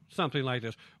believe something like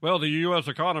this. Well, the U.S.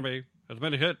 economy has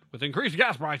been hit with increased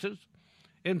gas prices,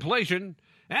 inflation,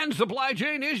 and supply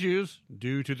chain issues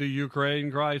due to the Ukraine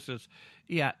crisis.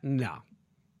 Yeah, no.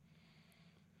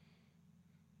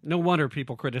 No wonder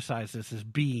people criticize this as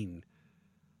being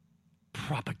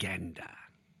propaganda.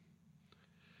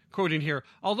 Quoting here,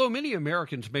 although many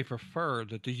Americans may prefer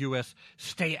that the U.S.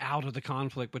 stay out of the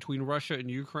conflict between Russia and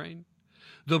Ukraine,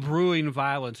 the brewing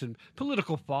violence and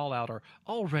political fallout are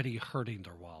already hurting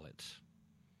their wallets.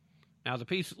 Now, the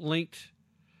piece linked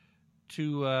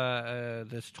to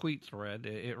this tweet thread,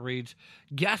 it reads,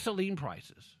 gasoline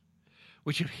prices,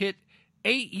 which have hit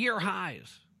 8-year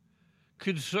highs,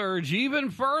 could surge even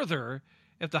further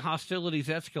if the hostilities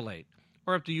escalate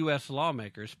or if the U.S.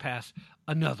 lawmakers pass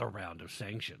another round of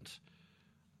sanctions.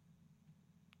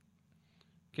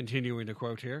 Continuing to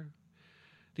quote here,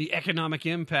 the economic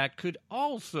impact could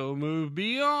also move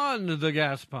beyond the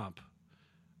gas pump,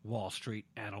 Wall Street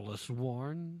analysts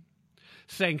warn.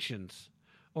 Sanctions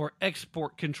or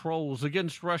export controls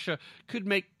against Russia could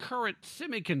make current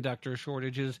semiconductor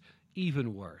shortages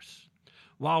even worse,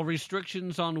 while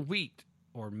restrictions on wheat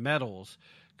or metals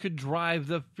could drive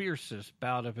the fiercest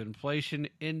bout of inflation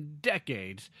in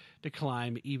decades to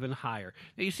climb even higher.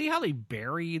 Now, you see how they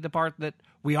bury the part that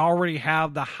we already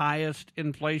have the highest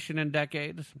inflation in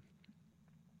decades?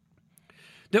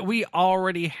 That we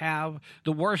already have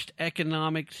the worst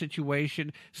economic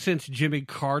situation since Jimmy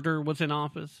Carter was in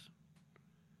office?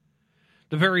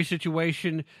 The very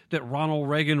situation that Ronald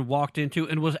Reagan walked into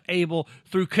and was able,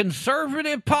 through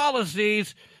conservative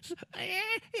policies,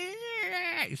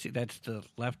 you see, that's the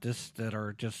leftists that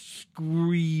are just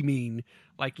screaming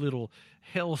like little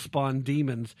hell-spawn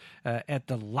demons at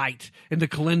the light and the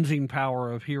cleansing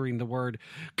power of hearing the word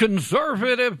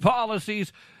conservative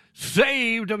policies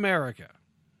saved America.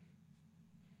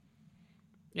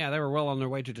 Yeah, they were well on their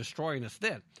way to destroying us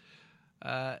then.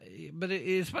 But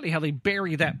it's funny how they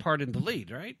bury that part in the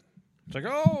lead, right? It's like,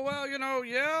 oh, well, you know,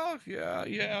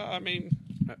 yeah. I mean,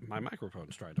 my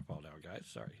microphone's trying to fall down, guys.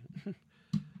 Sorry.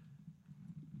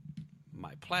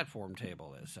 My platform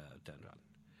table is done.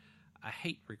 I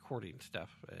hate recording stuff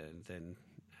and then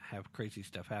have crazy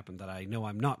stuff happen that I know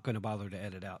I'm not going to bother to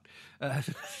edit out.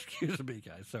 Excuse me,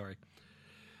 guys. Sorry.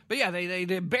 But yeah,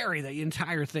 they bury the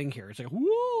entire thing here. It's like,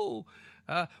 whoa,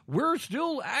 we're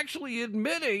still actually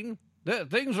admitting that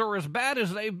things are as bad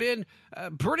as they've been,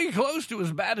 pretty close to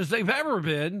as bad as they've ever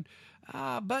been.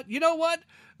 But you know what?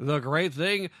 The great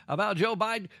thing about Joe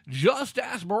Biden, just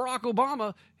ask Barack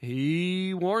Obama.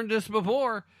 He warned us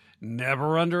before.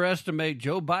 Never underestimate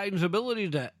Joe Biden's ability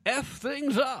to F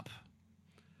things up.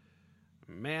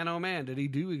 Man, oh man, did he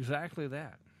do exactly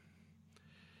that.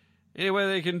 Anyway,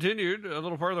 they continued a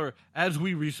little further. As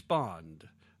we respond,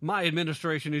 my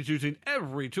administration is using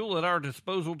every tool at our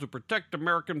disposal to protect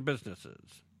American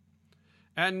businesses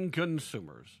and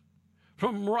consumers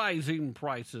from rising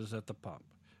prices at the pump.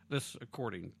 This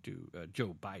according to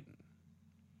Joe Biden.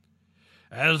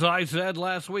 As I said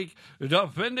last week,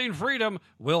 defending freedom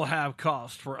will have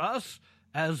cost for us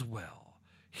as well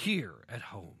here at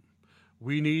home.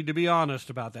 we need to be honest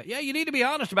about that. Yeah, you need to be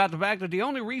honest about the fact that the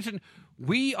only reason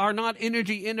we are not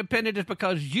energy independent is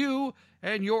because you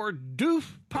and your doof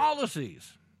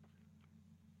policies.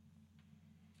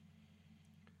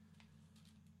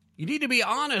 You need to be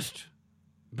honest.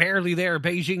 Barely there,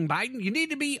 Beijing Biden. You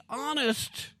need to be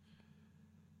honest.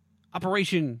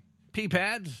 Operation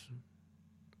P-Pads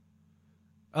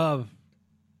of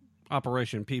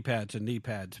Operation P-Pads and Knee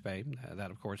Pads fame.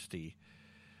 That, of course, the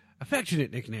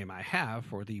affectionate nickname I have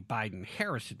for the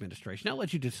Biden-Harris administration. I'll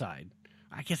let you decide.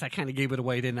 I guess I kind of gave it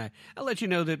away, didn't I? I'll let you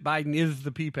know that Biden is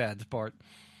the P-Pads part,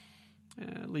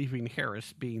 leaving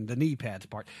Harris being the knee pads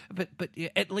part. But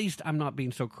at least I'm not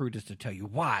being so crude as to tell you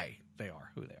why they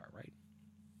are who they are, right?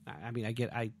 I mean,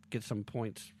 I get some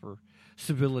points for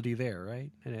civility there, right?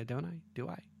 And don't I? Do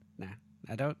I? Nah,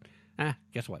 I don't.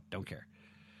 Guess what? Don't care.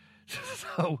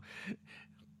 So,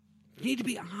 you need to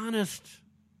be honest,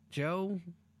 Joe.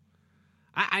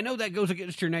 I know that goes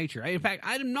against your nature. In fact,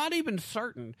 I'm not even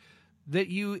certain that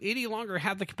you any longer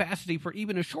have the capacity for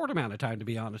even a short amount of time to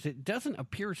be honest. It doesn't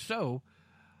appear so,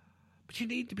 but you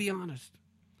need to be honest.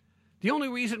 The only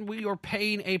reason we are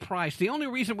paying a price, the only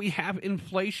reason we have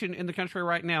inflation in the country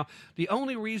right now, the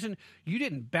only reason you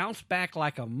didn't bounce back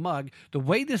like a mug, the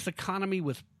way this economy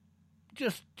was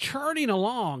just churning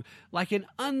along like an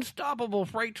unstoppable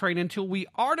freight train until we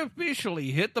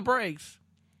artificially hit the brakes.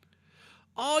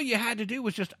 All you had to do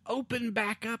was just open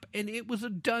back up, and it was a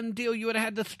done deal. You would have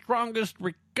had the strongest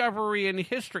recovery in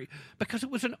history because it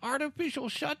was an artificial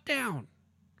shutdown.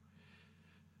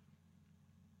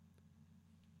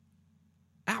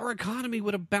 Our economy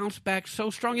would have bounced back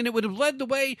so strong, and it would have led the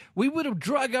way. We would have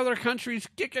drug other countries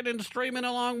kicking and streaming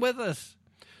along with us.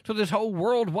 So this whole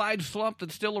worldwide slump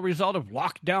that's still a result of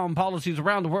lockdown policies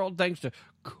around the world thanks to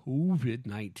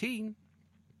COVID-19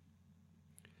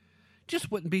 just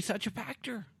wouldn't be such a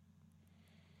factor.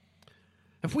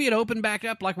 If we had opened back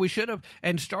up like we should have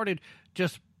and started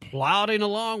just plodding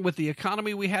along with the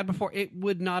economy we had before, it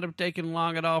would not have taken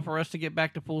long at all for us to get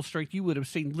back to full strength. You would have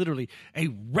seen literally a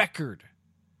record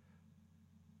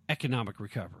economic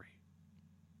recovery.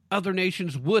 Other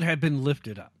nations would have been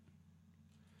lifted up.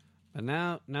 But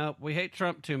no, we hate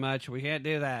Trump too much. We can't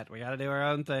do that. We got to do our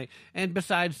own thing. And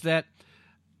besides that,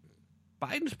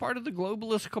 Biden's part of the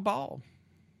globalist cabal.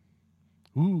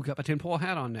 Ooh, got my tinfoil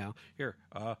hat on now. Here,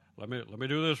 let me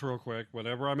do this real quick.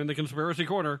 Whenever I'm in the conspiracy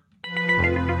corner.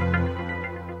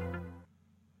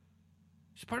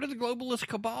 He's part of the globalist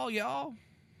cabal, y'all.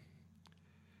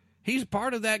 He's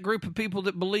part of that group of people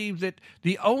that believe that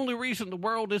the only reason the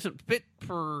world isn't fit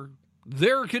for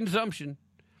their consumption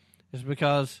is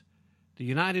because the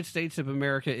United States of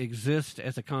America exists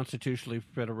as a constitutionally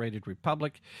federated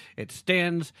republic. It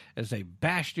stands as a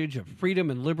bastion of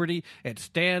freedom and liberty. It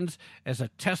stands as a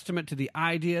testament to the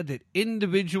idea that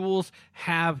individuals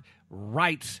have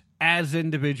rights as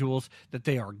individuals, that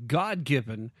they are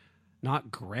God-given,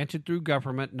 not granted through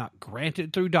government, not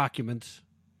granted through documents.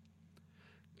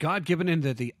 God-given, and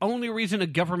that the only reason a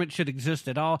government should exist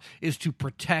at all is to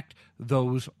protect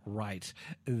those rights.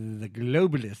 The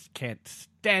globalists can't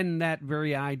stand that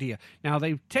very idea. Now,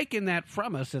 they've taken that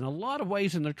from us in a lot of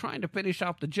ways, and they're trying to finish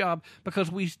off the job because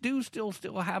we do still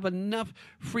have enough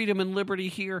freedom and liberty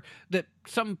here that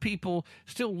some people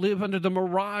still live under the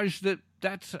mirage that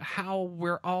that's how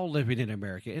we're all living in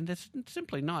America. And that's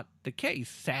simply not the case,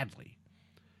 sadly.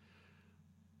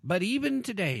 But even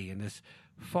today, in this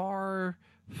far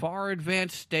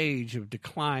advanced stage of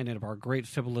decline of our great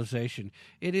civilization,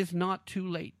 it is not too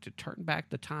late to turn back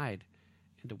the tide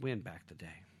and to win back the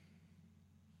day.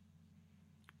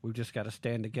 We've just got to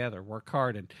stand together, work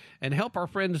hard, and help our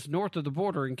friends north of the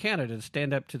border in Canada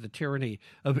stand up to the tyranny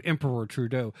of Emperor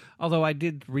Trudeau. Although I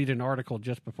did read an article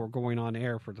just before going on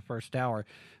air for the first hour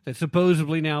that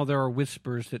supposedly now there are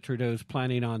whispers that Trudeau's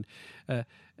planning on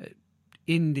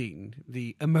ending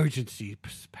the emergency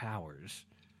powers.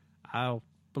 I'll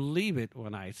believe it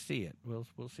when I see it. We'll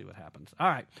see what happens. All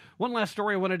right. One last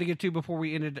story I wanted to get to before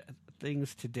we ended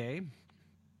things today.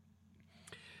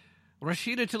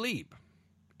 Rashida Tlaib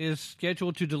is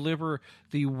scheduled to deliver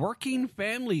the Working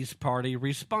Families Party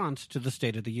response to the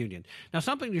State of the Union. Now,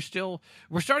 something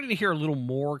we're starting to hear a little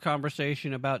more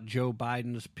conversation about Joe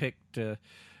Biden's pick to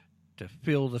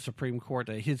fill the Supreme Court,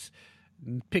 his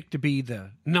pick to be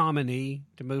the nominee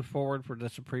to move forward for the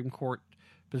Supreme Court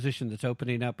position that's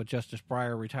opening up with Justice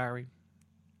Breyer retiring.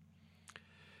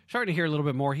 Starting to hear a little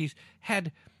bit more. He's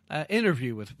had an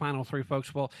interview with the final three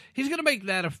folks. Well, he's going to make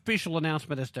that official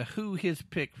announcement as to who his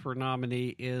pick for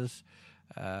nominee is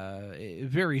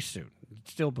very soon.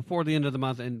 Still before the end of the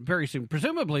month and very soon,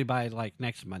 presumably by like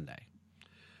next Monday.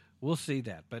 we'll see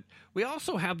that. But we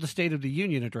also have the State of the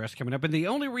Union address coming up. And the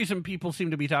only reason people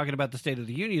seem to be talking about the State of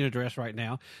the Union address right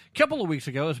now, a couple of weeks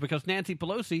ago, is because Nancy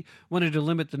Pelosi wanted to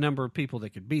limit the number of people that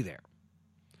could be there.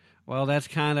 Well, there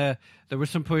was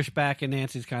some pushback, and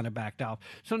Nancy's kind of backed off.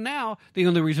 So now the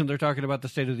only reason they're talking about the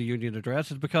State of the Union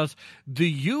address is because the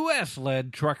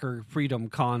U.S.-led trucker freedom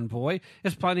convoy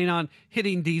is planning on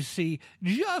hitting D.C.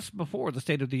 just before the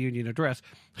State of the Union address.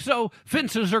 So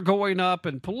fences are going up,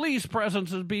 and police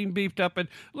presence is being beefed up, and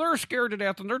they're scared to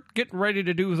death, and they're getting ready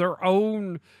to do their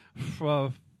own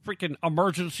freaking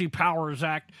Emergency Powers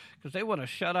Act because they want to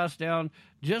shut us down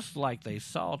just like they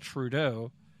saw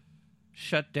Trudeau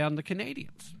shut down the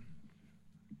Canadians.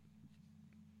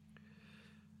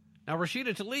 Now,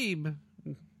 Rashida Tlaib,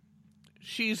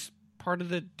 she's part of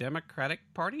the Democratic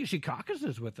Party. She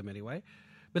caucuses with them anyway.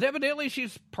 But evidently,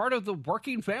 she's part of the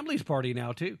Working Families Party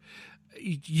now, too.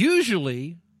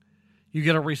 Usually, you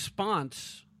get a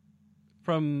response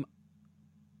from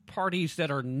parties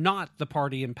that are not the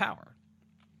party in power.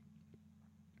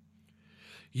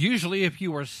 Usually, if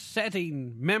you are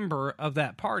setting member of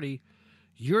that party,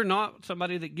 you're not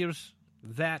somebody that gives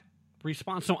that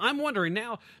response. So I'm wondering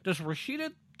now, does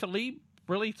Rashida Tlaib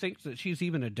really think that she's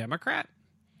even a Democrat?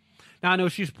 Now, I know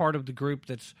she's part of the group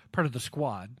that's part of the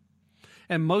Squad.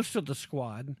 And most of the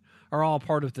Squad are all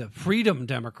part of the Freedom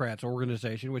Democrats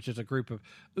organization, which is a group of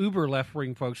uber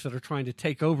left-wing folks that are trying to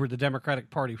take over the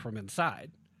Democratic Party from inside.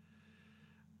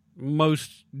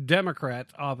 Most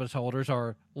Democrats, office holders,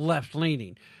 are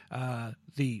left-leaning.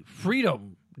 The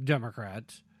Freedom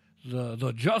Democrats,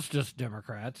 the Justice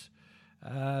Democrats,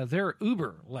 they're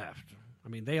uber left. I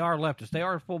mean, they are leftists. They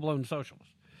are full-blown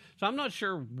socialists. So I'm not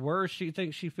sure where she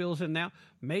thinks she feels in now.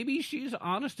 Maybe she's,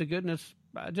 honest to goodness,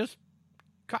 just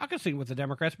caucusing with the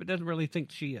Democrats, but doesn't really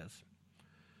think she is.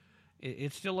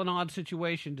 It's still an odd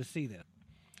situation to see that.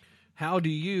 How do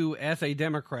you, as a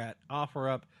Democrat, offer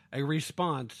up a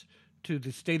response to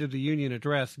the State of the Union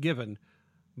address given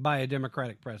by a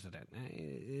Democratic president?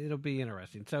 It'll be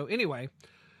interesting. So anyway,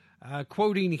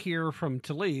 quoting here from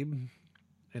Tlaib,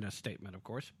 in a statement, of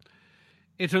course,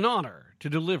 "It's an honor to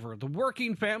deliver the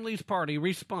Working Families Party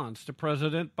response to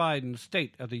President Biden's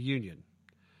State of the Union.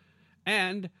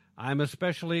 And I'm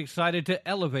especially excited to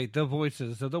elevate the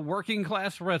voices of the working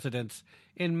class residents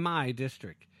in my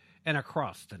district and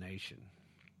across the nation.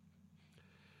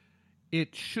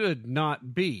 It should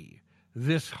not be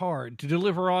this hard to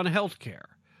deliver on health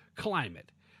care,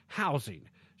 climate, housing,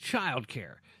 child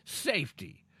care,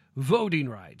 safety, voting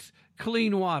rights,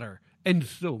 clean water, and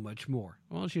so much more."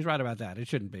 Well, she's right about that. It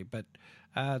shouldn't be. But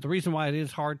the reason why it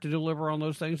is hard to deliver on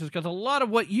those things is because a lot of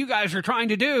what you guys are trying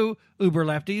to do, uber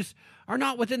lefties, are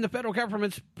not within the federal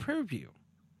government's purview.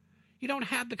 You don't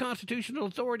have the constitutional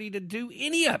authority to do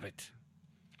any of it.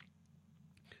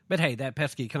 But hey, that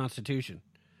pesky Constitution,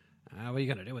 what are you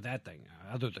going to do with that thing?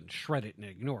 Other than shred it and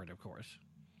ignore it, of course.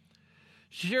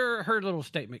 Sure, her little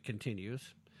statement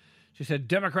continues. She said,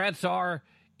 "Democrats are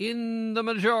in the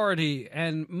majority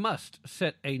and must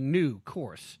set a new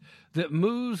course that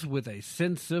moves with a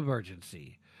sense of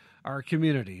urgency. Our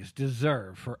communities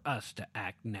deserve for us to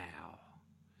act now."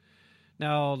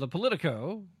 Now, the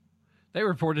Politico, they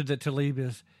reported that Tlaib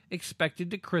is expected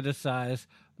to criticize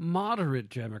moderate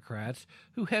Democrats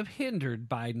who have hindered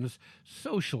Biden's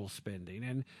social spending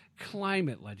and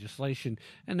climate legislation.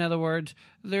 In other words,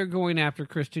 they're going after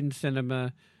Christian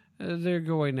Sinema. They're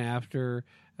going after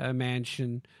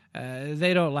Manchin.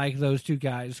 They don't like those two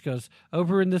guys because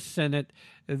over in the Senate,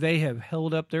 they have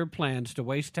held up their plans to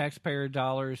waste taxpayer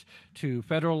dollars, to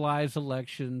federalize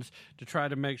elections, to try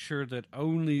to make sure that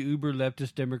only uber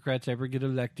leftist Democrats ever get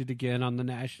elected again on the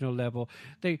national level.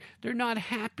 They're not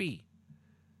happy.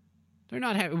 They're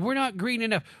not happy. We're not green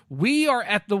enough. We are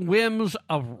at the whims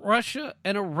of Russia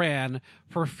and Iran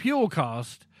for fuel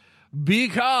cost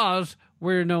because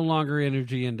we're no longer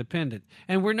energy independent.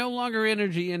 And we're no longer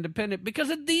energy independent because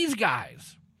of these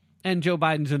guys. And Joe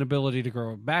Biden's inability to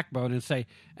grow a backbone and say,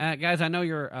 guys, I know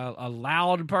you're a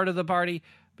loud part of the party,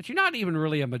 but you're not even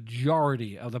really a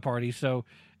majority of the party. So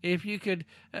if you could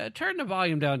turn the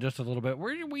volume down just a little bit,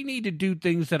 we need to do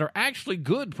things that are actually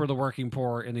good for the working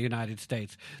poor in the United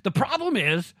States. The problem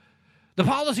is, the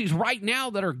policies right now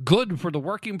that are good for the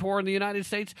working poor in the United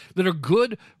States, that are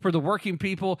good for the working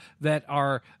people that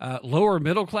are lower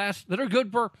middle class, that are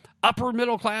good for upper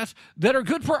middle class, that are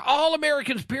good for all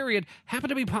Americans, period, happen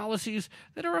to be policies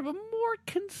that are of a more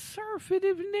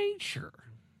conservative nature.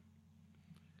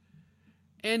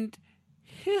 And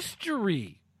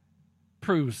history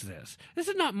proves this. This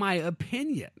is not my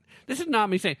opinion. This is not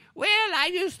me saying, well,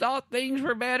 I just thought things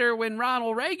were better when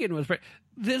Ronald Reagan was president.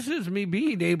 This is me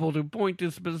being able to point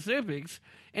to specifics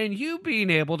and you being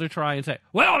able to try and say,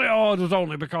 well, it was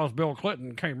only because Bill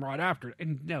Clinton came right after it.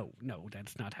 And no,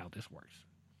 that's not how this works.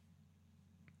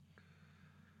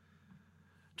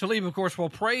 Tlaib, of course, will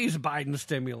praise Biden's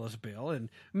stimulus bill and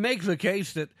make the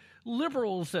case that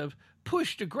liberals have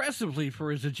pushed aggressively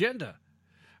for his agenda.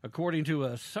 According to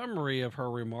a summary of her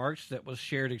remarks that was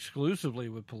shared exclusively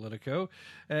with Politico,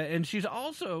 and she's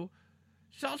also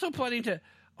planning to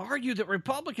argue that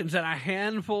Republicans and a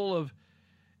handful of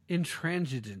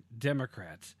intransigent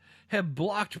Democrats have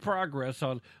blocked progress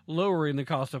on lowering the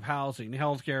cost of housing,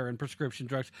 health care, and prescription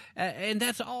drugs, and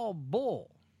that's all bull.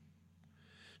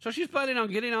 So she's planning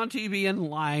on getting on TV and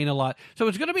lying a lot. So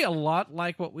it's going to be a lot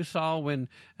like what we saw when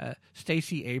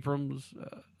Stacey Abrams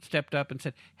stepped up and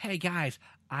said, hey, guys,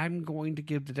 I'm going to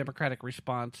give the Democratic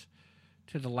response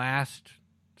to the last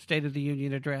State of the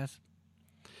Union address.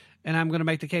 And I'm going to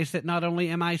make the case that not only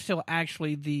am I still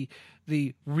actually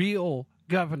the real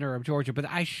governor of Georgia, but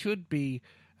I should be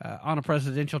on a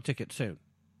presidential ticket soon,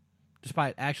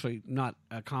 despite actually not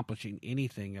accomplishing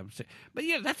anything. But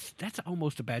yeah, that's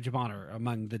almost a badge of honor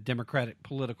among the Democratic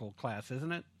political class,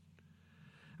 isn't it?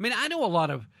 I mean, I know a lot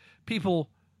of people,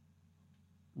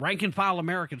 rank and file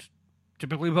Americans,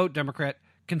 typically vote Democrat,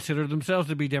 consider themselves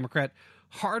to be Democrat,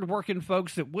 hardworking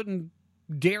folks that wouldn't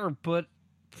dare put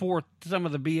forth some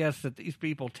of the BS that these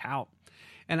people tout.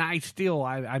 And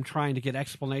I'm trying to get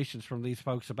explanations from these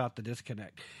folks about the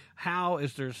disconnect. How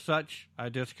is there such a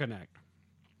disconnect?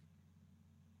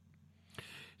 At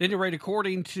any rate,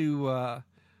 according to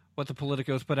what the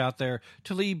Politico's put out there,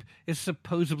 Tlaib is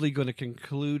supposedly going to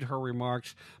conclude her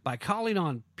remarks by calling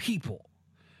on people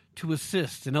to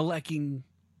assist in electing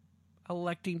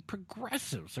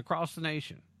progressives across the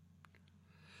nation.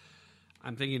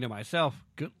 I'm thinking to myself,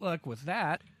 good luck with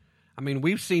that. I mean,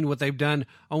 we've seen what they've done,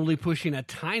 only pushing a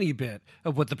tiny bit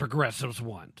of what the progressives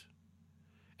want.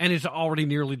 And it's already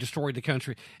nearly destroyed the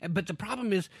country. But the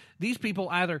problem is, these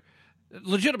people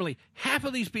legitimately, half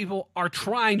of these people are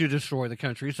trying to destroy the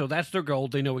country, so that's their goal.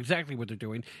 They know exactly what they're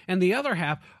doing. And the other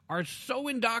half are so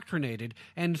indoctrinated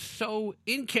and so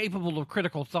incapable of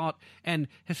critical thought and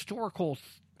historical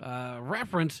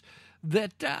reference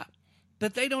that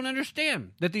they don't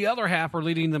understand that the other half are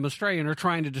leading them astray and are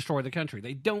trying to destroy the country.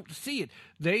 They don't see it.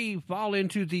 They fall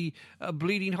into the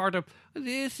bleeding heart of,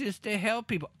 this is to help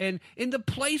people. And in the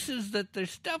places that the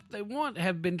stuff they want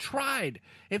have been tried,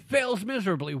 it fails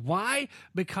miserably. Why?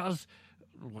 Because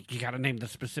you got to name the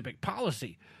specific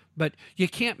policy. But you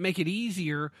can't make it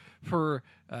easier for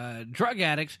drug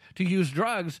addicts to use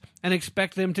drugs and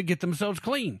expect them to get themselves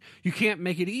clean. You can't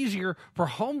make it easier for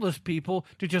homeless people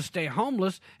to just stay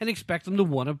homeless and expect them to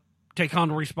want to take on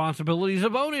the responsibilities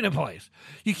of owning a place.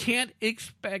 You can't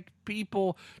expect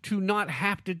people to not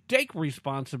have to take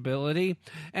responsibility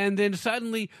and then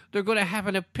suddenly they're going to have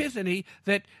an epiphany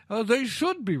that they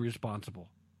should be responsible.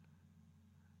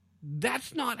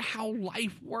 That's not how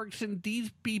life works, and these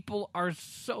people are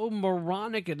so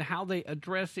moronic in how they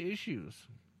address issues.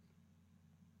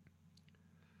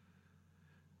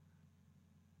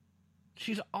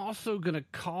 She's also going to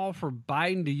call for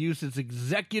Biden to use his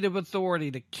executive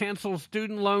authority to cancel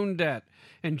student loan debt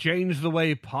and change the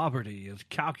way poverty is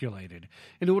calculated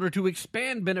in order to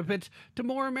expand benefits to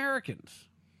more Americans.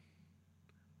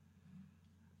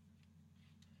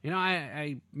 You know,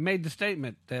 I made the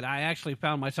statement that I actually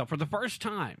found myself, for the first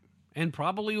time, and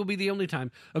probably will be the only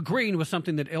time, agreeing with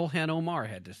something that Ilhan Omar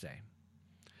had to say.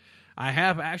 I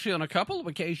have actually, on a couple of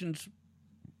occasions,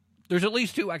 there's at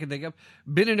least two I can think of,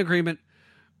 been in agreement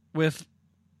with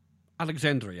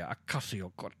Alexandria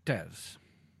Ocasio-Cortez.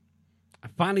 I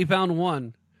finally found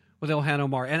one with Ilhan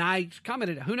Omar, and I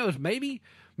commented, who knows, maybe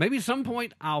at some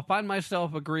point I'll find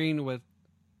myself agreeing with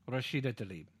Rashida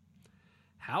Tlaib.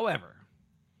 However,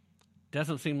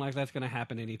 doesn't seem like that's going to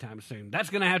happen anytime soon. That's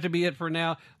going to have to be it for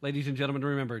now. Ladies and gentlemen,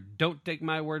 remember, don't take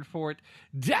my word for it.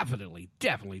 Definitely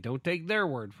don't take their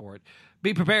word for it.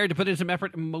 Be prepared to put in some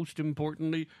effort, and most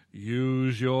importantly,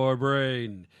 use your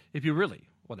brain if you really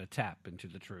want to tap into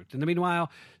the truth. In the meanwhile,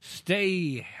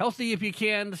 stay healthy if you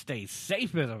can, stay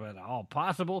safe if at all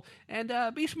possible, and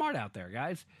be smart out there,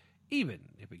 guys, even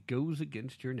if it goes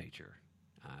against your nature.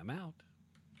 I'm out.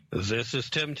 This is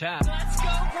Tim Tapp. Let's go,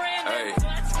 Brandon. Hey.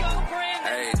 Let's go, Brandon.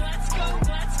 Hey. Let's go.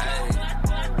 Let's go. Hey.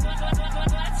 Let's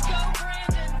go,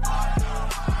 Brandon.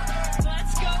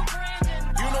 Let's go,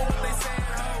 Brandon. You know what they say,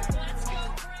 ho? Let's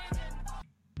go, Brandon.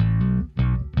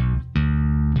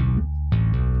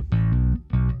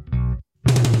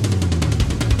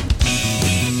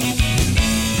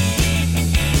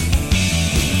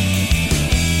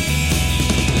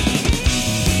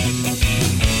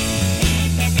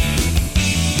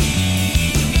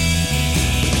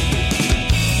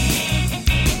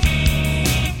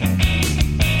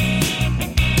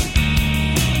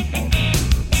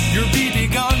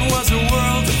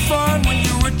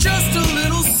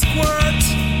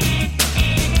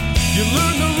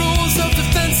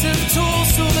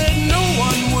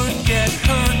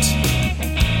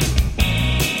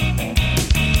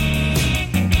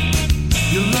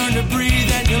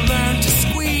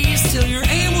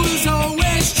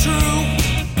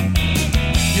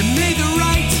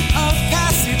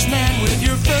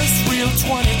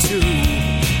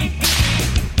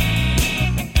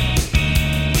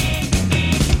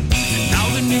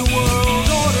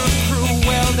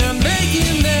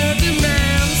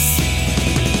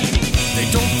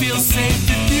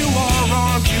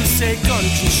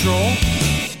 control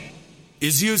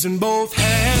is using both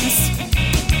hands.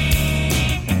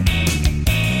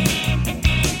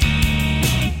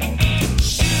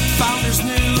 Founders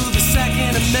knew the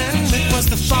Second Amendment was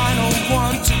the final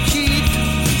one to keep,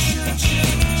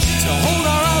 to hold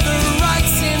our other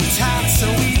rights intact so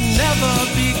we'd never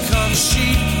become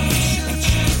sheep.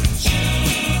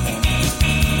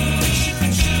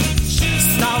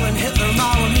 Stalin, Hitler,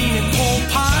 Mao, Amin, and Pol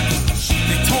Pot,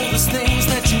 they told us things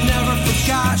that you never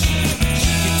forgot.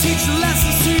 You teach the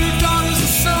lessons to your daughters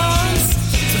and sons,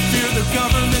 to fear the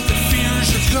government that fears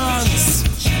your guns.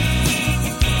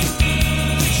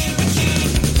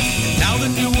 Now the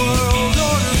New World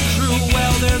Order crew,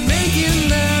 well, they're making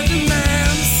their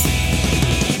demands.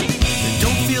 They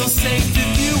don't feel safe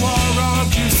if you are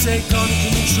armed. You say gun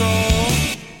control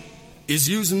is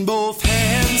using both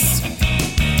hands.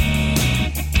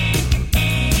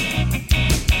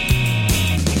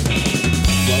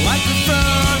 Well, I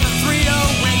prefer the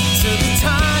 308 to the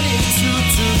tiny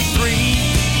 223.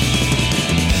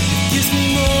 It gives me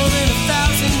more than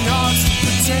 1,000 yards to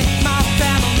protect my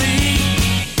family.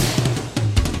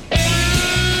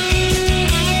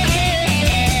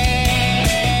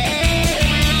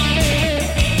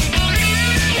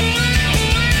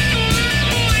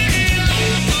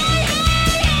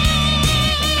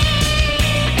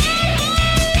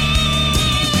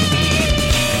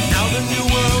 Now the New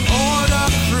World Order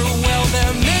crew, well,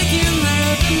 they're making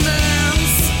their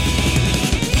demands.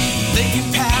 They can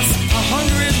pass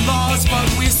 100 laws, but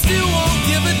we still won't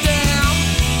give a damn.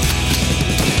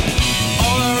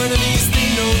 All our enemies, they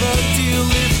know the deal.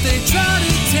 If they try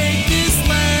to take this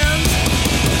land,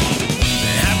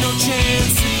 they have no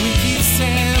chance if we keep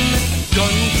saying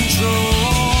gun control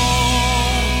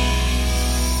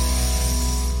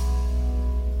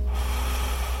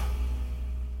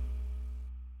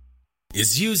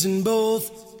is using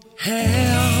both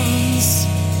hands.